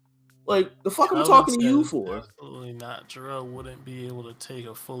woman. Like, the fuck I'm talking to you for? Absolutely not. Jarrell wouldn't be able to take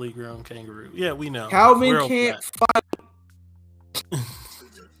a fully grown kangaroo. Yeah, we know. Calvin can't fight.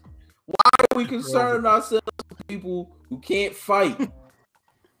 Why are we concerned ourselves with people who can't fight?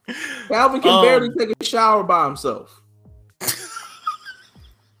 Calvin can barely take a shower by himself.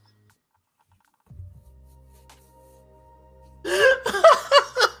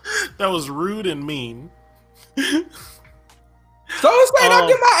 That was rude and mean. So it's like I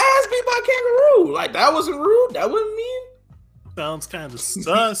get my ass beat by a kangaroo. Like, that wasn't rude. That wasn't mean. Sounds kind of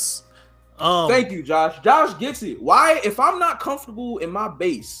sus. Thank you, Josh. Josh gets it. Why, if I'm not comfortable in my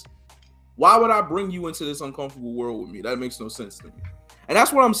base, why would I bring you into this uncomfortable world with me? That makes no sense to me. And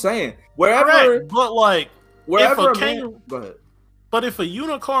that's what I'm saying. Wherever, but like, wherever, go ahead. But if a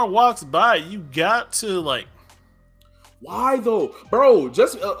unicorn walks by, you got to like. Why though, bro?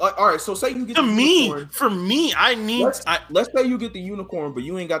 Just all right. So say you get the unicorn. For me, I need. Let's say you get the unicorn, but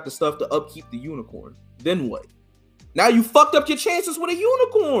you ain't got the stuff to upkeep the unicorn. Then what? Now you fucked up your chances with a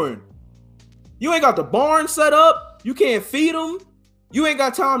unicorn. You ain't got the barn set up. You can't feed them. You ain't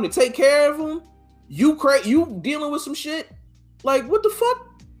got time to take care of them. You dealing with some shit. Like, what the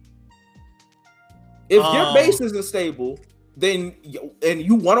fuck? If your base isn't stable, then and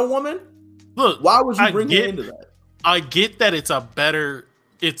you want a woman, look. Why would you bring her into that? I get that it's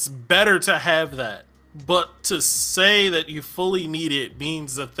better to have that, but to say that you fully need it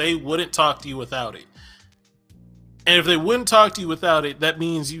means that they wouldn't talk to you without it. And if they wouldn't talk to you without it, that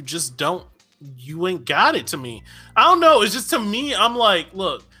means you ain't got it to me. I don't know. It's just, to me, I'm like,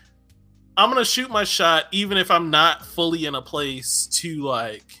 look, I'm going to shoot my shot even if I'm not fully in a place to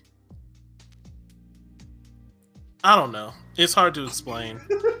like, I don't know. It's hard to explain.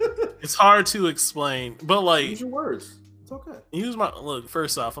 It's hard to explain, but like, use your words. It's okay. Use my look.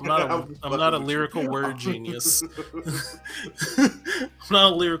 First off, I'm not a lyrical word genius. I'm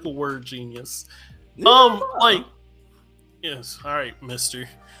not a lyrical word genius. Like, yes. All right, Mister.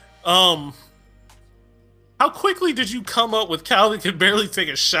 How quickly did you come up with Calvin could barely take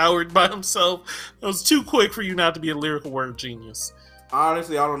a shower by himself? It was too quick for you not to be a lyrical word genius.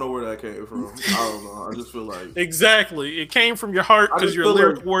 Honestly, I don't know where that came from. I don't know. I just feel like exactly. It came from your heart because you're a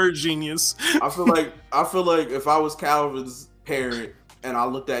lyrical word genius. I feel like if I was Calvin's parent and I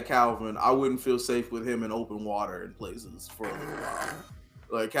looked at Calvin, I wouldn't feel safe with him in open water in places for a little while.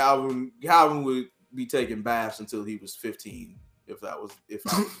 Like Calvin would be taking baths until he was 15. If I was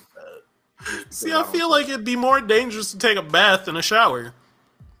bad. See, I feel like it'd be more dangerous to take a bath than a shower.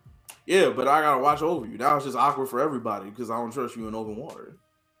 Yeah, but I gotta watch over you. Now it's just awkward for everybody because I don't trust you in open water.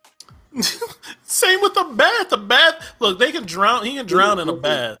 Same with the bath. The bath, look, they can drown. He can drown in a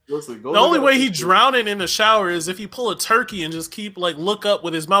bath. Listen, the only way he drowning in the shower is if you pull a turkey and just keep look up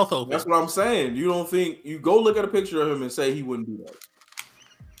with his mouth open. That's what I'm saying. You don't think you go look at a picture of him and say he wouldn't do that?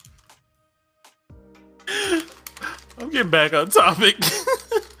 I'm getting back on topic.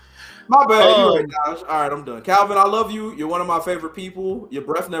 My bad. Gosh. All right, I'm done. Calvin, I love you. You're one of my favorite people. Your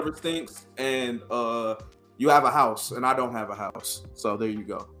breath never stinks, and you have a house, and I don't have a house. So there you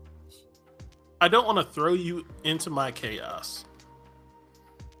go. I don't want to throw you into my chaos.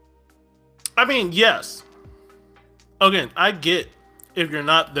 I mean, yes. Again, I get if you're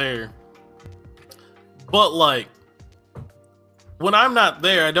not there. But when I'm not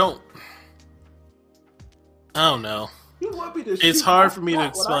there, I don't know. You want me to it's hard for me to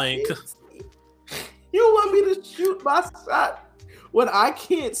explain. You want me to shoot my shot when I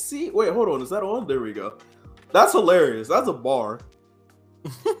can't see? Wait, hold on. Is that on? There we go. That's hilarious. That's a bar.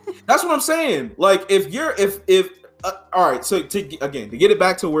 That's what I'm saying. Like, all right. So to get it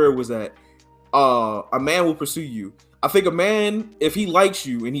back to where it was at, a man will pursue you. I think a man, if he likes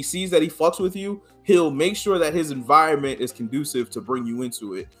you and he sees that he fucks with you, he'll make sure that his environment is conducive to bring you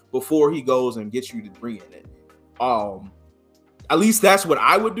into it before he goes and gets you to bring in it. At least that's what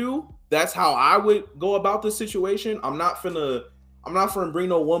I would do. That's how I would go about this situation. I'm not finna bring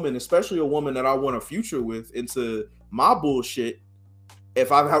no woman, especially a woman that I want a future with, into my bullshit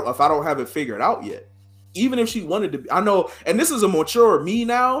if I don't have it figured out yet. Even if she wanted to be, I know, and this is a mature me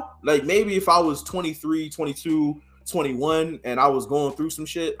now. Like, maybe if I was 23, 22, 21 and I was going through some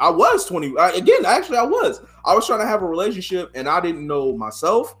shit. I was 20. Again, actually, I was trying to have a relationship and I didn't know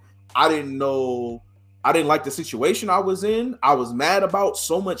myself. I didn't like the situation I was in. I was mad about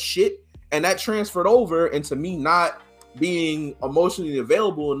so much shit, and that transferred over into me not being emotionally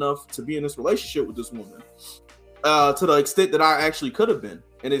available enough to be in this relationship with this woman to the extent that I actually could have been.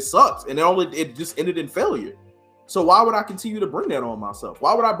 And it sucked. And it just ended in failure. So why would I continue to bring that on myself?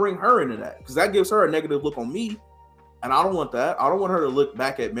 Why would I bring her into that? Because that gives her a negative look on me. And I don't want that. I don't want her to look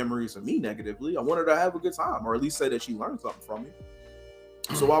back at memories of me negatively. I want her to have a good time, or at least say that she learned something from me.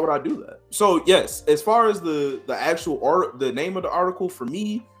 So why would I do that? So yes, as far as the actual art, the name of the article, for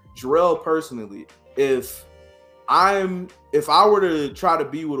me, Jarrell personally, if I were to try to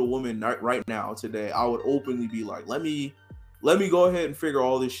be with a woman right now today, I would openly be like, let me go ahead and figure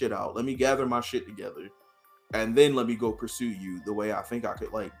all this shit out. Let me gather my shit together, and then let me go pursue you the way I think I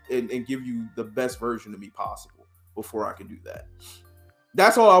could, and give you the best version of me possible before I can do that.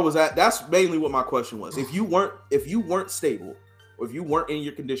 That's all I was at. That's mainly what my question was. If you weren't stable, or if you weren't in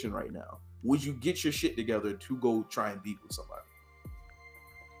your condition right now, would you get your shit together to go try and be with somebody?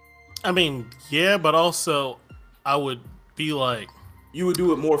 I mean, yeah, but also I would be like, you would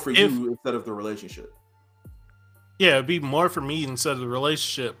do it more for you instead of the relationship. Yeah, it'd be more for me instead of the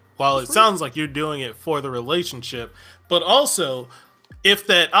relationship. While it sounds like you're doing it for the relationship, but also if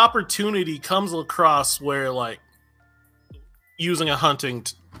that opportunity comes across where, using a hunting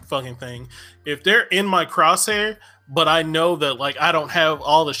fucking thing, if they're in my crosshair, but I know that I don't have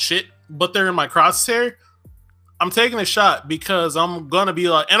all the shit, but they're in my crosshair, I'm taking a shot, because I'm gonna be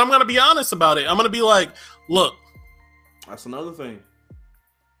and I'm gonna be honest about it. I'm gonna be like, look, that's another thing.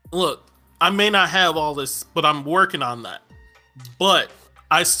 Look, I may not have all this, but I'm working on that. But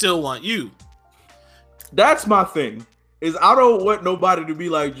I still want you. That's my thing. Is I don't want nobody to be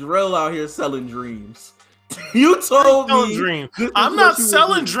like Jarrell out here selling dreams. You told me dreams. I'm not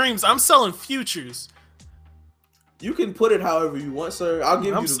selling dreams. I'm selling futures. You can put it however you want, sir. I'll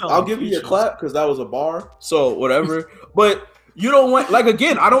give you your clap because that was a bar. So whatever. But you don't want,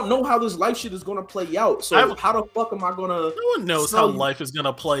 again, I don't know how this life shit is gonna play out. So how the fuck am I gonna? No one knows how life is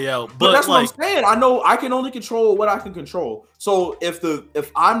gonna play out. But that's what I'm saying. I know I can only control what I can control. So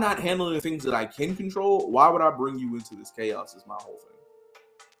if I'm not handling the things that I can control, why would I bring you into this chaos? Is my whole thing.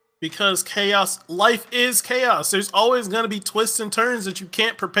 Because life is chaos. There's always going to be twists and turns that you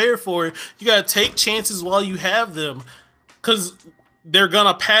can't prepare for. You got to take chances while you have them, because they're going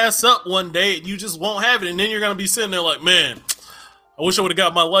to pass up one day and you just won't have it. And then you're going to be sitting there like, man, I wish I would have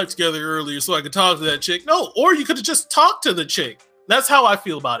got my life together earlier so I could talk to that chick. No, or you could have just talked to the chick. That's how I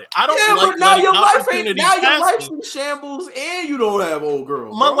feel about it. I don't but now your life's in shambles and you don't have old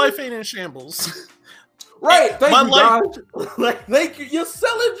girls. My life ain't in shambles. Right, thank you, God. Thank you. You're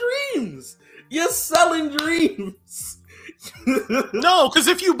selling dreams. You're selling dreams. No, because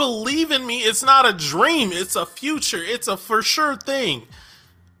if you believe in me, it's not a dream. It's a future. It's a for sure thing.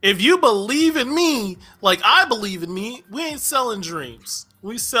 If you believe in me, like I believe in me, we ain't selling dreams.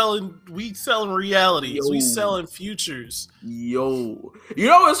 We selling realities. We selling futures. Yo, you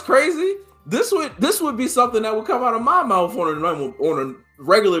know what's crazy? This would be something that would come out of my mouth on a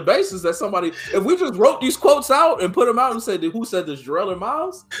regular basis that somebody, if we just wrote these quotes out and put them out and said, who said this, Jarrell or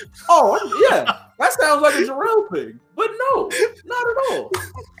Miles? Oh, yeah, that sounds like a Jarrell thing. But no, not at all.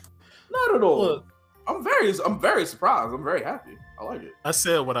 Not at all. Look, I'm very surprised. I'm very happy. I like it. I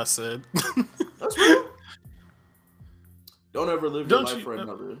said what I said. That's real. Don't ever live your life for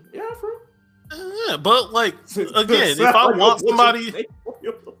another. Yeah, for real. Yeah, but like again, if I want somebody,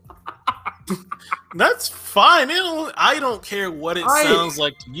 that's fine. I don't care what it sounds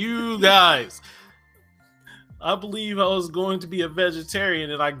like to you guys. I believe I was going to be a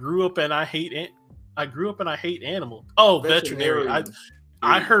vegetarian, and I grew up and I hate animals. Oh, veterinarian.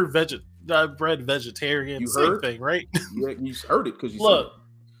 I heard I read vegetarian. Same thing, right? You heard it because you look.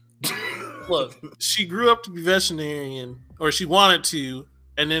 Look, she grew up to be veterinarian, or she wanted to,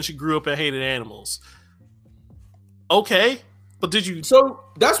 and then she grew up and hated animals. Okay, but did you? So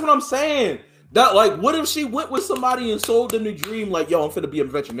that's what I'm saying. That like, what if she went with somebody and sold them the dream? Like, yo, I'm finna be a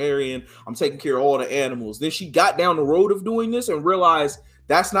veterinarian. I'm taking care of all the animals. Then she got down the road of doing this and realized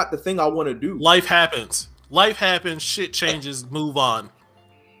that's not the thing I want to do. Life happens. Life happens. Shit changes. Move on.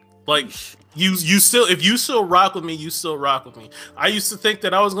 Like you still, if you still rock with me, you still rock with me. I used to think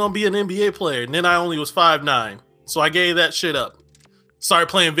that I was gonna be an NBA player, and then I only was 5'9", so I gave that shit up. Started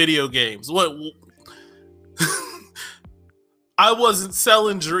playing video games. What? I wasn't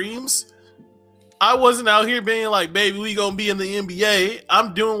selling dreams. I wasn't out here being like, baby, we gonna be in the NBA.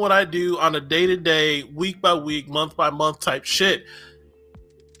 I'm doing what I do on a day-to-day, week by week, month by month type shit.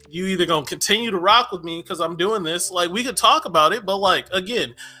 You either gonna continue to rock with me because I'm doing this. Like, we could talk about it, but like,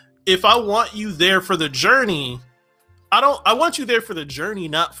 again, if I want you there for the journey, I want you there for the journey,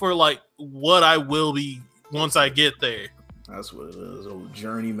 not for like what I will be once I get there. That's what it is. Old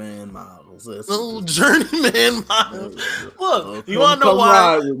journeyman models. Old journeyman models. Look, you want to know why?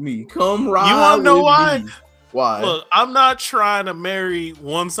 Come ride with me. Come ride. You want to know why? Me. Why? Look, I'm not trying to marry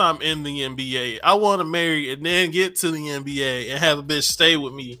once I'm in the NBA. I want to marry and then get to the NBA and have a bitch stay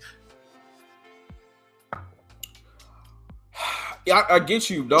with me. Yeah, I get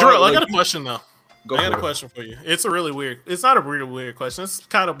you, dog. Jarrell, I got a question though. I got a question for you. It's not a really weird question. It's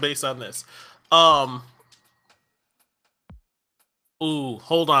kind of based on this. Ooh,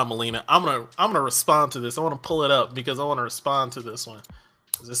 hold on, Melina. I'm gonna respond to this. I want to pull it up because I want to respond to this one.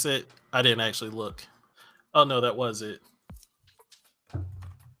 Is this it? I didn't actually look. Oh no, that was it.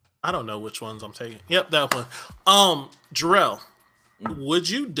 I don't know which ones I'm taking. Yep, that one. Jarrell, would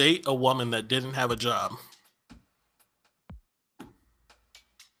you date a woman that didn't have a job?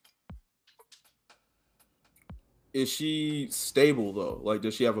 Is she stable though? Like,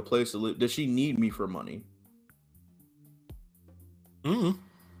 does she have a place to live? Does she need me for money? Mm-hmm.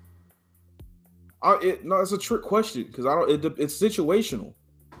 No, it's a trick question because it's situational.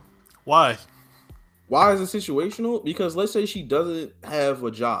 Why? Why is it situational? Because let's say she doesn't have a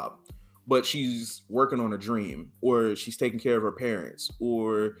job, but she's working on a dream, or she's taking care of her parents,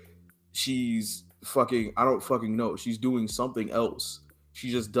 or she's I don't fucking know. She's doing something else. She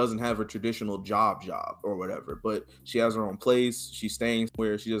just doesn't have a traditional job or whatever, but she has her own place. She's staying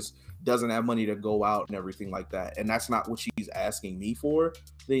where she just doesn't have money to go out and everything like that. And that's not what she's asking me for.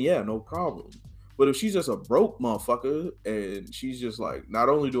 Then yeah, no problem. But if she's just a broke motherfucker and she's just like, not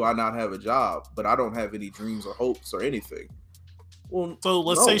only do I not have a job, but I don't have any dreams or hopes or anything. Well, so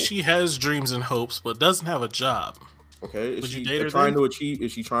let's say she has dreams and hopes, but doesn't have a job. Okay. Is she trying to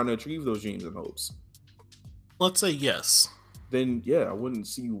achieve those dreams and hopes? Let's say yes. Then yeah, I wouldn't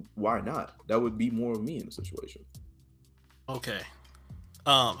see why not. That would be more of me in the situation. Okay.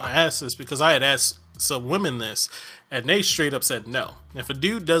 I asked this because I had asked some women this, and they straight up said no. If a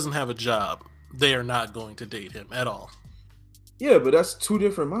dude doesn't have a job, they are not going to date him at all. Yeah, but that's two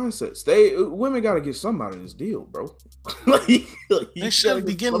different mindsets. Women got to get something out of this deal, bro. They should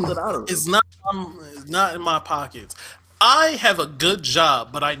be getting it's not in my pockets. I have a good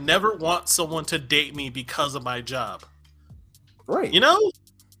job, but I never want someone to date me because of my job. Right. You know?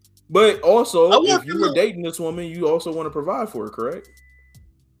 But also, if you were dating this woman, you also want to provide for her, correct?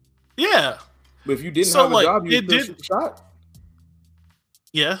 Yeah. But if you didn't have a job, you did shoot the shot?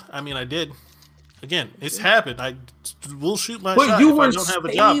 Yeah, I mean, I did. Again, it's happened. I will shoot my shot if I don't have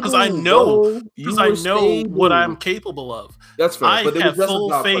a job because I know what I'm capable of. That's fair. I have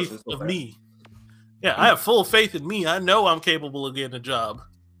full faith of me. Yeah, I have full faith in me. I know I'm capable of getting a job.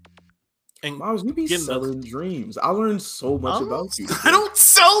 And Miles, you be selling dreams. I learned so much about you. I don't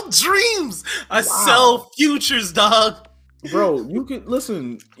sell dreams. I sell futures, dog. Bro, you can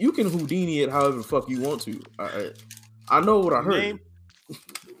listen. You can Houdini it however the fuck you want to. I know what I heard.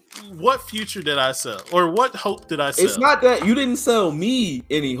 what future did I sell, or what hope did I sell? It's not that you didn't sell me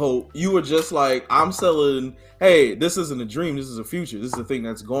any hope. You were just like, I'm selling. Hey, this isn't a dream. This is a future. This is a thing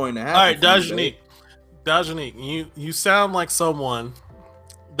that's going to happen. All right, Dajanique, you sound like someone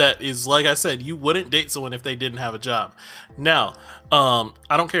that is, like I said, you wouldn't date someone if they didn't have a job. Now,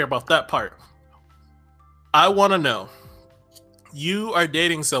 I don't care about that part. I want to know, you are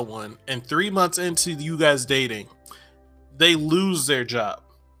dating someone, and 3 months into you guys dating, they lose their job.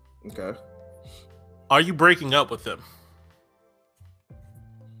 Okay. Are you breaking up with them?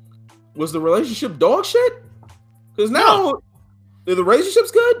 Was the relationship dog shit? Because now the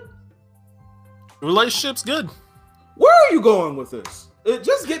relationship's good. The relationship's good. Where are you going with this?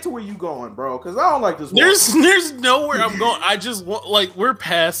 Just get to where you going, bro. Because I don't like this. There's nowhere I'm going. I just want, like, we're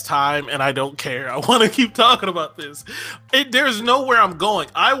past time, and I don't care. I want to keep talking about this. There's nowhere I'm going.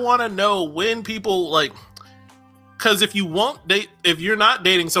 I want to know when people, like, because if you're not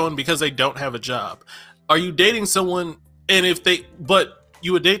dating someone because they don't have a job, are you dating someone but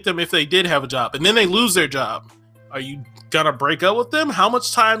you would date them if they did have a job, and then they lose their job? Are you gonna break up with them? How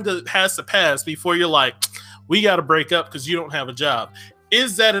much time has to pass before you're like, we got to break up because you don't have a job?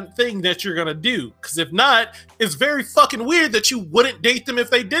 Is that a thing that you're gonna do? Because if not, it's very fucking weird that you wouldn't date them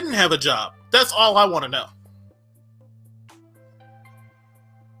if they didn't have a job. That's all I want to know.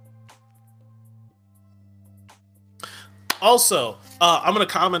 Also, I'm going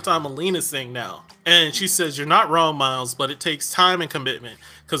to comment on Melina's thing now. And she says, you're not wrong, Miles, but it takes time and commitment.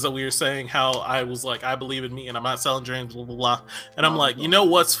 Because we were saying how I was like, I believe in me and I'm not selling dreams, blah, blah, blah. And I'm like, you know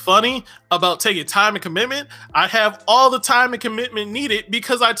what's funny about taking time and commitment? I have all the time and commitment needed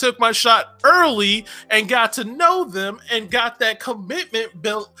because I took my shot early and got to know them and got that commitment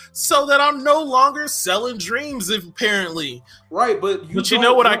built so that I'm no longer selling dreams, apparently. Right, but you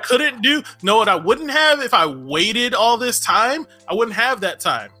know what I couldn't do? Know what I wouldn't have if I waited all this time? I wouldn't have that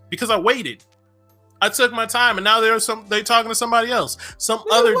time because I waited. I took my time, and now they talking to somebody else. Some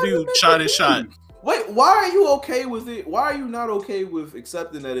other dude shot his shot. Wait, why are you okay with it? Why are you not okay with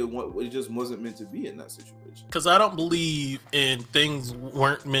accepting that it just wasn't meant to be in that situation? Because I don't believe in things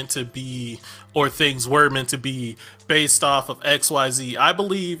weren't meant to be or things were meant to be based off of XYZ. I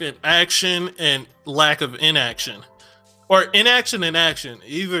believe in action and lack of inaction. Or inaction and action.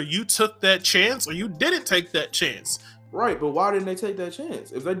 Either you took that chance or you didn't take that chance. Right, but why didn't they take that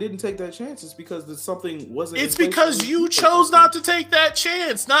chance? If they didn't take that chance, it's because something wasn't. It's because you chose not to take that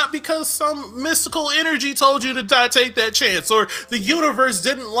chance, not because some mystical energy told you to not take that chance, or the universe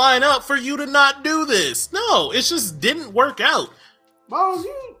didn't line up for you to not do this. No, it just didn't work out. Miles,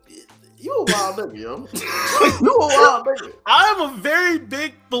 you a wild nigga, yo. You a wild nigga. I have a very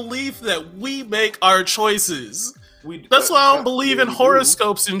big belief that we make our choices. That's why I don't believe in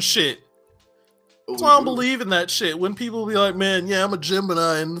horoscopes and shit. That's why I don't believe in that shit. When people be like, man, yeah, I'm a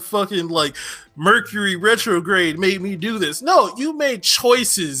Gemini and fucking like Mercury retrograde made me do this. No, you made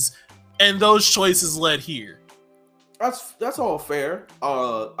choices and those choices led here. That's all fair.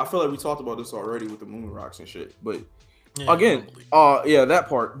 I feel like we talked about this already with the moon rocks and shit. But again, that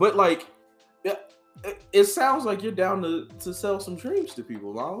part. But like, it sounds like you're down to sell some dreams to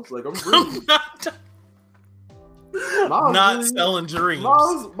people, Miles. Like, I'm really not selling dreams.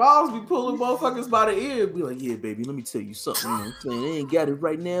 Miles be pulling motherfuckers by the ear and be like, yeah, baby, let me tell you something. You know what I'm saying? They ain't got it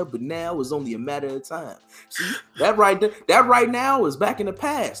right now, but now is only a matter of time. See, that right now is back in the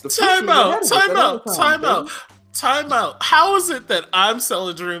past. Time out. How is it that I'm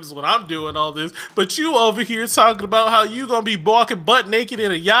selling dreams when I'm doing all this, but you over here talking about how you gonna be walking butt naked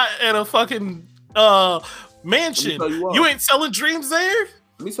in a yacht and a fucking mansion? You ain't selling dreams there?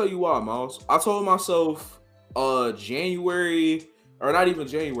 Let me tell you why, Miles. I told myself January, or not even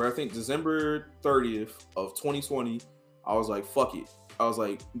January, I think December 30th of 2020, I was like, fuck it. I was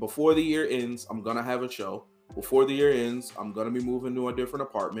like, before the year ends, I'm gonna have a show. Before the year ends, I'm gonna be moving to a different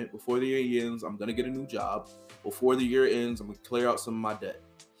apartment. Before the year ends, I'm gonna get a new job. Before the year ends, I'm gonna clear out some of my debt.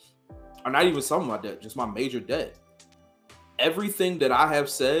 Or not even some of my debt, just my major debt. Everything that I have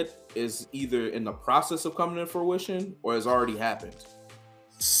said is either in the process of coming to fruition or has already happened.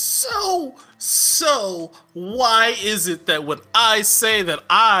 So why is it that when I say that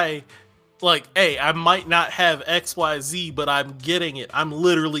I might not have XYZ, but I'm getting it, I'm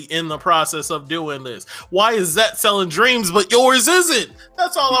literally in the process of doing this? Why is that selling dreams, but yours isn't?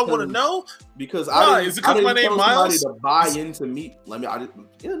 That's all I want to know. Because I didn't tell somebody to buy into me.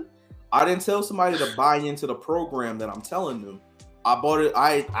 I didn't tell somebody to buy into the program that I'm telling them. I bought it.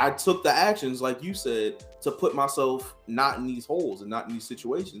 I took the actions, like you said, to put myself not in these holes and not in these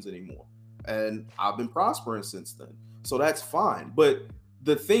situations anymore. And I've been prospering since then. So that's fine. But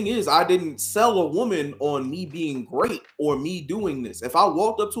the thing is, I didn't sell a woman on me being great or me doing this. If I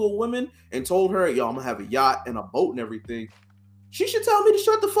walked up to a woman and told her, yo, I'm gonna have a yacht and a boat and everything, she should tell me to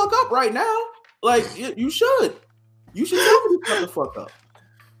shut the fuck up right now. Like, you should. You should tell me to shut the fuck up.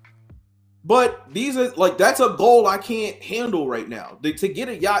 But these are like, that's a goal I can't handle right now. To get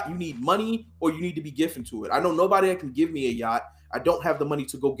a yacht, you need money or you need to be gifted to it. I know nobody that can give me a yacht. I don't have the money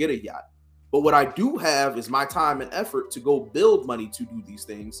to go get a yacht. But what I do have is my time and effort to go build money to do these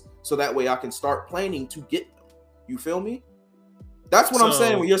things. So that way I can start planning to get them. You feel me? That's what I'm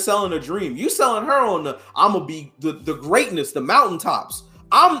saying when you're selling a dream. You selling her on the, I'm going to be the greatness, the mountaintops.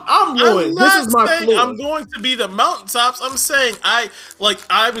 I'm going. This is my floor. I'm going to be the mountaintops. I'm saying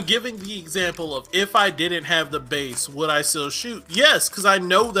I'm giving the example of if I didn't have the base, would I still shoot? Yes, because I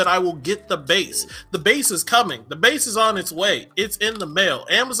know that I will get the base. The base is coming. The base is on its way. It's in the mail.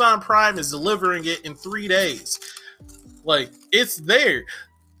 Amazon Prime is delivering it in 3 days. Like, it's there.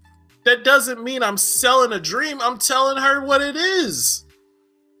 That doesn't mean I'm selling a dream. I'm telling her what it is.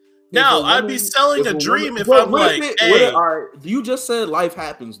 Now, I'd be selling a dream if I'm like, hey. All right, you just said life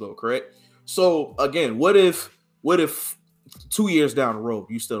happens though, correct? So again, what if 2 years down the road,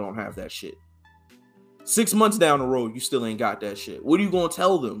 you still don't have that shit? 6 months down the road, you still ain't got that shit. What are you going to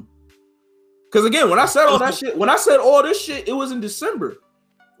tell them? Because again, when I said all that shit, when I said all this shit, it was in December.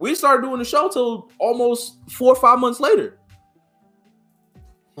 We started doing the show till almost 4 or 5 months later.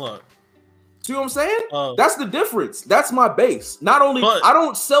 Look. See what I'm saying? That's the difference. That's my base. Not only, I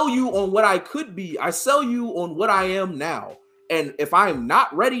don't sell you on what I could be. I sell you on what I am now. And if I am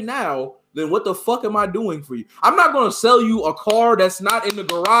not ready now, then what the fuck am I doing for you? I'm not going to sell you a car that's not in the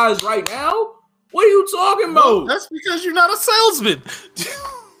garage right now. What are you talking about? That's because you're not a salesman.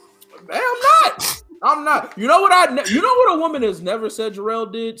 Man, I'm not. You know what a woman has never said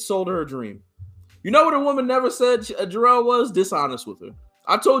Jarrell did? Sold her a dream. You know what a woman never said Jarrell was? Dishonest with her.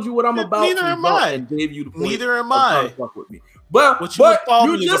 I told you what I'm about. Neither am I. And gave you the point. Neither am I. Fuck with me. But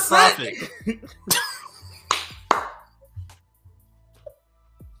you just said.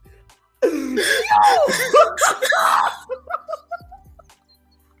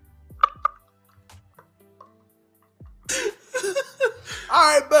 All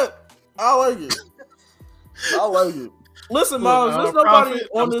right, but I like it. Listen, Miles, there's nobody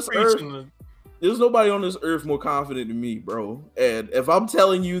on this earth. There's nobody on this earth more confident than me, bro. And if I'm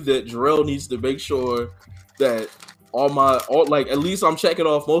telling you that Jarrell needs to make sure that at least I'm checking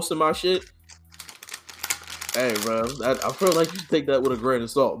off most of my shit. Hey, bro, I feel like you should take that with a grain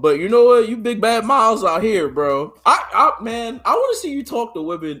of salt. But you know what? You big bad Miles out here, bro. I want to see you talk to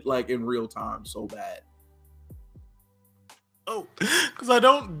women like in real time so bad. Oh, because I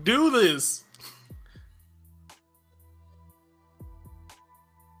don't do this.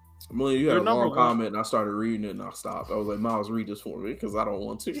 You had a long comment, and I started reading it, and I stopped. I was like, Miles, read this for me, because I don't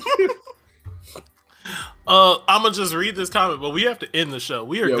want to. I'm going to just read this comment, but we have to end the show.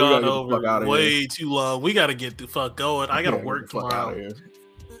 We are gone over way too long. We got to get the fuck going. I got to work tomorrow.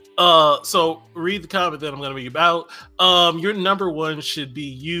 So read the comment that I'm going to read about. Your number one should be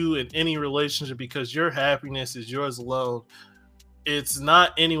you in any relationship because your happiness is yours alone. It's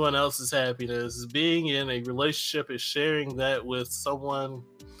not anyone else's happiness. Being in a relationship is sharing that with someone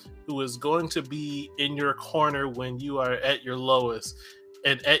who is going to be in your corner when you are at your lowest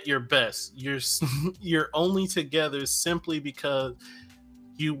and at your best. You're only together simply because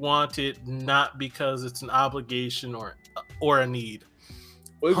you want it, not because it's an obligation or a need.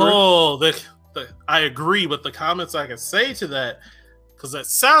 I agree with the comments I can say to that, because that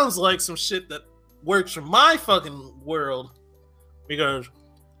sounds like some shit that works for my fucking world. Because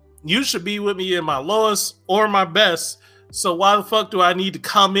you should be with me in my lowest or my best. So why the fuck do I need to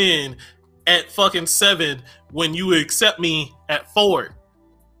come in at fucking 7 when you accept me at 4?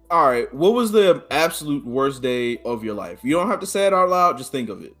 All right. What was the absolute worst day of your life? You don't have to say it out loud. Just think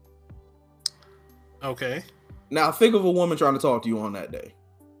of it. Okay. Now think of a woman trying to talk to you on that day.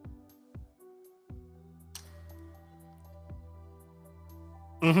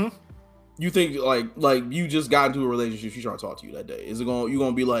 Mm-hmm. You think like you just got into a relationship, she's trying to talk to you that day. Is it you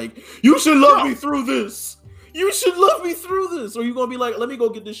gonna be like, you should love me through this? You should love me through this. Or you gonna be like, let me go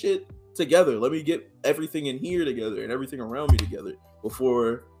get this shit together. Let me get everything in here together and everything around me together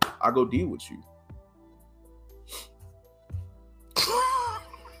before I go deal with you.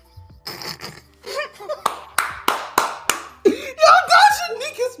 Yo, Dasha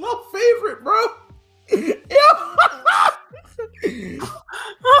Nick is my favorite, bro.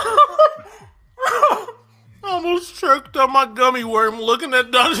 I almost choked on my gummy worm looking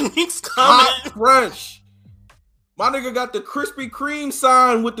at Dominique's comment. Hot fresh. My nigga got the Krispy Kreme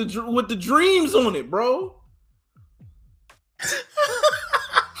sign with the dreams on it, bro.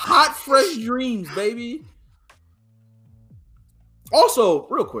 Hot, fresh dreams, baby. Also,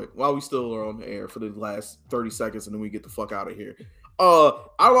 real quick, while we still are on the air for the last 30 seconds and then we get the fuck out of here. I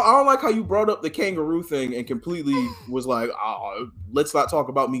don't like how you brought up the kangaroo thing and completely was like, let's not talk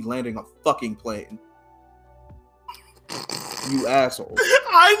about me landing a fucking plane. You asshole.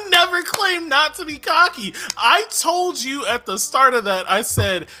 I never claimed not to be cocky. I told you at the start of that, I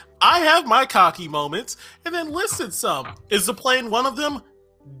said, I have my cocky moments and then listed some. Is the plane one of them?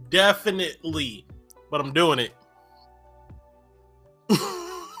 Definitely. But I'm doing it.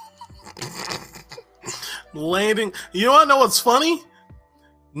 Landing. You know what's funny?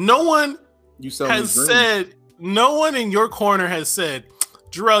 No one has said, no one in your corner has said,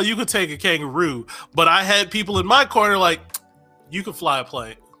 Jarrell, you could take a kangaroo. But I had people in my corner like, you could fly a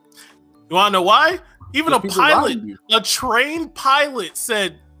plane. You want to know why? Even a pilot, a trained pilot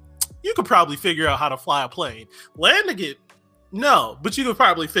said, you could probably figure out how to fly a plane. Landing it, no, but you could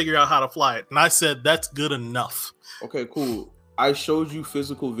probably figure out how to fly it. And I said, that's good enough. Okay, cool. I showed you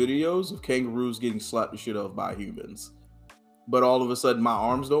physical videos of kangaroos getting slapped the shit out of by humans. But all of a sudden, my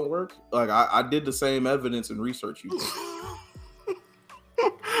arms don't work. Like, I did the same evidence and research you did.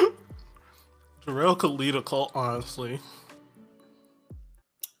 Jarrell could lead a cult, honestly.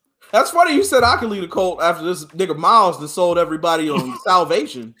 That's funny you said I could lead a cult after this nigga Miles that sold everybody on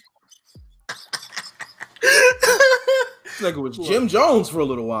salvation. This nigga was Jim Jones for a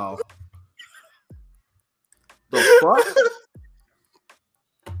little while. The fuck?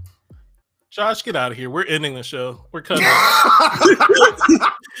 Josh, get out of here. We're ending the show. We're cutting.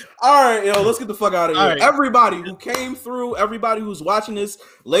 All right, yo, let's get the fuck out of here. Right. Everybody who came through, everybody who's watching this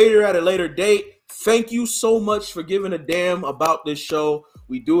later at a later date, thank you so much for giving a damn about this show.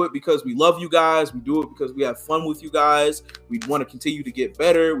 We do it because we love you guys. We do it because we have fun with you guys. We want to continue to get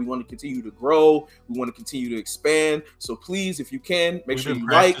better. We want to continue to grow. We want to continue to expand. So please, if you can, make sure you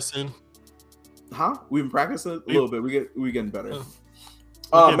practicing. We've been practicing a little bit. We're getting better.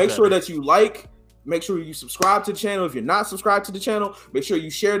 Make sure that you like. Make sure you subscribe to the channel. If you're not subscribed to the channel, make sure you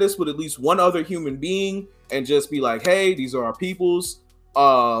share this with at least one other human being and just be like, hey, these are our peoples.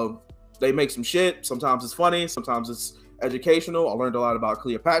 They make some shit. Sometimes it's funny. Sometimes it's educational. I learned a lot about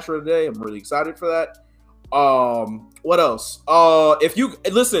Cleopatra today. I'm really excited for that. What else? If you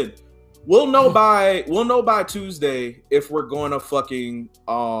listen, we'll know by Tuesday if we're gonna fucking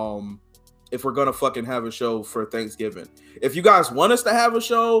have a show for Thanksgiving. If you guys want us to have a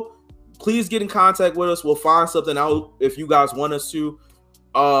show, please get in contact with us. We'll find something out if you guys want us to.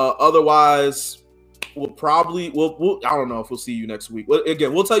 Otherwise, we'll I don't know if we'll see you next week. Well,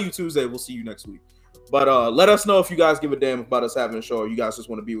 again, we'll tell you Tuesday. We'll see you next week. But let us know if you guys give a damn about us having a show, or you guys just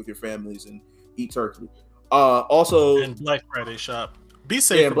want to be with your families and eat turkey. Also, and Black Friday shop. Be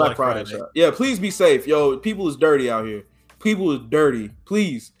safe. Yeah, Black Friday shop. Yeah, please be safe, yo. People is dirty out here. People is dirty.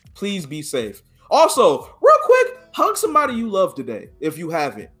 Please be safe. Also, real quick, hug somebody you love today if you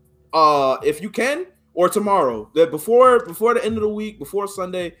haven't. If you can, or tomorrow. That before the end of the week, before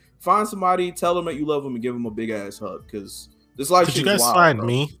Sunday, find somebody, tell them that you love them, and give them a big ass hug because. Could you guys find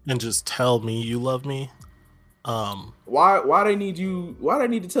me and just tell me you love me? Why they need you? Why they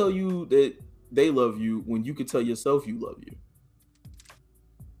need to tell you that they love you when you could tell yourself you love you?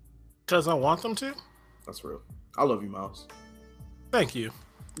 Because I want them to. That's real. I love you, Miles. Thank you.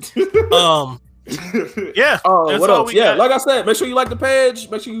 Yeah. What else? Yeah, like I said, make sure you like the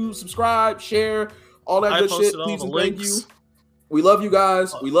page. Make sure you subscribe, share, all that good shit. Please and thank you. We love you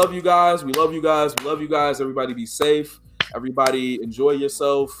guys. We love you guys. We love you guys. We love you guys. Everybody be safe. Everybody enjoy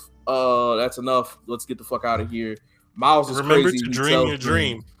yourself. That's enough. Let's get the fuck out of here. Miles is Remember crazy. to dream your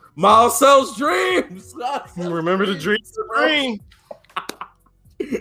dream. Miles sells dreams. Remember to dream your dream.